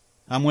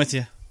 I'm with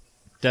you.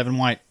 Devin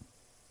White.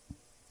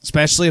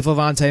 Especially if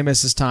Levante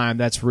misses time,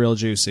 that's real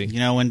juicy.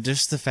 And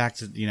just the fact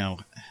that,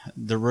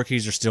 the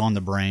rookies are still on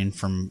the brain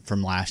from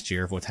last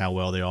year with how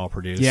well they all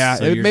produced. Yeah,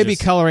 So it you're may be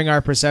just- coloring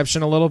our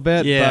perception a little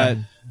bit, Yeah. but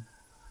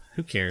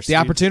Who cares? the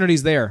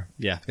opportunity's there.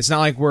 Yeah. It's not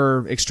like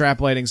we're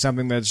extrapolating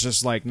something that's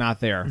just like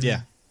not there.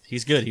 Yeah.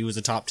 He's good. He was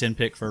a top 10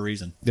 pick for a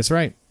reason. That's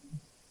right.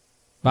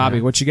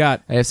 Bobby, what you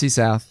got? AFC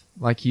South,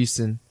 like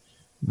Houston,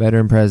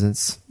 veteran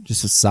presence,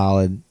 just a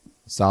solid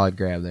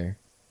grab there.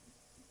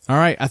 All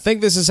right, I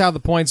think this is how the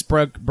points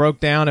broke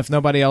down if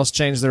nobody else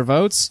changed their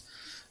votes.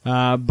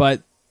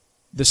 But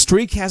the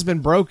streak has been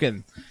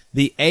broken.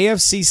 The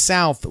AFC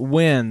South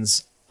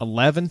wins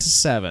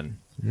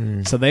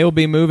 11-7. So they will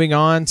be moving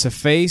on to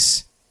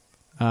face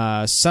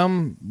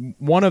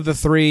one of the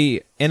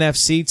three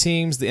NFC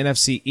teams, the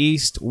NFC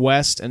East,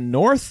 West, and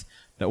North,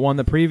 that won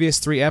the previous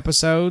 3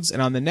 episodes.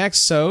 And on the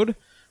next sode,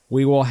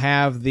 we will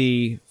have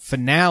the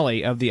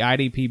finale of the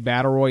IDP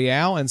Battle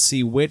Royale and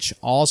see which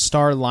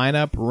all-star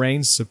lineup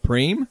reigns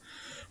supreme.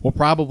 We'll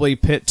probably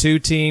pit 2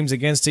 teams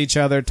against each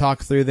other,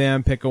 talk through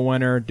them, pick a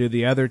winner, do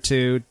the other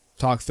 2,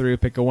 talk through,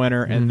 pick a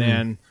winner, and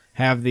then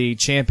have the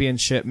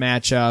championship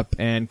matchup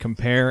and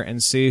compare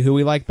and see who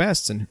we like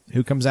best and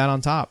who comes out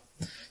on top.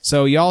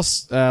 So y'all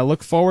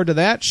look forward to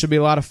that. Should be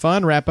a lot of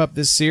fun. Wrap up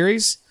this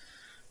series.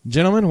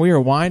 Gentlemen, we are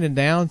winding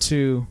down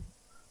to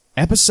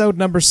episode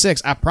number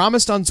 6. I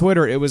promised on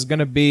Twitter it was going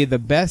to be the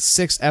best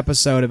 6th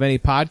episode of any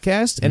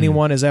podcast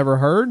anyone has ever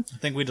heard. I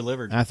think we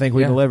delivered. I think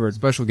we delivered.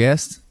 Special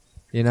guest,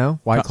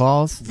 White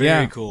Claws.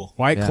 Very cool.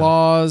 White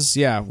Claws.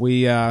 Yeah,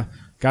 we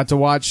got to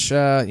watch,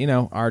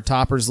 our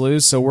toppers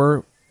lose. So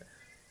we're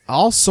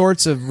all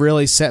sorts of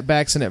really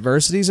setbacks and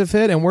adversities have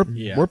hit, and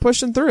we're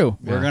pushing through.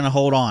 We're going to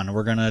hold on.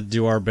 We're going to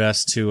do our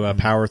best to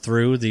power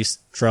through these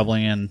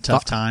troubling and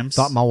tough times.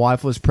 Thought my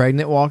wife was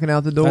pregnant walking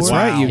out the door. That's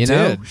right, you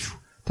did.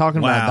 Talking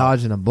about Wow.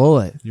 dodging a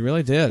bullet. You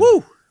really did.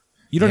 Woo!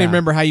 You don't even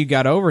remember how you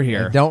got over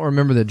here. I don't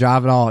remember the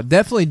drive at all.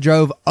 Definitely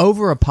drove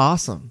over a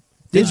possum.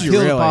 Didn't you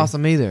kill really? the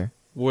possum either.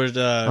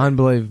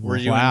 Unbelievable. Were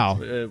you Wow.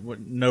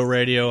 no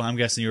radio? I'm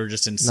guessing you were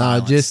just in No,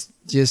 silence.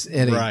 just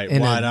in a, Right,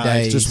 in wide a eyes,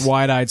 daze. Just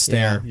wide-eyed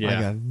stare. Yeah.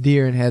 Like a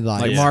deer in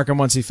headlights. Like Markham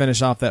once he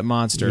finished off that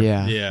monster.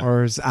 Yeah. Yeah.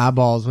 Or his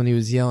eyeballs when he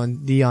was yelling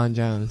Deion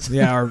Jones.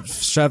 Yeah, or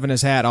shoving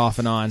his hat off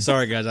and on.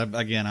 Sorry, guys.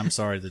 I'm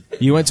sorry that.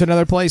 You went to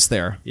another place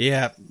there.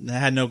 Yeah, I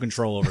had no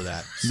control over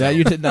that. That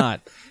you did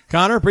not.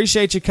 Connor,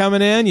 appreciate you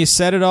coming in. You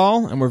said it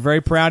all, and we're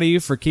very proud of you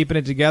for keeping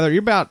it together.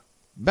 You're about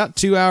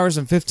 2 hours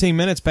and 15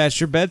 minutes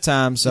past your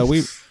bedtime, so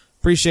we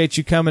appreciate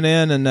you coming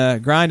in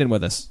and grinding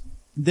with us.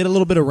 Did a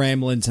little bit of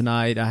rambling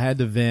tonight. I had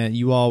to vent.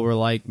 You all were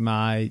like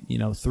my,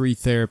 3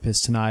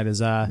 therapists tonight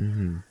as I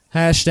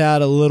hashed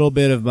out a little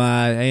bit of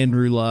my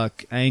Andrew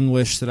Luck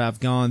anguish that I've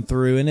gone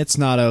through, and it's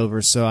not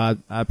over. So I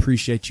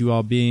appreciate you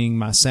all being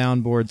my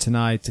soundboard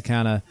tonight to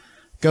kind of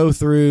go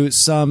through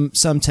some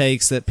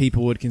takes that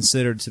people would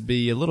consider to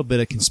be a little bit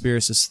of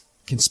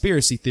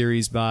conspiracy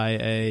theories by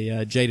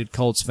a jaded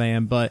Colts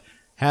fan, but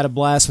had a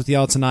blast with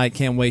y'all tonight.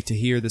 Can't wait to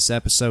hear this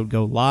episode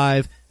go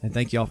live, and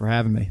thank y'all for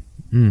having me.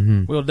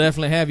 We'll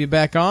definitely have you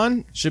back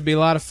on. Should be a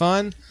lot of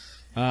fun.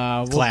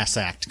 Class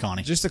act,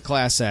 Connie. Just a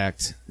class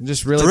act.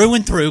 Just really Through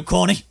and through,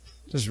 Connie.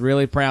 Just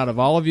really proud of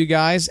all of you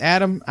guys.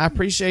 Adam, I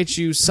appreciate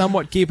you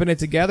somewhat keeping it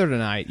together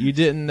tonight. You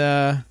didn't.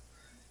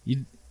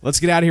 Let's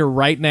get out of here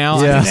right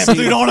now. Yeah.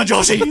 Food on it,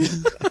 Joshy.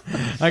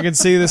 I can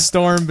see the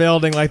storm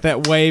building like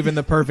that wave in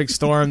the perfect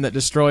storm that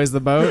destroys the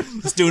boat.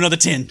 Let's do another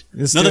 10.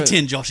 Let's Another do it.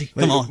 10, Joshy.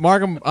 Come on.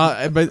 Markham,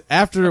 but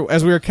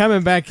as we were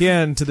coming back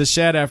in to the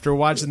shed after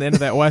watching the end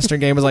of that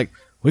Western game, I was like,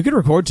 we could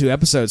record 2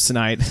 episodes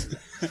tonight.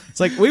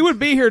 It's like, we would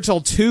be here till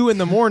 2 in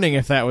the morning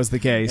if that was the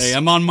case. Hey,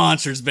 I'm on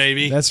monsters,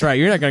 baby. That's right.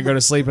 You're not going to go to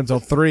sleep until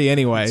 3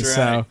 anyway. That's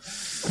So, right.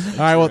 all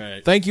right. Well,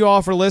 right. thank you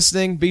all for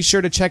listening. Be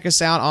sure to check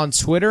us out on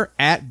Twitter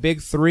at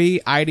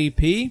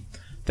Big3IDP.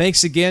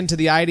 Thanks again to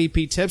the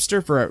IDP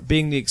Tipster for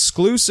being the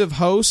exclusive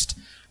host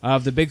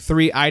of the Big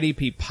 3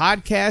 IDP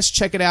podcast.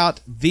 Check it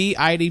out,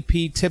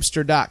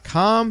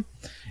 theidptipster.com.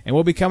 And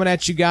we'll be coming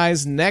at you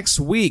guys next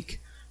week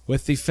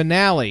with the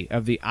finale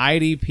of the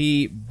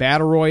IDP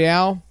Battle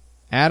Royale.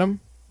 Adam,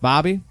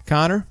 Bobby,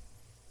 Connor,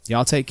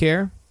 y'all take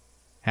care.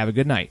 Have a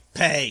good night.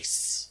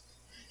 Pace.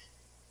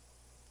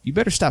 You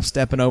better stop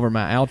stepping over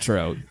my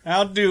outro,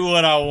 I'll do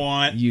what I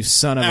want. you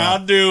son of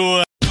I'll a... do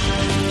what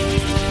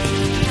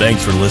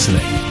Thanks for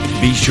listening.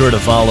 Be sure to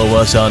follow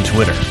us on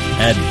Twitter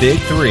at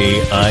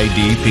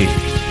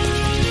Big3IDP.